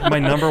Evans is like my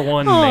number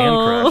one man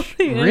crush.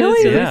 It's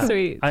Really? really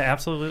sweet. I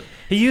absolutely.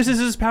 He uses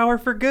his power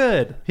for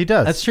good. He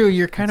does. That's true.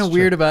 You're kind of That's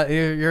weird about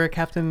you're a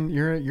captain.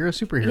 You're a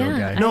superhero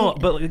Yeah, guy. No,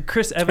 but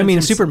Chris Evans. I mean a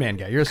hims- Superman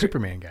guy. You're a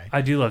Superman guy.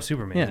 I do love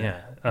Superman.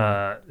 Yeah.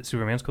 Yeah.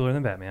 Superman's cooler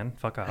than Batman.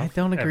 Fuck off. I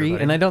don't agree,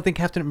 everybody. and I don't think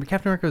Captain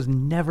America was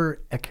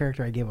never a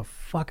character I gave a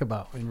fuck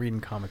about when reading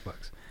comic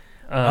books.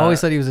 I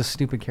always thought he was a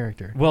stupid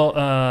character. Well,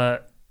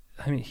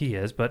 I mean, he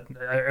is, but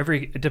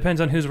it depends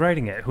on who's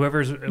writing it.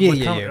 Whoever's.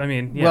 Yeah. I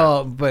mean, yeah.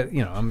 Well, but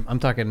I'm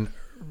talking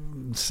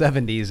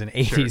 70s and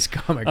 80s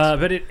comics.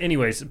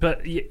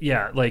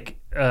 Yeah, like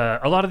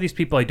a lot of these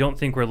people, I don't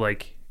think were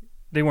like.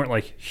 They weren't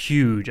like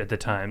huge at the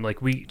time.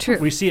 Like we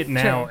see it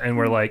now, and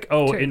we're like,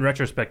 oh, in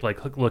retrospect,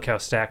 like look how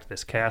stacked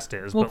this cast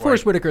is. Well, but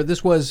Forrest like, Whitaker,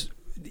 this was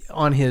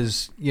on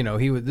his,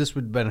 this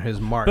would have been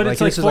his mark. But it's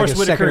like this is Forrest a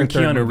second Whitaker or and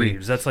third Keanu movie.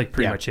 Reeves. That's like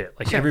pretty Yeah. much it.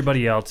 Like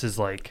everybody else is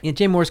like, Yeah,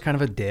 Jay Moore's kind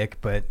of a dick,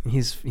 but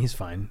he's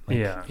fine. Like,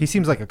 yeah. he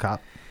seems like a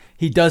cop.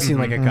 He does seem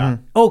like a cop.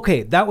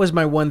 Okay, that was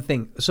my one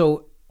thing.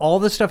 So all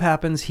this stuff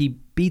happens. He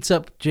beats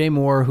up Jay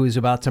Moore, who's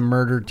about to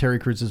murder Terry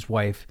Cruz's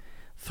wife,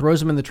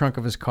 throws him in the trunk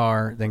of his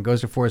car, then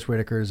goes to Forrest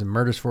Whitaker's and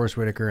murders Forrest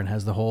Whitaker and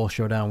has the whole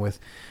showdown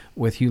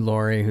with Hugh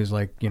Laurie, who's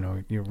like, you're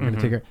going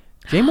to take her.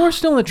 Jay Moore's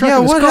still in the trunk Yeah,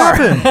 of his what car.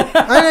 happened?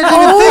 I didn't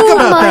even think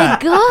about my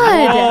that.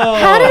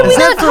 God! How did we Is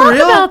that not for talk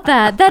real? about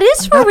that? That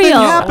is for Nothing real.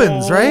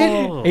 happens,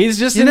 right? He's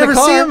just You in never the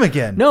car. see him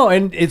again. No,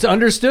 and it's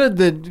understood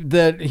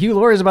that Hugh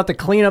Laurie is about to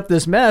clean up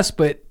this mess,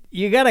 but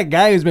you got a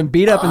guy who's been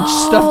beat up and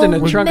stuffed in the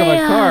trunk of a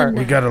car.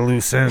 man. got a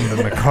loose end in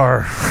the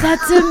car.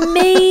 That's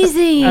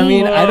amazing. I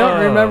mean, I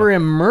don't remember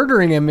him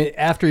murdering him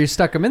after he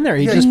stuck him in there.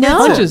 He Yeah, just he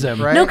punches hits him.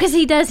 him, right? No, because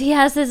he does. He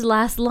has his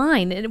last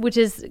line, which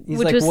is He's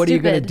which like, was "What are you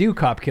stupid. gonna do,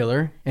 cop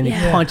killer?" And he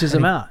Yeah. punches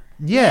him out.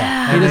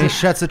 Yeah. And then he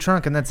shuts the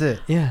trunk and that's it.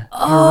 Yeah.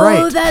 Oh,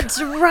 right.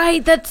 that's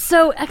right. That's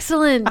so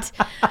excellent.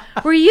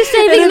 Were you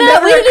saving And it that?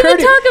 never We didn't occurred even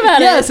to- talk about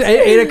yes, it.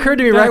 it occurred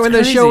to me right That's when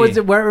the show was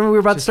crazy. when we were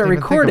about to Just start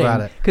didn't think recording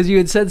about it. because you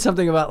had said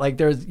something about like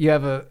you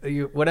have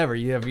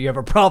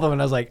a problem,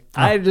 and I was like,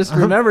 I just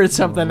remembered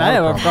something I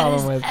have a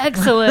problem with.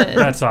 Excellent.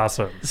 That's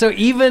awesome. So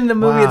even the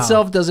movie Wow.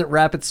 itself doesn't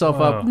wrap itself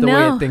up the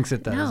way it thinks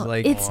it does. No,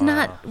 Like it's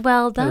not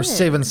well done. They're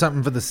saving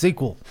something for the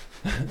sequel.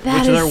 That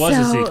Which there is was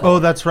a so- sequel. Oh,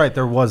 that's right.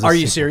 There was a are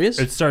you sequel. serious?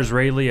 It stars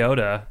Ray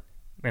Liotta,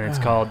 and it's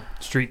called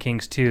Street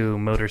Kings 2: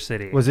 Motor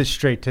City. Was it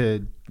straight to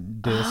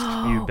disc?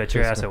 You bet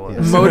your ass it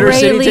was. Motor Ray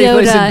City takes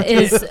place Liotta in-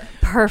 is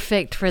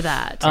perfect for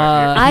that.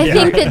 Uh, I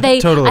think that they,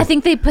 Totally. I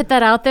think they put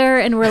that out there,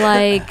 and we're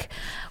like,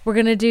 we're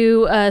gonna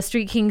do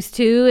Street Kings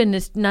 2, and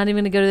it's not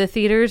even gonna go to the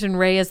theaters. And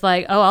Ray is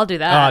like, oh, I'll do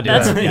that. I'll do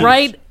That's that. Yeah.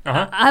 right.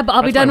 Uh-huh. I'll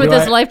be That's done fine. with Do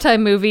this I-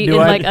 Lifetime movie do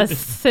in I- like a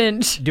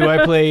cinch. Do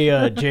I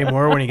play Jay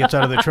Moore when he gets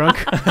out of the trunk?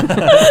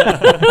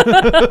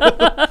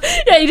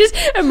 Yeah, he just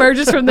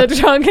emerges from the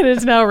trunk, and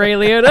it's now Ray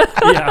Liotta.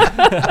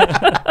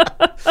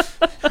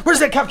 Where's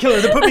that cop killer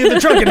that put me in the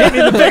trunk and hit me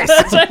in the face?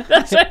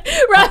 That's right.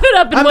 Wrap it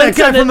up in I'm one that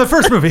guy from sentence. the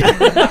first movie.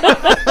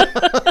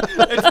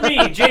 It's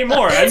me, Jay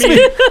Moore. I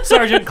mean,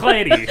 Sergeant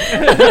Clady.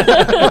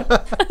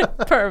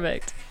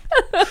 Perfect.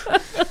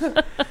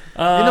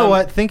 You know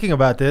what? Thinking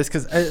about this,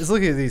 because I was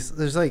looking at these,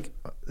 there's like,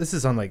 this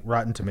is on like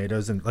Rotten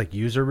Tomatoes and like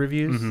user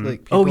reviews.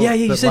 Like Oh people yeah,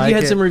 you that said like you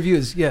had it. some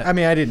reviews. Yeah. I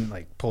mean, I didn't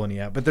like pull any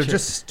out, but they're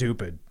just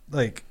stupid.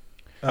 Like,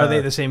 Are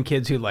they the same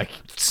kids who like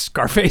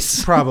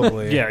Scarface?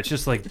 probably? Yeah, it's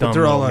just like dumb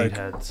they're all little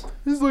like- meatheads.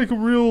 This is like a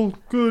real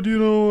good,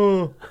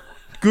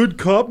 good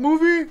cop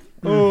movie.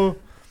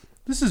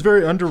 This is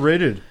very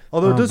underrated.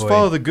 Although it Oh, does boy.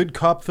 follow the good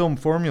cop film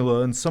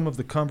formula, and some of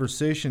the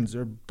conversations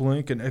are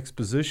blank and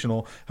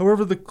expositional.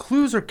 However, the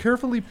clues are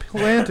carefully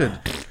planted.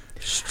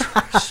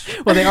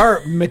 Well, they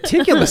are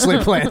meticulously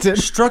planted.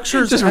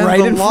 Structures Just and right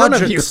the in front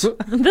of you. logics.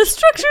 The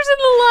structures and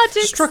the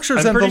logic. Structures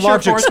I'm and the pretty sure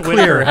logics Forrest Whitaker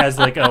clear. has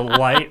like a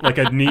light, like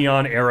a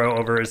neon arrow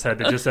over his head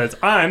that just says,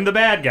 "I'm the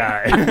bad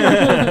guy."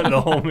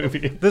 The whole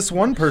movie. This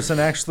one person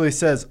actually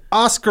says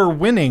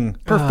Oscar-winning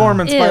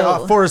performance by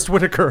Ew. Forrest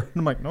Whitaker. And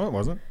I'm like, no, it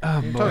wasn't.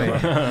 Oh boy.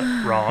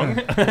 Wrong.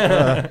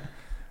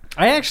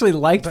 I actually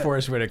liked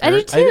Forrest Whitaker. I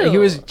do too. He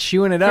was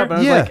chewing it up, and I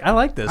was Yeah. like, I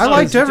like this. I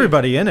liked He's-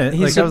 everybody in it.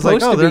 he's Like I was like,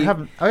 supposed to they're be-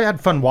 having. I had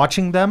fun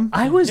watching them.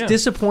 I was Yeah.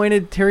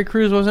 disappointed Terry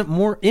Crews wasn't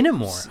more in it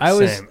more. I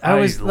was Same.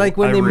 like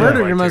when I they really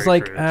murdered like him, I was Terry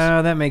like, Crews.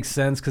 oh, that makes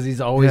sense because he's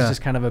always Yeah.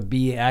 just kind of a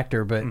B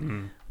actor. But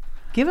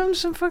give him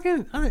some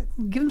fucking,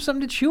 give him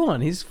something to chew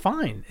on. He's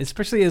fine,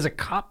 especially as a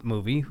cop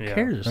movie. Who Yeah.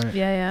 cares? Right.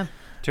 Yeah.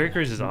 Terry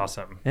Crews is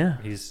awesome. Yeah.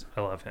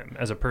 I love him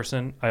as a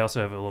person. I also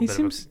have a little He bit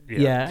seems, of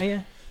a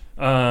yeah.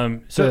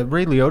 So the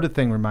Ray Liotta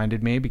thing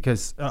reminded me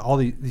because all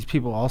these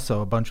people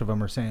also, a bunch of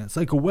them are saying it's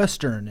like a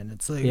Western and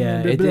it's like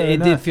Yeah, blah, it, blah, it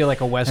blah. did feel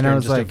like a Western, And I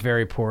was just like, a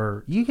very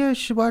poor. you guys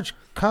should watch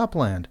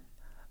Copland.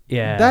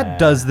 Yeah, That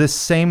does this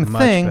same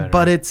Much thing, better.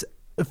 but it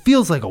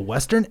feels like a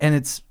Western and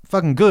it's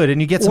fucking good. And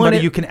you get somebody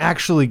you can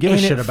actually give a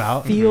and shit it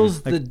about.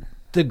 Feels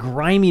the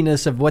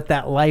griminess of what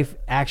that life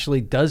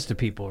actually does to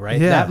people, right?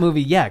 Yeah. That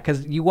movie, yeah,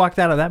 because you walked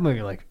out of that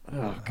movie like,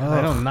 oh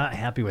god, I'm not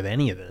happy with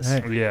any of this.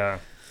 Right. Yeah.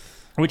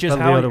 Which is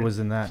But how Liotta was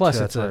in that. Plus,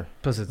 too. it's a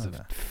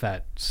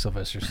fat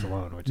Sylvester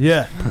Stallone, which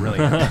Yeah. is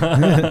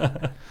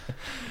brilliant.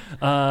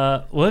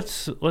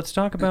 Let's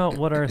talk about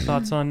what our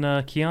thoughts on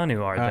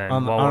Keanu are then.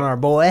 on while our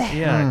boy.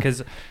 yeah,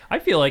 because I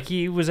feel like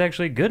he was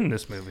actually good in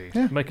this movie.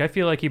 Yeah. Like I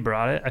feel like he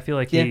brought it. I feel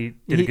like he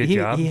did a good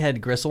job. He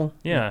had gristle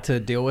Yeah. to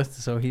deal with,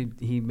 so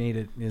he made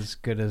it as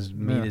good as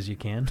meat Yeah. as you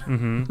can.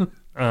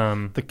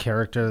 Mm-hmm. The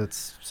character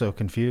that's so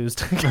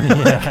confused.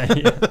 yeah.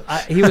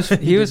 He was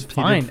did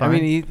fine. I fine.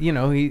 mean,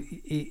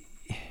 he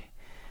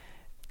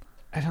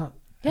I don't.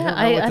 Yeah, don't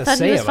know what I to thought he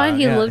say was fine. about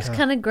He it. Yeah. looked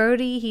kind of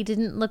grody. He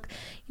didn't look,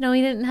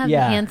 he didn't have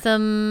Yeah. the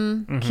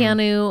handsome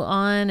Keanu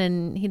on,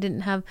 and he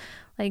didn't have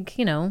like,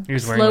 He was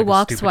wearing, slow like,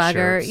 walk stupid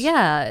swagger. shirts.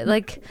 Yeah,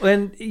 like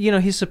And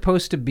he's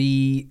supposed to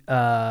be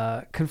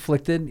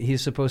conflicted.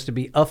 He's supposed to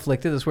be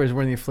afflicted. That's why he's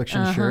wearing the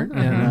affliction shirt.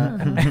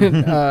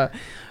 And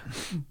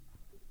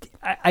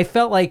I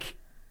felt like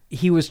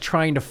he was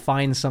trying to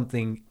find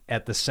something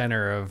at the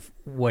center of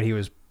what he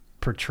was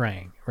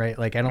portraying. Right?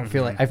 Like I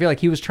feel like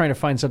he was trying to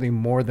find something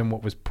more than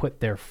what was put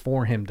there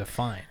for him to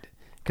find.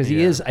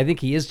 Because I think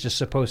he is just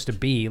supposed to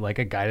be like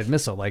a guided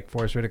missile, like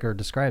Forrest Whitaker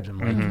describes him.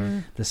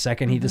 Like the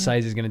second he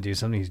decides he's going to do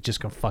something, he's just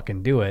going to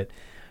fucking do it.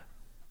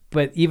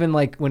 But even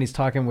like when he's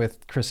talking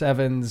with Chris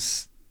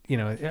Evans,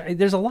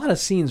 there's a lot of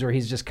scenes where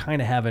he's just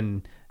kind of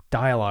having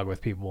dialogue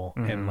with people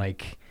and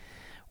like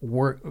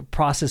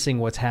processing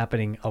what's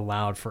happening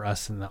aloud for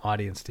us in the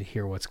audience to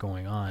hear what's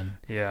going on.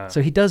 Yeah.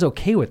 So he does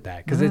okay with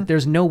that because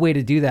there's no way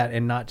to do that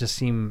and not just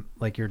seem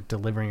like you're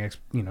delivering,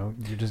 you're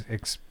just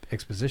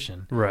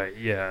exposition. Right.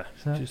 Yeah.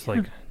 Just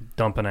like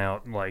dumping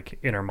out like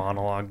inner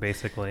monologue,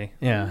 basically.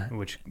 Yeah.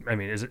 Which I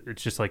mean,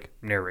 it's just like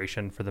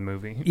narration for the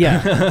movie.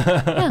 Yeah.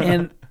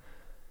 And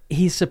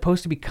he's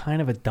supposed to be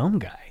kind of a dumb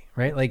guy,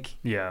 right? Like,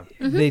 Yeah.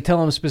 they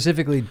tell him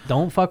specifically,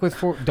 don't fuck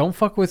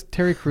with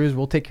Terry Crews.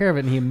 We'll take care of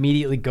it. And he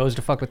immediately goes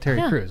to fuck with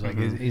Terry Crews. Like,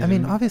 he's I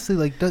mean, obviously,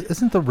 like,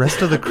 isn't the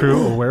rest of the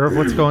crew aware of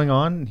what's going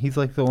on? He's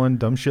like the one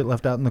dumb shit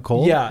left out in the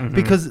cold. Yeah.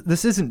 Because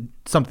this isn't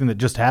something that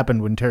just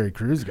happened when Terry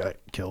Crews got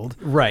killed.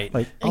 right.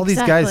 Like, all these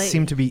guys Exactly.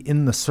 seem to be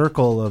in the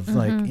circle of,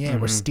 like, yeah,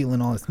 we're stealing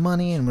all this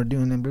money and we're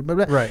doing blah,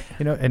 blah, blah. Right.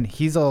 And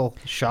he's all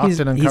shocked he's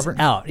and uncovered.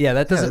 out. Yeah,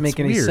 that doesn't that's make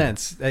any weird.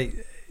 sense.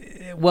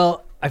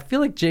 I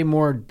feel like Jay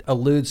Moore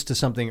alludes to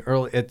something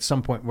early at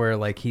some point where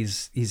like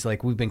he's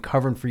like, we've been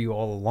covering for you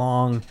all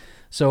along.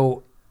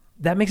 So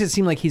that makes it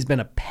seem like he's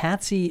been a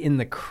patsy in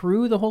the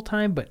crew the whole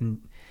time,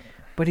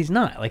 but he's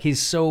not. Like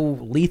he's so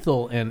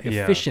lethal and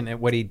efficient at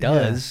what he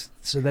does.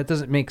 So that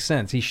doesn't make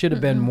sense. He should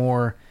have been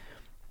more.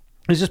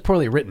 It's just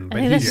poorly written. I But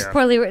think that's he's just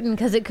poorly written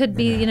because it could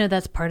be,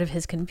 that's part of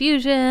his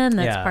confusion.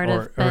 That's part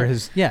of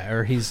he's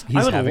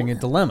would having a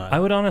dilemma. I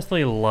would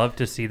honestly love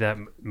to see that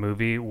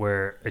movie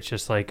where it's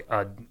just like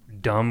a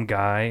dumb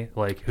guy,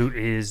 like who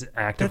is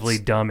actively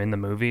dumb in the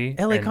movie.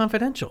 L.A. and-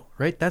 Confidential,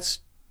 right? That's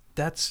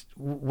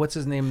what's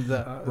his name?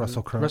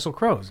 Russell Crowe. Russell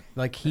Crowe.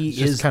 Like he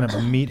He's is just kind of a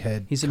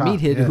meathead. He's a cop,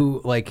 meathead yeah.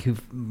 who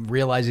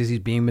realizes he's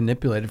being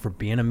manipulated for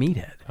being a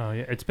meathead. Oh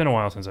yeah, it's been a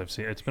while since I've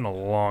seen. It's been a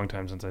long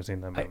time since I've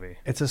seen that movie.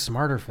 It's a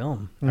smarter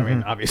film. I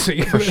mean,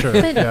 obviously, For sure.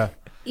 But Yeah.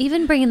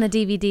 even bringing the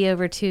DVD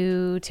over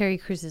to Terry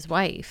Crews'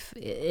 wife,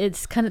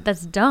 it's kind of,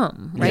 that's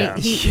dumb, right?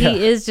 Yeah.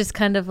 He is just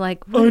kind of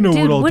like, I know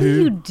dude, what I'll what do."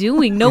 are you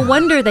doing? No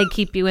wonder they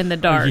keep you in the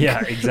dark.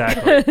 Yeah,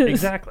 exactly,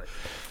 exactly.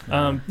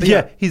 But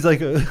yeah, he's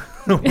like a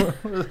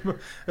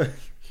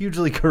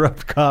hugely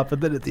corrupt cop,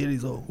 and then at the end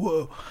he's like,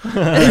 "Whoa,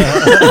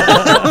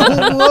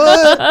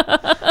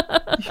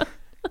 what?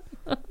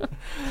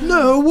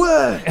 No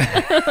way!"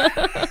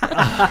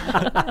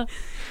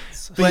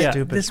 But yeah,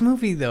 Stupid. this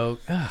movie though,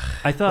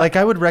 I thought Like,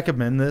 I would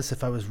recommend this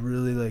if I was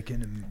really like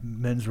into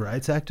men's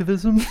rights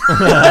activism.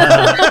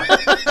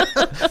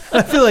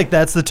 I feel like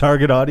that's the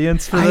target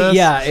audience for this.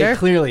 it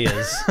clearly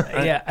is.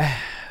 Yeah,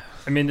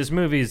 I mean, this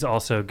movie's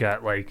also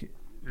got like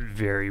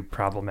very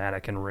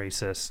problematic and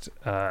racist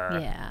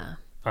Yeah.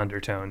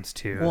 undertones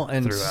too well,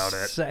 and throughout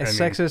it. I mean,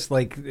 sexist,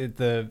 like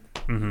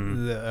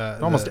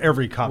Almost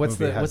every cop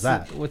movie has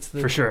that. What's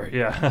the for sure.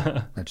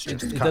 Yeah. That's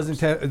just It cops.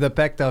 doesn't the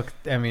Bechdel.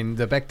 I mean,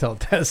 the Bechdel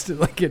test,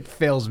 like it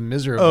fails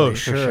miserably. Oh, For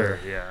sure. sure.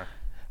 Yeah.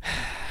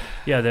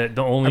 Yeah,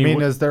 the only. I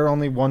mean, is there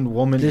only one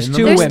woman There's in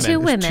two the There's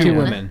women. two There's two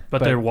women. women.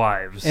 but they're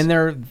wives. and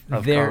they're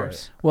of there.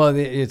 cars. Well,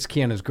 it's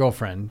Keanu's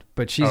girlfriend,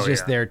 but she's Oh,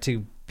 just yeah. there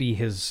to be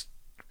his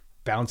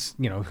bounce.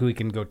 Who he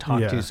can go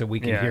talk Yeah. to, so we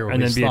can Yeah, hear and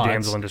then his be thoughts, a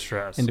damsel in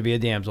distress. and to be a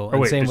damsel. Or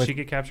and wait, same did with she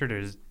get captured? Or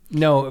is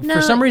no, No,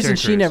 for some reason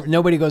Terry Crews.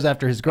 nobody goes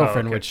after his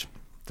girlfriend, okay. which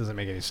doesn't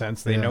make any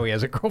sense. They Yeah. know he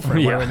has a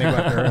girlfriend. Yeah. Why would they go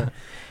after her?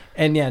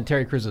 And yeah,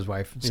 Terry Crews'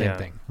 wife, same Yeah.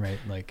 thing, right?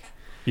 Like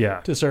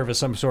yeah, to serve as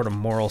some sort of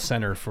moral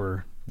center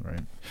for. Right.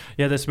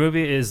 yeah. This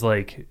movie is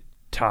like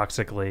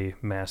toxically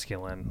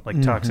masculine,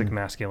 like toxic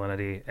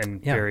masculinity,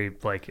 and Yeah. very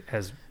like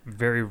has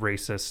very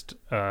racist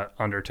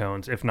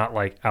undertones, if not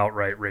like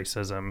outright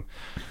racism.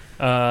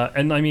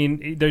 And I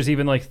mean, there's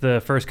even like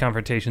the first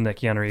confrontation that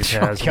Keanu Reeves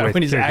has with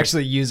when he's Terry-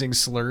 actually using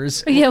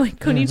slurs. Yeah, like,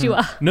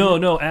 konnichiwa.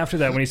 No. After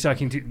that, when he's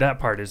talking to that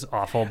part is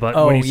awful. But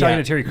Oh, when he's talking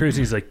yeah. to Terry Crews,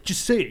 he's like,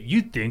 "Just say it.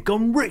 You think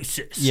I'm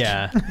racist?"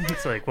 Yeah.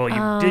 It's like, well, you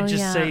Oh, did just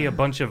yeah. say a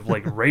bunch of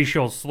like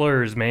racial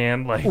slurs,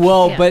 man. Like,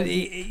 Well, Yeah. but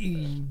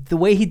the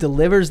way he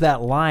delivers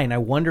that line, I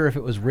wonder if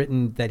it was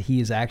written that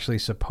he is actually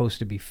supposed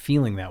to be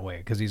feeling that way,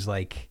 because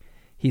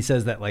he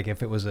says that like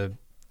if it was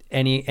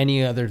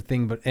any other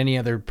thing but any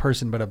other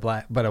person but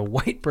a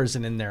white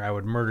person in there, I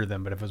would murder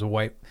them. But if it was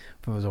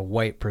a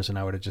white person,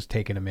 I would have just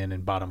taken him in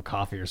and bought him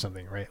coffee or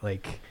something, right?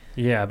 Like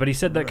yeah, but he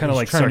said that kind of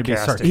He's like trying to be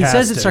sarcastic. he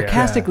says it Sarcastic, yeah.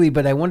 sarcastically,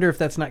 but I wonder if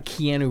that's not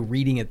Keanu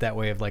reading it that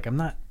way of like, I'm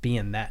not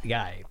being that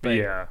guy. But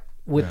Yeah.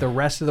 with the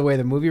rest of the way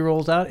the movie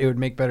rolls out, it would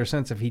make better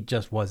sense if he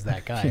just was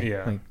that guy.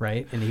 Yeah.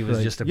 Right? And he was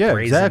Like, just a yeah,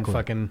 brazen exactly.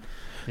 fucking.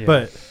 Yeah.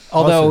 But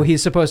Although also-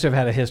 he's supposed to have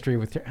had a history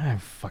with. I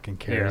fucking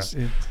cares.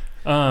 Yeah.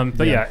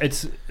 But yeah,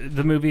 it's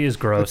the movie is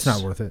gross. it's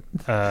not worth it.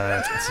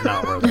 It's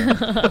not worth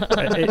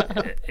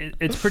it.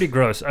 It's pretty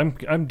gross.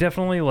 I'm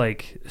definitely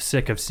like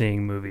sick of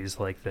seeing movies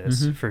like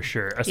this for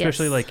sure,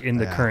 especially Yes. like in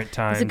the current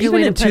times. It's a good Even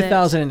way to in put it.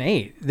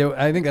 2008,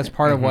 I think that's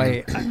part of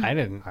why I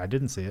didn't. I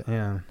didn't see it.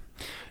 Yeah.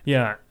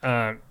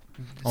 Yeah.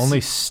 Only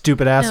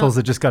stupid assholes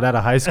that just got out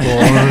of high school.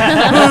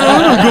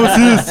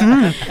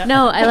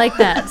 No, I like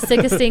that.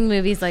 Sick of seeing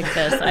movies like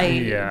this. I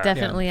Yeah.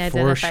 definitely Yeah,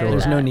 identify for sure. with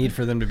There's no that. need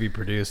for them to be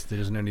produced.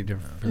 There's no need for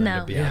them No.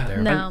 to be out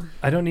there. No.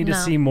 I don't need to No.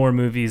 see more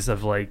movies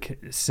of like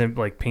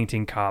like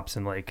painting cops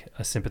in like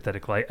a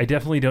sympathetic light. I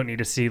definitely don't need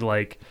to see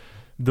like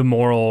the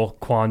moral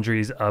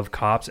quandaries of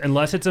cops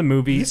unless it's a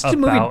movie This about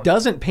movie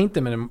doesn't paint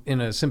them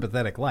in a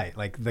sympathetic light.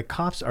 Like the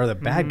cops are the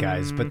bad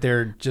guys, Mm. but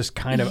they're just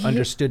kind of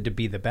understood to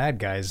be the bad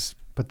guys.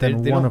 But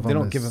then they one don't, of they them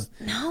don't is- give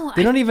them. No,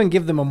 They don't even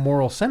give them a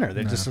moral center.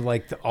 They're just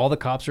like all the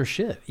cops are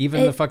shit.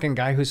 Even the It- fucking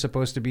guy who's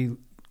supposed to be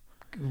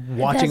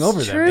watching That's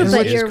over true, them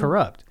but is you're-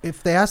 corrupt.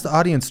 If they ask the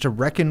audience to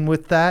reckon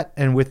with that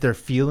and with their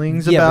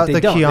feelings Yeah, but about they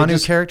the don't. They Keanu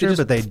just- character, they just-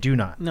 but they do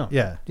not. No.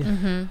 Yeah.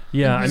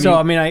 Yeah, I mean, So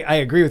I mean, I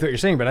agree with what you're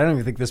saying, but I don't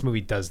even think this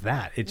movie does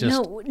that. It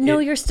just no,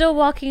 you're still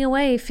walking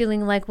away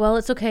feeling like, well,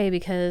 it's okay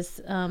because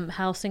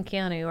House and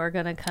Keanu are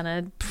gonna kind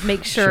of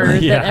make sure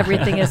Yeah. that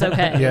everything is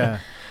okay. Yeah.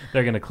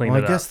 they're gonna clean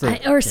Well, it I guess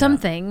up. the Or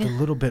something. the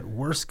little bit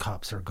worse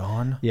cops are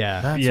gone. Yeah.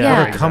 That's Yeah, what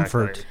a exactly.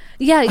 comfort.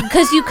 Yeah,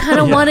 because you kind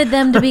of wanted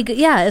them to be good.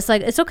 Yeah, it's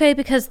like, it's okay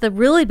because the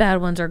really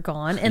bad ones are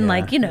gone. And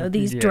like,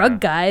 these Yeah. drug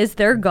guys,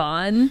 they're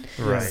gone.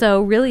 Right.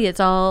 So really it's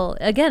all,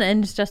 again,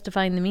 ends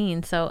justifying the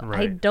mean. So I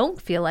Right.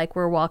 don't feel like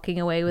we're walking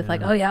away with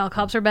like, oh yeah, all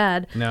cops are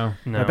bad. no.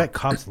 No. I bet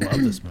cops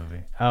love this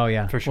movie. Oh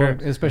yeah, For sure.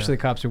 Well, especially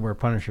cops who wear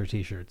Punisher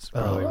T-shirts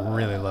probably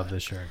really love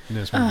this shirt.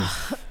 This movie.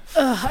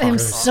 I'm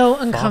so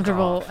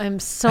uncomfortable. I'm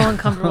so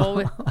uncomfortable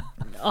with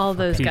all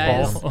those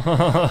guys. People.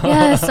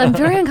 Yes, I'm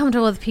very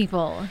uncomfortable with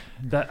people.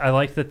 I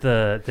like that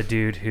the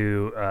dude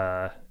who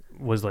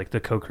was like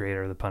the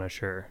co-creator of the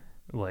Punisher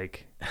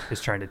like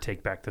is trying to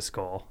take back the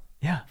skull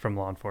Yeah. from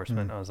law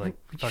enforcement. I was like,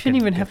 You shouldn't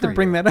even have to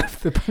bring that up.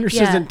 The Punisher's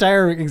Yeah.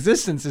 entire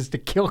existence is to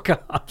kill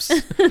cops.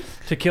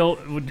 to kill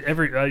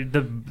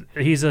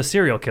he's a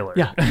serial killer.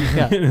 Yeah,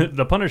 yeah.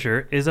 The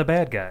Punisher is a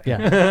bad guy.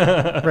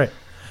 yeah, Right.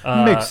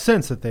 Makes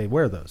sense that they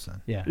wear those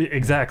then. yeah.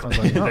 Exactly.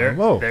 like, oh, they're,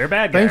 whoa. they're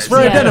bad Thanks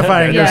guys. for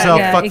identifying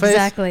yourself, fuckface.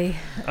 Exactly.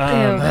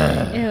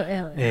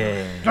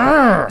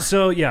 Ew.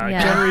 So yeah,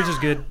 Yeah. Keanu Reeves is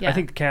good. Yeah. I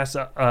think the cast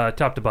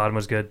top to bottom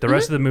was good. The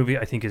rest of the movie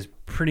I think is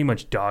pretty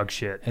much dog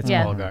shit. It's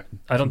Yeah. all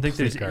I don't think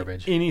there's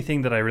garbage.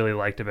 anything that I really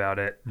liked about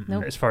it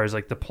Nope. as far as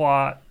like the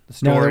plot, the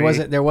story. No,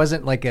 there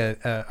wasn't like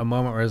a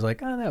moment where I was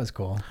like, oh, that was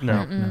cool.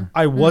 No.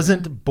 I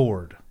wasn't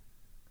bored.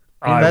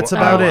 I That's wa-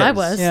 about Oh, it. I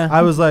was. Yeah.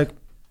 I was like,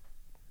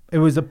 it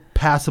was a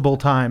passable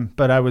time,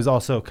 but I was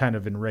also kind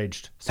of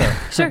enraged. So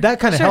Sure, that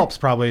kind of sure. helps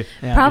probably.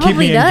 Yeah. Probably Keep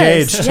me does.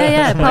 engaged.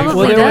 Yeah, it probably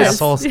Well, there does.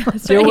 assholes.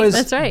 That's There right. was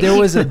That's right. there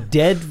was a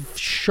dead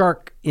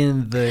shark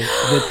in the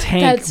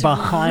tank That's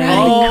behind right.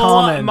 Oh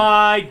Common.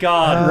 my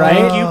God! Right?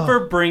 Thank you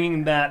for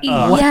bringing that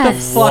up.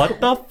 Yes.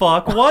 What the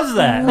fuck was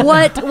that?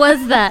 What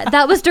was that?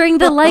 That was during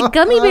the like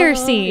gummy bear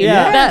scene.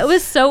 Yeah. That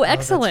was so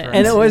excellent. right.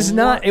 And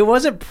it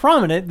wasn't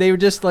prominent. They were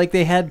just like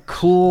they had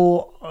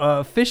cool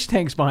fish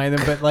tanks behind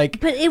them, but like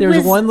But it there's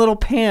was- one little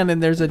pan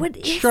and there's a What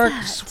is shark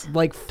that?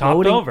 like Topped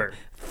floating over.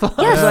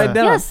 upside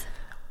down. Yes.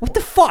 What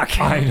the fuck?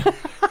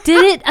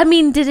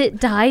 Did it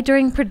die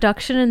during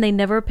production and they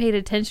never paid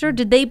attention, or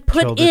did they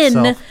put Killed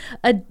in itself.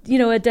 a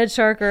dead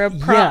shark or a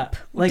prop?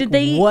 like, did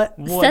they what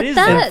set is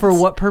that? And for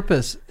what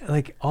purpose?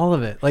 Like all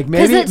of it. Like 'Cause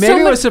maybe it's so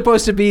it much- was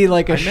supposed to be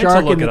like a meant to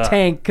shark look in it the up.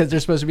 tank because they're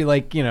supposed to be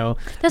like, you know,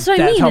 That's what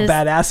I that's mean how is-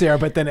 badass they are.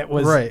 But then it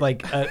was Right.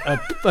 like a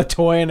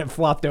toy and it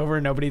flopped over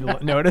and nobody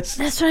noticed.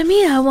 That's what I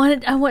mean. I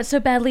want so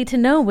badly to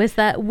know was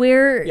that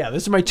where Yeah,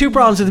 those are my two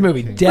problems with the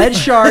movie: dead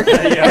shark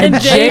and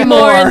Jay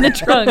Moore in the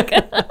trunk.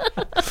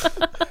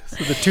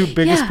 So the two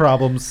biggest Yeah.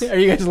 problems. Are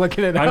you guys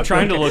looking at it? I'm up?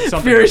 trying to look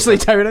something furiously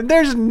up. typing it.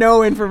 There's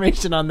no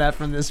information on that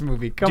from this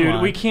movie. Come Dude,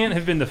 on. we can't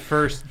have been the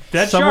first.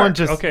 Dead Someone shark.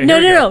 just- Okay. No,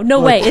 here we go. no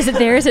way. Is it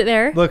there? Is it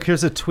there? Look,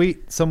 here's a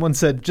tweet. Someone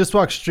said, "Just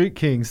watch Street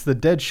Kings. The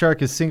dead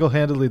shark is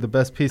single-handedly the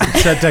best piece of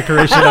set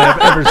decoration I have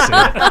ever seen.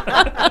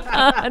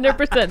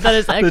 100%. That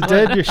is The excellent.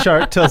 dead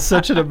shark tells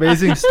such an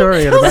amazing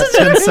story in about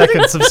 10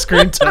 seconds of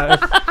screen time."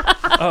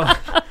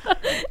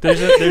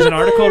 There's an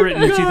article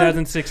written in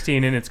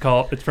 2016, and it's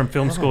from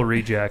Film School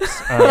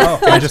Rejects.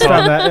 I just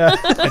found that. Yeah.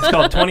 It's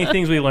called 20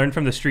 Things We Learned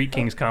from the Street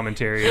Kings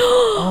Commentary.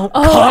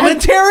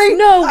 Commentary?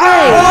 No way.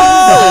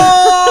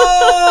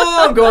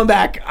 Oh, I'm going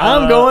back.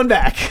 I'm going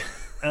back.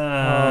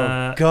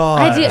 God.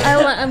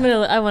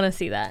 I want to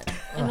see that.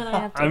 And then I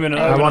have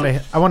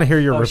to. I want to hear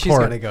your Oh, she's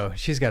report. gotta go.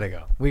 She's gotta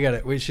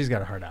go. She's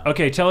got a heart out.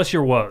 Okay, tell us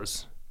your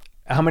woes.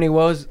 How many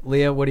woes,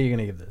 Leah? What are you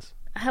gonna give this?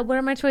 What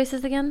are my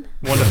choices again?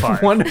 1 to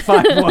 5. 1 to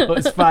 5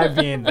 woes. 5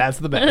 being that's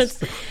the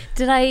best.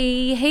 Did I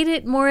hate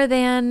it more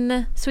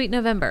than Sweet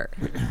November?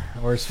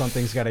 Or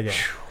something's gotta go.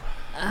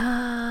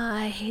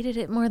 I hated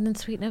it more than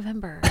Sweet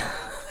November.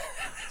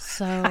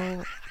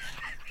 So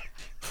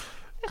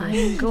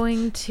I'm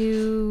going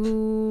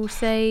to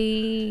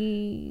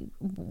say,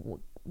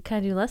 can I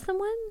do less than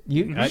one?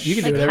 You can Like do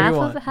whatever you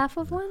want. half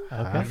of one?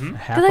 Okay.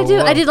 Because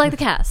I did like the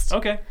cast.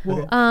 Okay.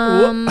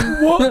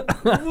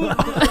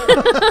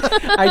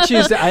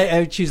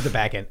 I choose the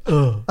back end.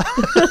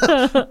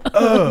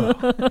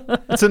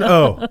 It's an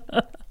O.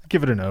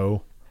 Give it an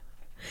O.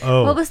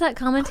 Oh. What was that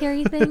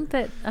commentary thing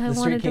that I The wanted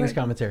Street to Kings write?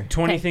 commentary.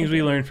 20 Okay, things thank we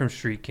you. learned from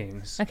Street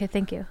Kings. Okay,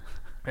 thank you.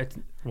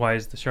 Why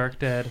is the shark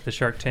dead? The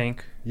Shark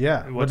Tank?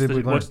 Yeah. What What's did the,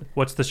 we learn?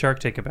 what's the Shark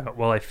Tank about?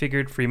 Well, I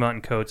figured Fremont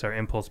and Coates are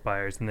impulse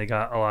buyers, and they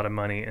got a lot of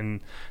money,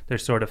 and they're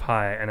sort of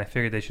high, and I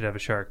figured they should have a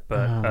shark,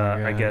 but Oh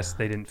my I God. guess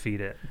they didn't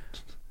feed it.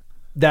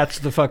 That's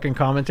the fucking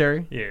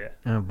commentary. Yeah.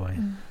 Oh boy.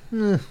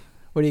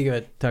 What do you give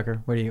it,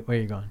 Tucker? Where are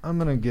you going? I'm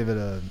going to give it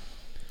a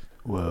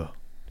whoa.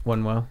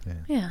 One woe.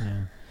 Yeah.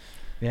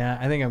 Yeah,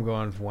 I think I'm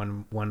going with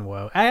one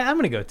woe. I'm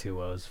gonna go 2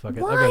 woes. Fuck it.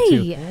 I'll Why? go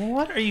 2.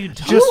 What are you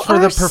talking Just for are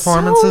the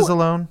performances so-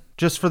 alone?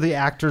 Just for the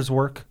actors'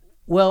 work?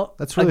 Well,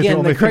 That's really the again,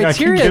 only the thing I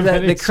can criteria give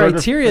that any sort of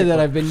criteria that input.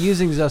 I've been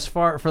using thus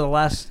far for the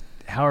last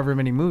however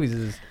many movies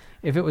is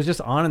if it was just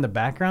on in the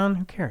background,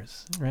 who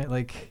cares, right?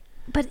 Like,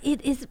 But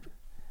it is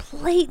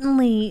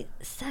blatantly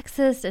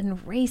sexist and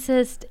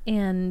racist,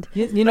 and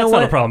you know That's what?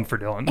 not a problem for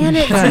Dylan. and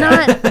it's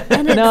not.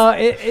 And it's, No,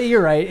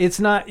 you're right. It's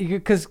not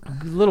because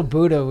Little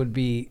Buddha would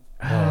be.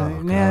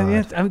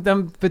 Yeah,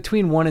 I'm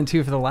between 1 and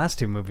 2 for the last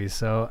 2 movies.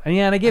 So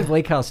yeah, and I gave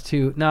Lake House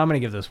 2. No, I'm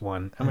gonna give this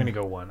 1. I'm gonna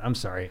go 1. I'm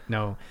sorry.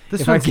 No,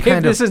 This if I one's gave, kind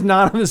of- this is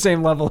not on the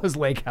same level as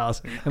Lake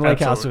House. And Lake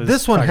House was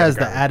This one fucking has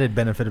the garbage. added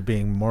benefit of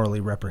being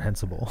morally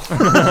reprehensible.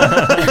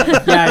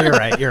 Yeah, you're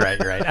right. You're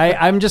right.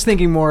 I'm just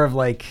thinking more of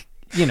like,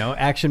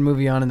 action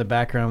movie on in the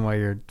background while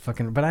you're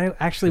fucking. But I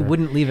actually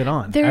wouldn't leave it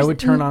on. I There's would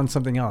turn on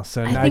something else.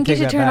 So I think you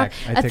should turn off.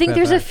 I think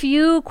there's a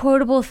few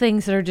quotable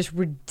things that are just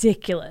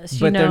ridiculous.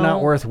 But they're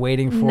not worth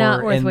waiting for.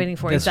 Not worth and waiting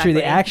for, That's true. The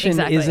exactly, action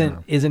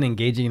exactly. isn't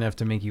engaging enough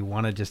to make you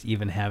want to just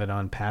even have it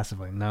on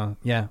passively. No,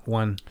 yeah,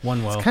 one woe.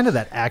 It's kind of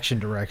that action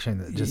direction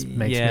that just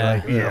makes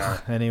Yeah. me like,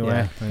 ugh.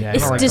 Anyway, Yeah. Yeah. I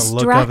It's don't like the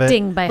look of it.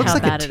 distracting by Looks how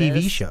like bad a it TV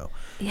is. show.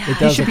 Yeah, It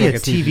He does should look be like a a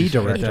TV TV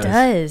show. it director.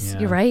 does. Yeah.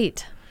 You're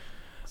right.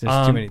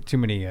 There's too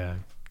many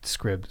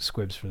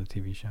squibs for the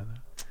TV show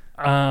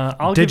though.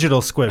 I'll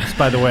Digital squibs,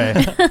 by the way.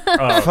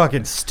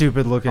 Fucking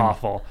stupid looking. give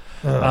awful.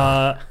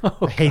 I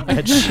hate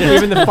that shit.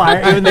 Even the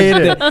fire, even hate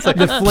it.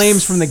 the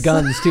flames from the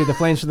guns too. The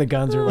flames from the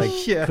guns are like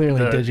Yeah. clearly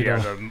The, digital.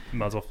 yeah, the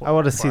muzzle I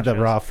want to see the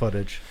flashes. raw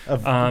footage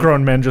of Um,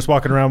 grown men just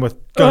walking around with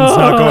guns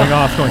not going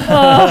off. Going,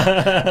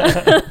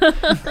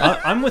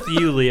 I'm with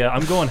you, Leah.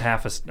 I'm going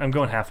half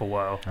a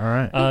woe. all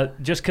right.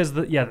 Just because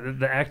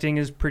the acting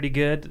is pretty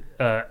good.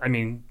 I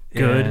mean,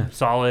 good, Yeah.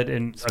 solid,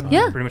 and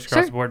Yeah, pretty much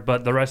across sure. the board.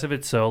 But the rest of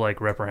it's so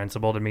like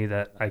reprehensible to me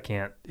that I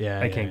can't. Yeah,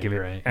 I can't give it.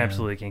 you're right, yeah.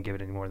 Absolutely can't give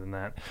it any more than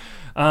that.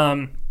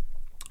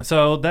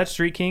 So that's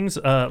Street Kings.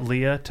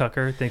 Leah,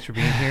 Tucker, thanks for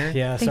being here.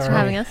 Yeah, Thanks for sorry.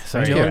 having us.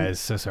 Sorry, Dylan? guys.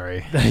 So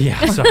sorry.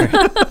 Yeah, sorry.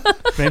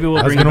 Maybe we'll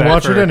I was bring going you to back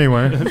watch it for-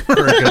 anyway.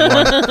 for a good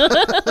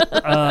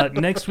one.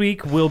 Next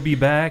week we'll be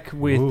back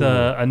with Ooh.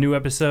 a new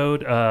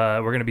episode.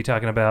 We're going to be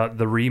talking about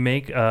the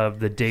remake of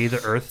The Day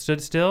the Earth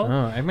Stood Still.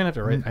 Oh, I'm gonna have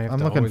to write. I have I'm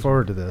to looking always-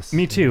 forward to this.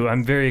 Me too.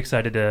 I'm very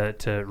excited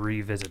to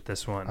revisit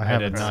this one. I I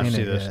haven't did not seen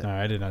see it this. yet. No,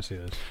 I did not see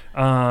this.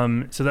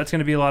 So that's going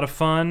to be a lot of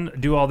fun.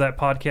 Do all that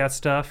podcast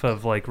stuff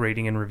of like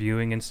rating and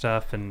reviewing and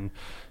stuff,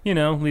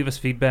 and leave us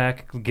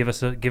feedback, give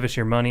us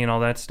your money and all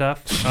that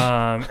stuff.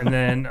 And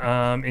then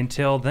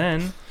until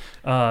then,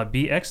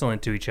 be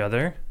excellent to each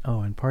other.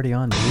 Oh, and party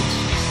on, dudes.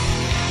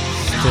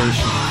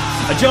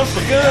 I jumped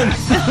the gun.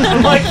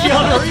 I'm like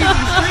Keanu Reeves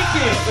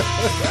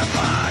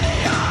drinking.